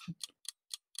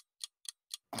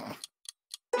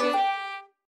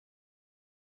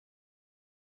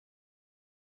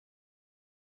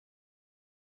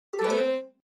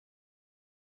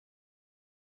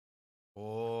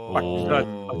 Oo. Bak güzel.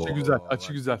 Açı güzel. Açı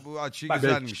Bak, güzel. Bu açı Bak,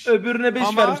 güzelmiş. Öbürüne 5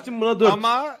 Ama- vermiştim, buna 4.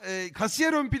 Ama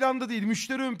kasiyer ön planda değil,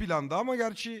 müşteri ön planda ama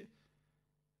gerçi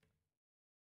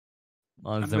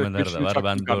Malzemeler de var.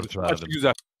 Ben 4 Açı verdim.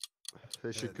 güzel.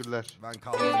 Teşekkürler. ben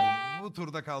kaldım. Bu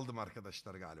turda kaldım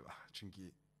arkadaşlar galiba.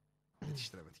 Çünkü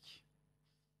yetiştiremedik.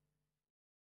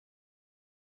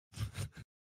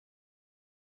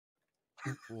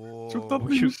 Oo, Çok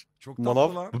tatlıymış. Çok tatlı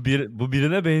Manav. lan. Bu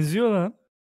birine benziyor lan.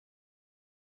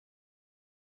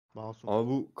 Masum. Ama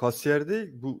bu kasiyer değil.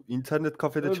 Bu internet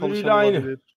kafede Öbürüyle çalışan aynı.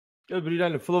 olabilir. Öbürüyle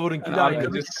aynı. Flower'ınki de Yani aynı.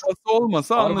 arkadaki kasa olmasa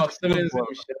Starbucks'a anlaşılır.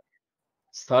 benzemiş ya.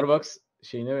 Starbucks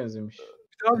şeyine benzemiş.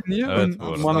 Abi niye Evet, ön bu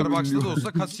arada. manav Starbucks'ta da bilmiyor?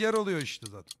 olsa kasiyer oluyor işte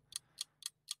zaten.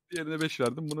 Diğerine 5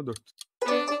 verdim, buna 4.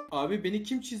 Abi beni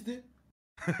kim çizdi?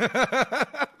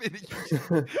 Beni kim-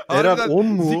 Eren Harbiden 10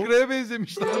 mu? Zikra'ya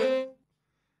benzemiş lan.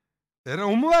 Eren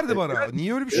 10 mu verdi bana?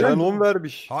 Niye öyle bir şey Eren yaptı? 10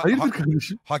 vermiş. Hayırdır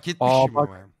kardeşim? Hak etmişim bak.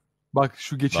 ama. ya. Bak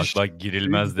şu geçiş. Bak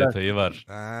girilmez Güzel. detayı var.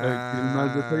 Evet,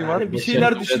 girilmez detayı var. Yani bir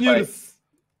şeyler düşünüyoruz.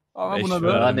 Ama Beş buna verdim.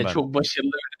 da Yani ben. çok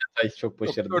başarılı bir detay. Çok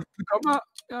başarılı. 4'lük ama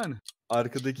yani.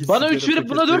 Arkadaki Bana sigara 3 verip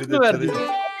buna 4 mü paketleri verdin? detayı.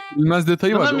 Girilmez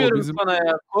detayı var. O İnanamıyorum bizim sana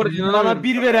ya. Kordi Bana inanamıyorum.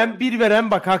 bir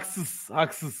veren bak, haksız.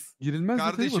 girilmez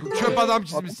detayı Kardeşim var. çöp adam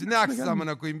çizmişsin. Ne haksız gelmiş.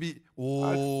 amına koyayım bir.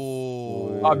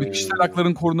 Oo. Abi kişisel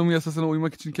hakların korunumu yasasına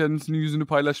uymak için kendisinin yüzünü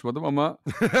paylaşmadım ama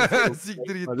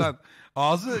Siktir git Hadi. lan.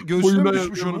 Ağzı göğsüne mi Boyuna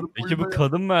düşmüş yazamadım. onun? Peki bu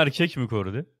kadın mı erkek mi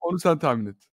Kordi? onu sen tahmin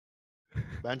et.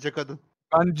 Bence kadın.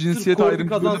 Ben cinsiyet Kordi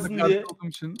ayrımcılığına da kazansın karşı diye- olduğum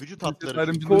için. Vücut cinsiyet hatları.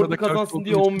 ayrımcılığına Kordi da karşı kazansın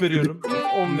diye olduğum 10 için veriyorum.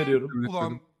 10 veriyorum.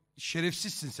 Ulan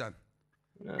şerefsizsin sen.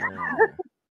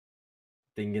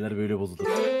 Dengeler böyle bozulur.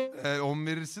 10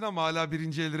 verirsin ama hala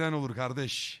birinci Elraenn olur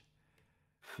kardeş.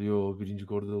 Yo, birinci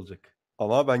Kordi olacak.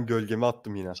 Ama ben gölgemi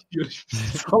attım yine.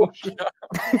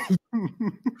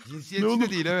 Cinsiyetçi Ne de olur,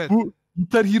 değil evet. Bu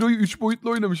Gitar Hero'yu 3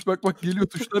 boyutlu oynamış. Bak geliyor,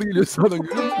 tuşlar geliyor sağdan,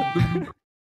 görüyor musun?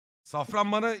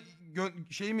 Safran bana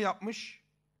şey mi yapmış?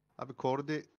 Abi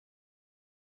Kordi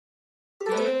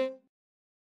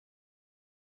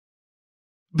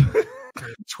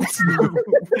Çok sinirli.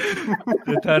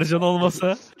 Deterjan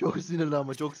olmasa. çok sinirli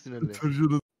ama çok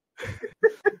sinirli.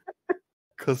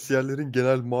 Kasiyerlerin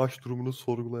genel maaş durumunu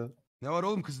sorgulayan. Ne var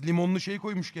oğlum, kız limonlu şey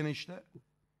koymuş gene işte.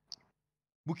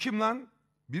 Bu kim lan?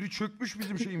 Biri çökmüş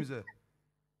bizim şeyimize.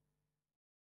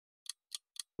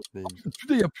 Neymiş? Ütü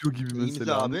de yapıyor gibi İyi misin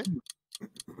mesela. abi? anladın mı?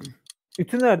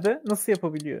 Ütü nerede? Nasıl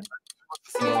yapabiliyor?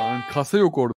 Lan, kasa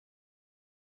yok orada.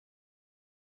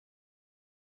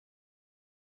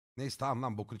 Neyse tamam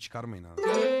lan, bokunu çıkarmayın abi.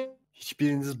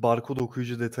 Hiçbiriniz barkod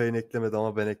okuyucu detayını eklemedi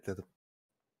ama ben ekledim.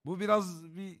 Bu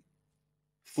biraz bir Bu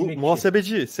Sinekçi.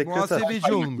 muhasebeci, sekreter.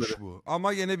 muhasebeci olmuş bu.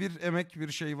 Ama yine bir emek,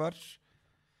 bir şey var.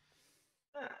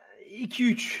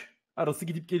 2-3 arası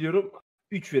gidip geliyorum.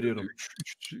 3 veriyorum.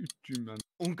 3'cüyüm ben.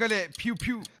 Unkale piu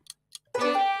piu.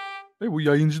 Bu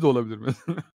yayıncı da olabilir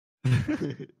mesela.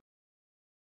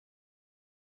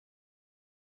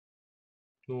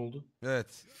 Ne oldu?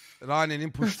 Evet. Rane'nin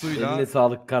Eline puştuyla.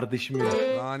 sağlık kardeşim benim.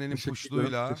 Rane'nin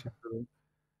puştuyla. Teşekkür ederim.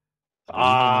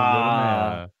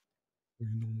 Aa.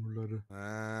 Oyun hamurları.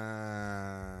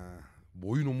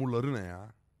 Boyun omurları ne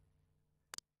ya?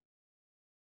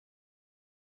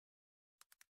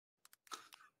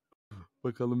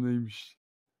 Bakalım neymiş.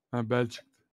 Ha, bel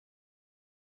çıktı.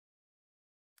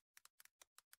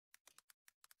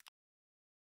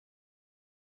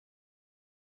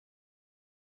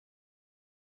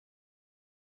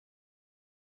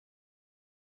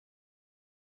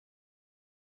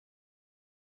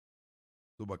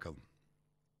 Dur bakalım.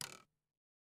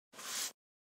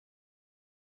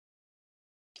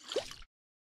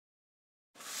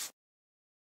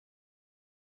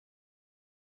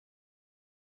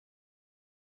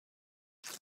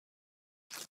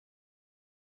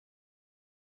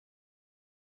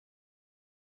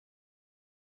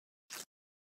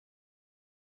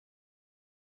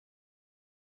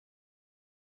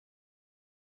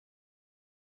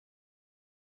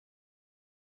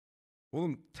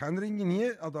 Oğlum ten rengi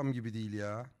niye adam gibi değil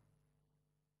ya?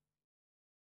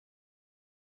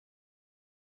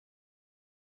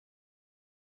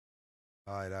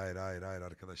 Hayır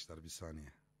arkadaşlar bir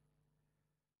saniye.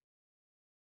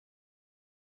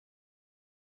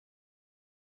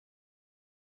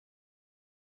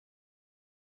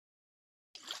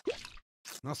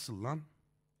 Nasıl lan?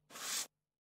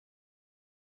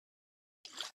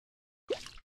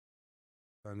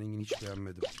 Ben rengini hiç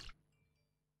beğenmedim.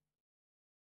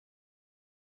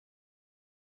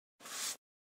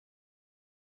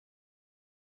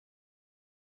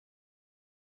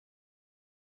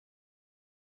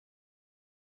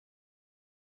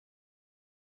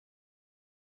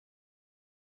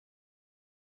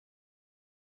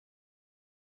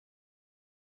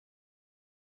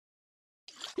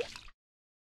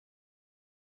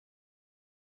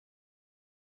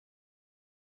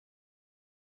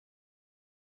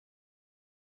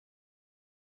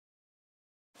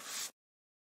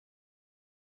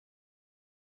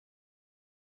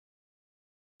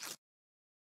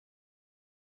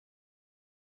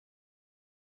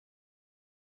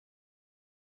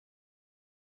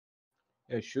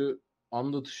 Ya şu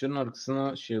anda tuşların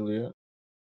arkasına şey oluyor.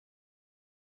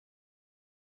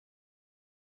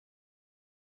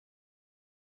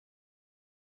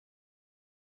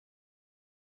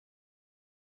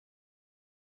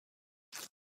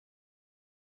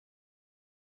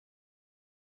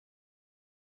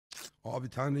 Abi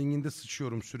ten renginde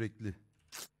sıçıyorum sürekli.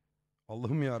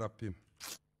 Allah'ım ya Rabbim.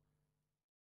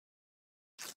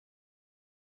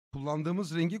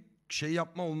 Kullandığımız rengi şey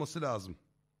yapma olması lazım.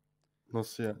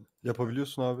 Nasıl ya?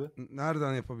 Yapabiliyorsun abi.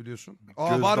 Nereden yapabiliyorsun? Göz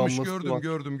Varmış, damlası var.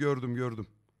 gördüm.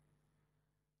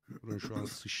 Durun şu an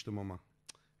sıçtım ama.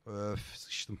 Öf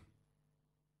sıçtım.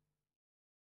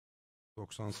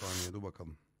 90 saniye dur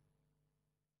bakalım.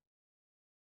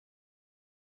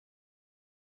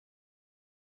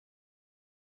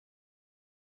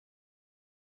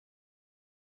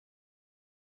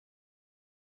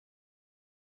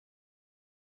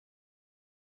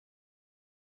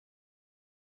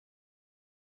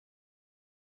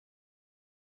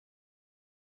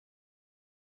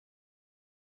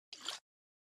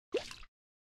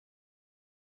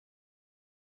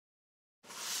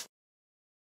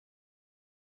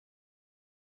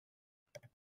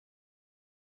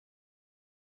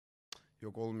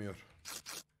 Yok olmuyor.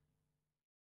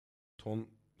 Ton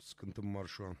sıkıntım var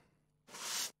şu an.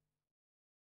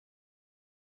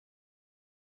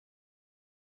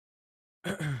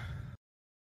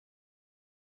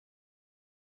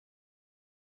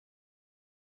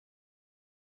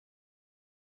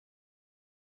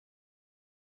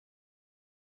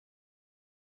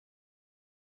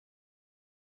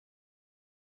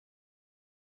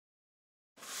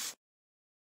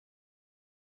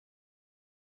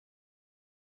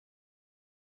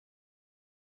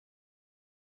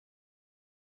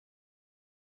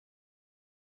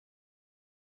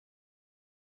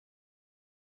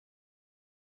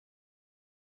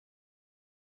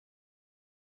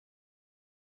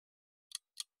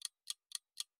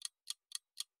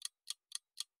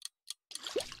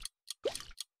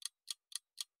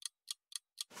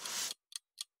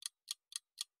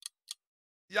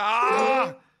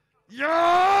 Ya!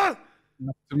 Ya!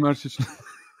 Yaptığım her şey için.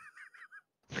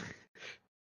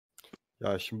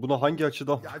 Ya şimdi buna hangi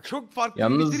açıdan? Ya çok farklı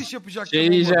Yalnız bir bitiriş yapacaktım. şey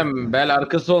olmadı. diyeceğim. Bel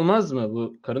arkası olmaz mı?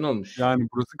 Bu karın olmuş. Yani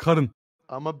burası karın.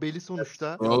 Ama beli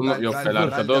sonuçta. Yok bel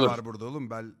arkada de olur. var burada oğlum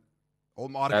bel.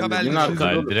 Oğlum arka Bel bel dediğin de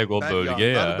arkada olur. Bel direkt o Bel bölge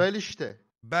Yanlar ya. bel işte.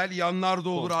 Bel yanlarda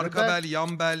olur, Komple arka bel. bel,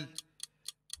 yan bel.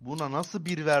 Buna nasıl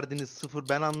bir verdiniz, 0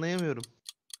 ben anlayamıyorum.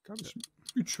 Kardeşim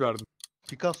 3 verdim.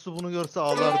 Picasso bunu görse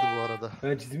ağlardı bu arada.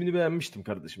 Ben çizimini beğenmiştim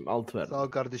kardeşim. 6 verdim. Sağ ol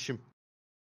kardeşim.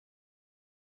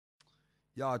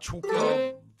 Ya çok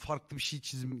ya farklı bir şey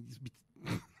çizim.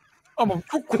 Ama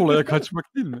çok kolaya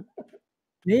kaçmak değil mi?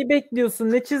 Neyi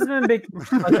bekliyorsun? Ne çizmemi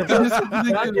bekliyorsun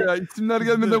acaba? Ya, isimler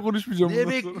gelmeden konuşmayacağım. Ne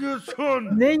bundan sonra.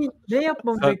 bekliyorsun? Ne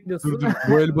yapmamı Sen- bekliyorsun? Dur.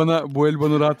 Bu el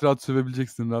bana rahat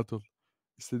sövebileceksin, rahat ol.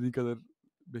 İstediğin kadar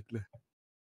bekle.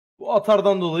 Bu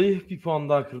atardan dolayı bir puan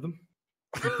daha kırdım.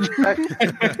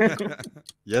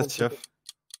 Yes şef.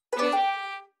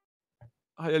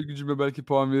 Hayal gücüme belki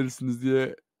puan verirsiniz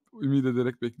diye ümit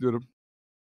ederek bekliyorum.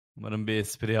 Umarım bir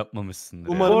espri yapmamışsındır.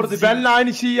 Umarım- Orada benle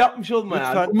aynı şeyi yapmış olma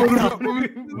ya. Lütfen.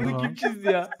 Bunu kim çizdi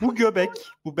ya? Bu göbek.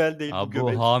 Bu bel değil, bu Abi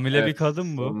göbek. bu hamile bir Evet,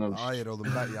 kadın bu. olmamış. Hayır oğlum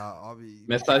ben ya abi.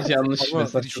 Mesaj yanlış. Ama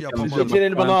Mesaj bir çok şey yanlış. yapamadım. Geçen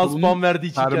el bana az Pantolonun puan verdiği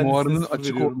için Fermuarının kendisine sıfır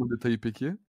açık veriyorum. olma detayı peki.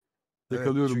 Evet,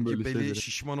 Yakalıyorum çünkü böyle beli şeyleri.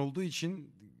 şişman olduğu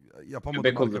için yapamadım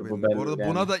Göbek arka olur bu belini. bel Bu arada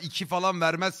yani. buna da 2 falan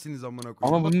vermezsiniz amına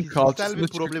koyayım. Ama bunun fiziksel kalçasında bir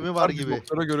problemi var gibi.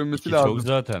 Doktora görünmesi Ki lazım. çok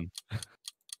zaten.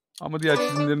 Ama diğer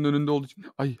çizimlerin önünde olduğu için...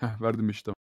 Ay verdim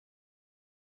işte.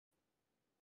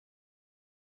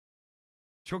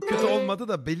 Çok kötü olmadı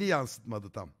da beli yansıtmadı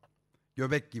tam.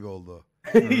 Göbek gibi oldu.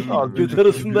 Göt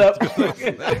arasında yapmışlar.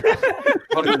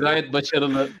 Gayet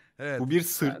başarılı. Evet. Bu bir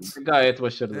sırt. Gayet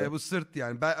başarılı. Bu sırt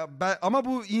yani. Ama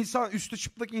bu insan üstü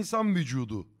çıplak insan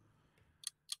vücudu.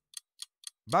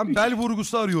 Ben bel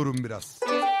vurgusu arıyorum biraz.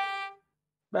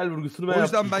 Bel vurgusunu ben O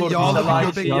yüzden yaptım. ben Kordi yağlı inşallah bir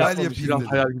aynı göbek şeyi bel yapmamış. yapayım Biraz dedim.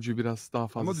 hayal gücü biraz daha Ama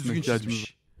fazlasına düzgün ihtiyacımız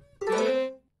çizmiş.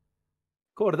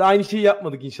 Kordi aynı şeyi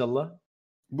yapmadık inşallah.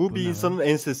 Bu bir insanın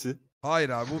ensesi. Hayır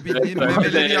abi bu bildiğin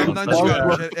memeleri yandan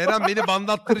çıkıyormuş. Eren beni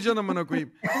bandattıracaksın amına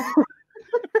koyayım.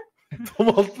 Tam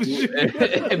 60.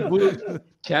 Bu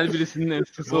kel birisinin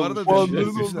ensesi Bu arada olmuş.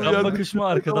 düşünüyorum. Puanlarınız olduğu Üstten yerde bakış mı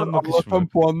arkadan bakış Allah'tan mı?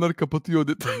 puanlar kapatıyor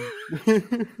dedi.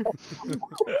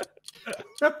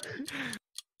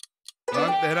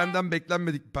 Ben Eren'den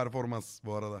beklenmedik bir performans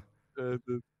bu arada. Evet.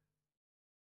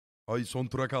 Ay son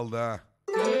tura kaldı ha.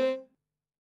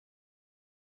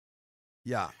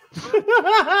 Ya.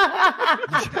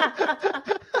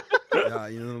 Ya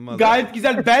inanılmaz. Gayet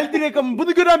güzel. Bel direkt ama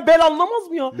bunu gören bel anlamaz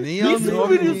mı ya? Neyi Niye anlamadım? sıfır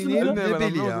veriyorsun ya? Ne Ben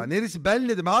beli ya? anlamadım. Neresi? Bel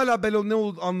dedim. Hala bel ne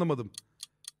oldu anlamadım.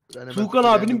 Tuğkan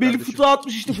abinin beli fıtığa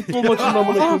atmış işte futbol maçında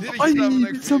amına koyayım. Ay Amına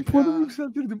koyayım sen ya. puanımı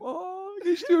yükseltirdim.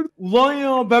 Geçiyorum. Ulan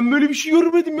ya ben böyle bir şey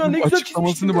görmedim ya. Ne güzel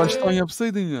Açıklamasını çizmiştim. baştan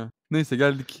yapsaydın ya. Neyse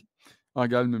geldik.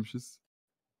 Gelmemişiz.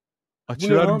 Bu Açı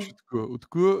ne lan? vermiş Utku.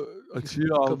 Utku açıyı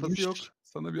Kafası almış. yok.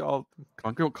 Sana bir altın.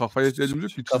 Kanka kafaya ihtiyacımız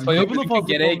yok ki. Kafa Çizim yok Buna çünkü fazla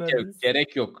gerek puan yok. verdiniz.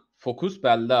 Gerek yok. Fokus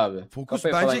belde abi. Fokus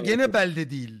Kafaya bence falan gerek gene yok. belde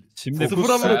değil. Şimdi Sıfır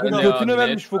amına koyayım. Fokus- Götüne Ya,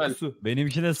 vermiş net fokusu.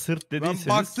 benimkine sırt Ben dediyseniz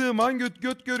baktığım an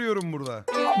göt görüyorum burada.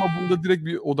 Ama bunda direkt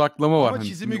bir odaklama var. Ama Hani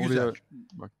çizimi şimdi güzel.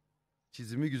 Bak.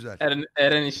 Çizimi güzel.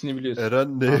 Eren işini biliyorsun.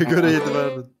 Eren neye göre 7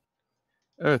 verdin?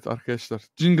 Evet arkadaşlar.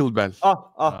 Jingle Bell.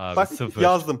 Abi, Bak sıfır.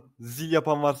 yazdım. Zil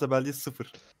yapan varsa belki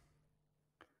 0.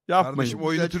 Yapmayın. Kardeşim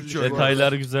oyunu Güzel Türkçe çizmiş oynuyor.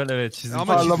 detaylar güzel evet çizim Ama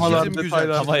çok parlamalar, çizim güzel.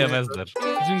 güzel. Hava yemezler.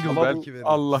 Jingle Ama Bell. belki veririm.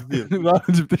 Allah.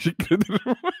 Rahacım teşekkür ederim.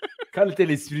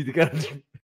 Kaliteli espriydi kardeşim.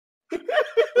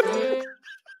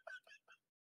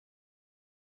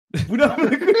 Bu ne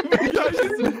amına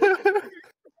koyayım?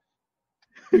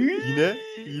 Yine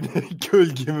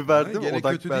gölgemi verdim. Gene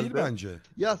Odak kötü değil bende. bence.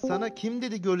 Ya sana kim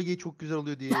dedi gölgeyi çok güzel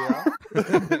oluyor diye ya?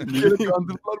 Bir kere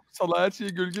kandırdılar bu salağa her şeye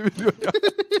gölge veriyor ya.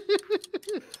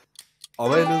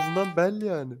 Ama en azından belli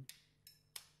yani.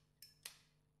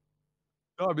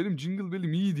 Ya benim Jingle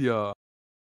Bell'im iyiydi ya.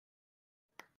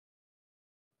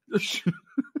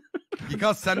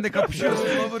 Gikas sen de kapışıyorsun.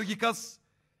 Lover Gikas.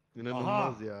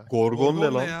 İnanılmaz ya. Gorgon ne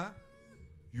lan? ya?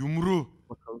 Yumru.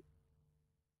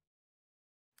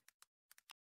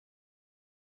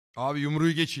 Abi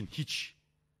yumruyu geçin. Hiç.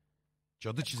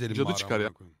 Cadı çizelim Cadı bari çıkar ya.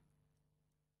 amına koyayım.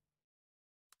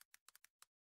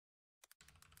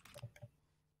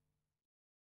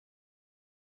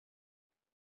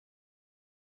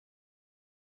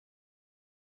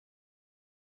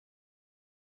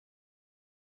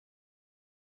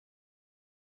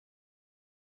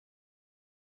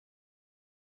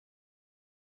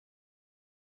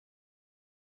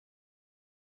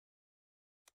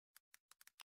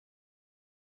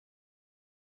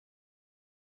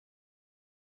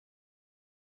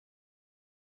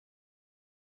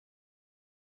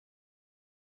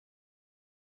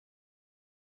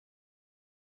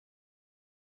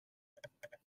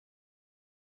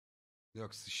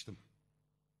 Yok sıçtım.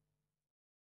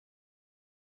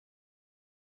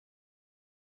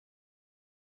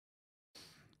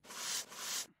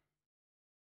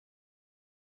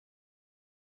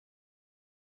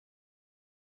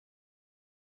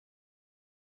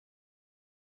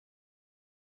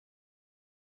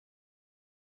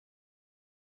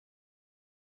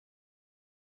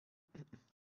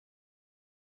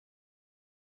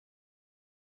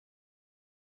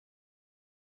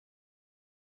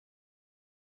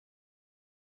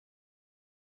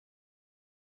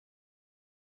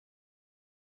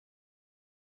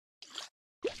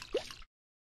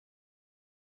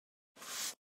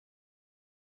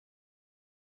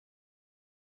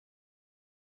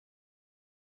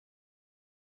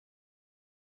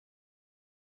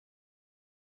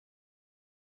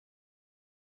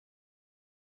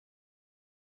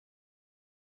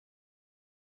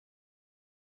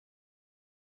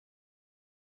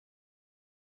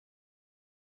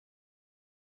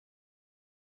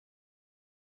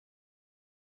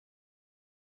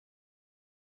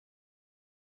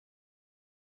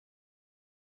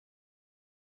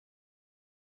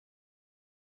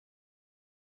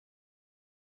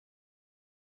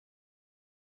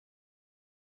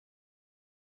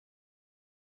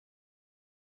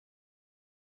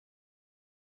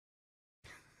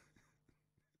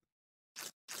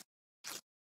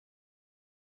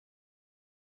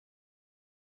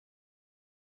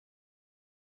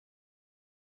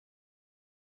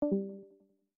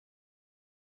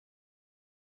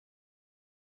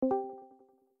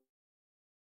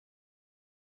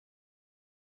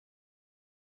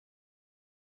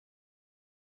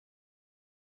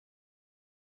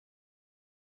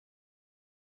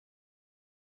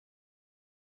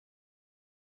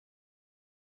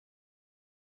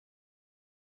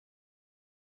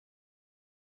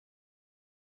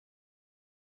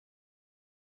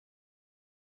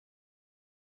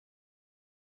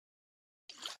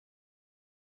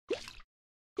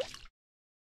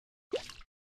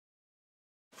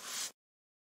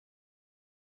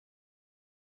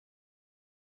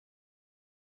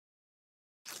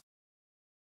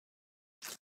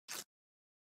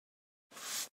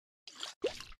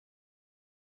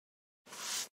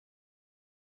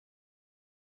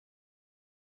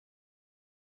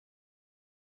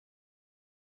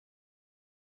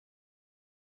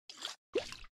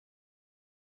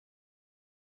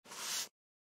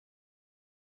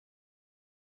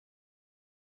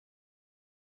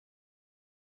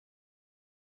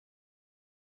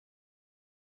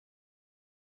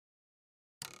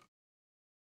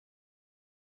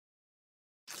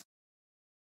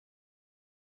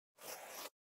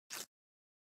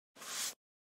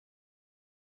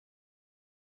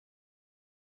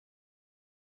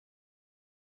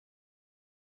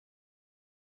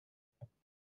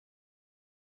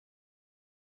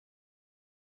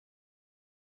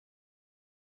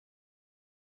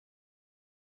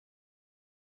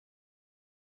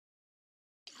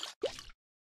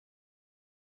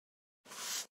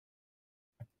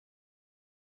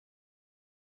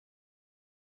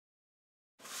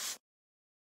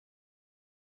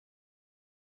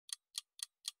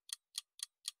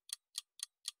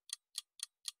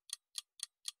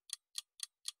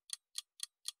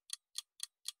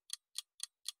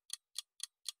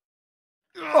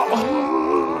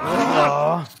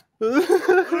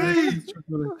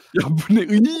 Ya bu ne?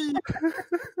 Iy!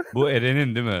 Bu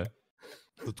Eren'in değil mi?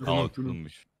 Tutkunun.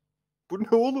 Tutkunmuş. Bu ne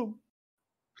oğlum?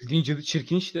 Bildiğin cadı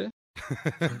çirkin işte.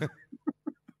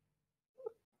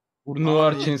 Burnu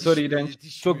var, çenesi var,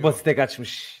 iğrenç. Çok basite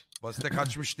kaçmış. Basite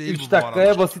kaçmış değil 3 bu dakikaya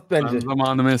arada. basit Ben bence.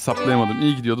 zamanımı hesaplayamadım.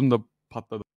 İyi gidiyordum da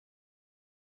patladı.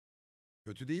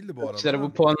 Kötü değildi bu arada. İşte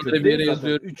bu puanları bir yere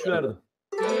yazıyorum. 3 verdim.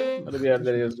 Bunları bir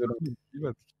yerlere yazıyorum.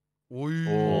 Oy.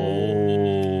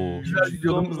 Güzel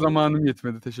gidiyordum, zamanım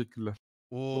yetmedi. Teşekkürler.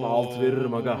 Buna 6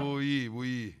 veririm aga. Bu iyi, bu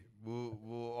iyi.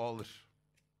 Bu alır.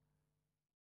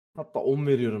 Hatta 10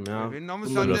 veriyorum ya. Benim ama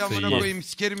Bunlar sen de burası amına iyi. koyayım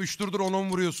sikerim 3 turdur 10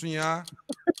 vuruyorsun ya.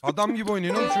 Adam gibi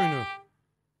oynayın oğlum şu oyunu.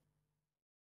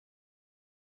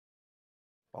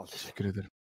 Teşekkür ederim.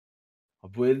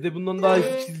 Bu elde bundan daha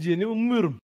iyi çizeceğini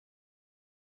ummuyorum.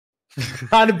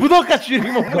 Hani bu da kaç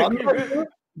vereyim o.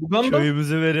 Buradan da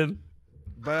Köyümüzü verin.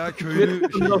 Bayağı köylü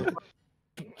şey.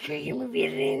 Köyümü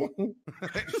verin.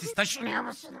 Siz taşınıyor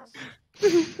musunuz?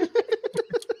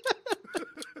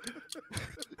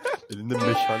 Elinde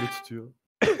meşale tutuyor.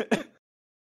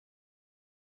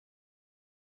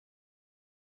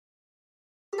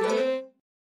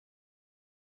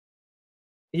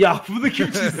 Ya bunu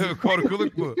kim çizdi?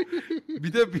 Korkuluk bu.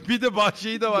 Bir de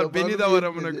şeyi de var. Beni de var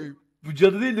amına koyayım. Bu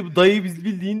cadı değil de bu dayı biz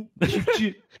bildiğin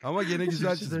çiftçi. Ama gene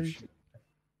güzel çizmiş.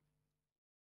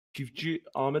 Çiftçi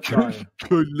Ahmet Dağ.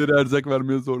 Köylülere erzak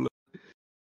vermeye zorla.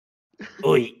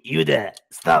 Oy Yuda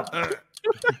stop.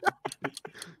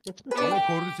 Ama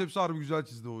Cordyceps harbi güzel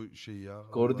çizdi o şeyi ya.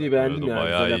 Cordy'yi beğendim ya.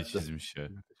 Bayağı güzel iyi yaptı. çizmiş ya.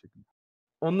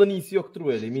 Ondan iyisi yoktur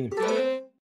bu elde eminim.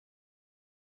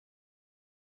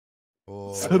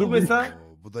 Oo, Sarı mesela,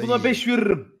 bu da Buna iyi. 5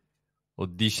 veririm.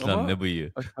 O diş Ama- lan ne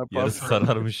bıyığı. Pardon. Yarısı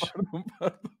sararmış.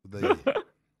 Bu da iyi.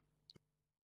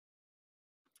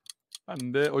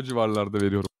 Ben de o civarlarda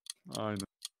veriyorum. Aynen.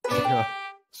 Ya,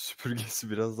 süpürgesi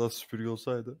biraz daha süpürge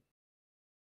olsaydı.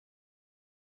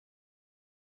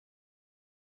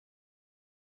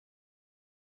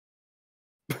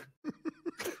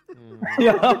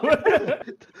 Ya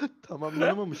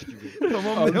Tamamlanamamış gibi.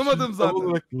 Tamamlayamadım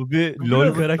zaten. Bu bir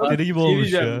LoL karakteri gibi Şey olmuş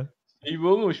diyeceğim. ya. İyi mi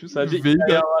olmuş mu? Sadece iki Veigar-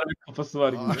 ayağı var bir kafası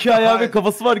var gibi. 2 ayağı ve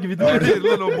kafası var gibi değil mi? Hayır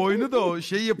lan o boynu da o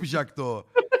şey yapacaktı o.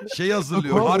 Şey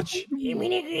hazırlıyor harç.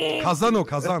 Kazan o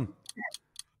kazan.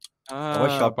 Ama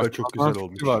şapka çok güzel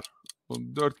olmuş. Var.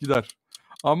 4 gider.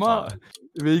 Ama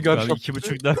Veigar Abi şapka.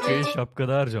 2,5 dakikayı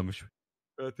şapkada harcamış.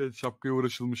 Evet şapkaya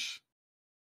uğraşılmış.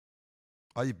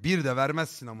 Ay bir de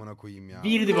vermezsin amına koyayım ya.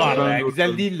 Birdi bu arada ya.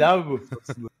 Güzel değildi abi bu.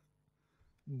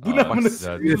 Bu ne Aa, bak amına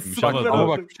güzel koyayım? değilmiş ama- Sıfaklar Ama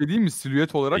bak. bak bir şey değil mi?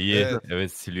 Silüet olarak. İyi. Evet.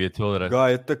 Evet silüeti olarak.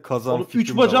 Gayet de kazan Oğlum fikrim 3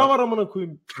 de bacağı var amına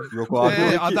koyayım. Yok o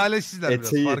arkadaki Adaletsizler biraz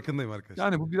eteği. farkındayım arkadaşlar.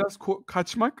 Yani bu biraz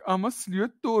kaçmak ama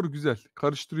silüet doğru güzel.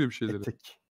 Karıştırıyor bir şeyleri.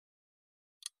 etek.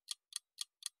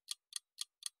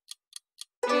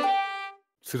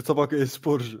 Sırta bak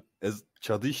e-sporcu.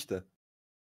 Çadı işte.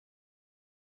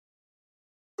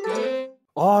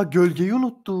 Aa, gölgeyi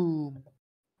unuttum.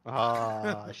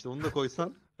 Aa işte onu da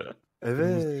koysan.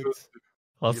 Evet.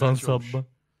 Hasan İğrenç olmuş.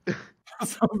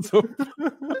 Sabba.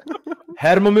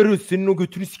 Hermamerus senin o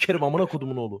götünü sikerim amına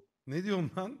kodumun oğlu. Ne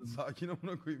diyorsun lan? Sakin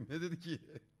amına koyayım. Ne dedi ki?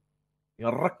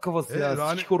 Yarrak kafası ya.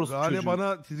 Rane, Sikik orospu Rane çocuğu.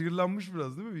 bana triggerlanmış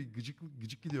biraz değil mi? Bir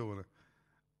gıcık gidiyor bana.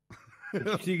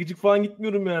 Kimseye gıcık falan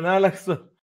gitmiyorum ya. Ne alakası var?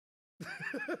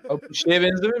 Abi bu şeye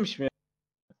benzememiş mi ya?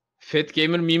 Fat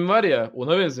Gamer meme var ya,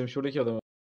 ona benzemiş oradaki adama.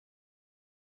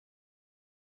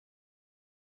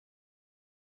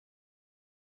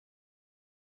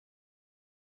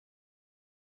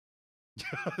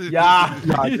 Ya.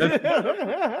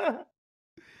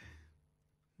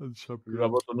 Hadi şapkayı.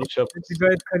 Rabatonun şapkası.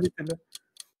 Gayet kaliteli.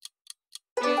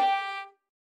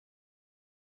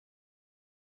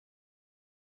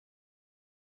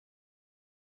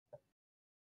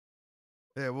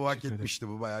 Bu hak Teşekkür etmişti.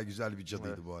 Bu bayağı güzel bir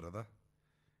cadıydı Evet. bu arada.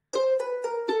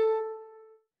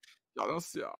 Ya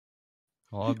nasıl ya?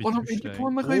 Aa Anam bitmiş 50 de.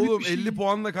 puanla Oğlum kaybetmişim. 50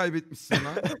 puanla kaybetmişsin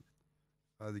lan.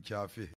 Hadi kafi.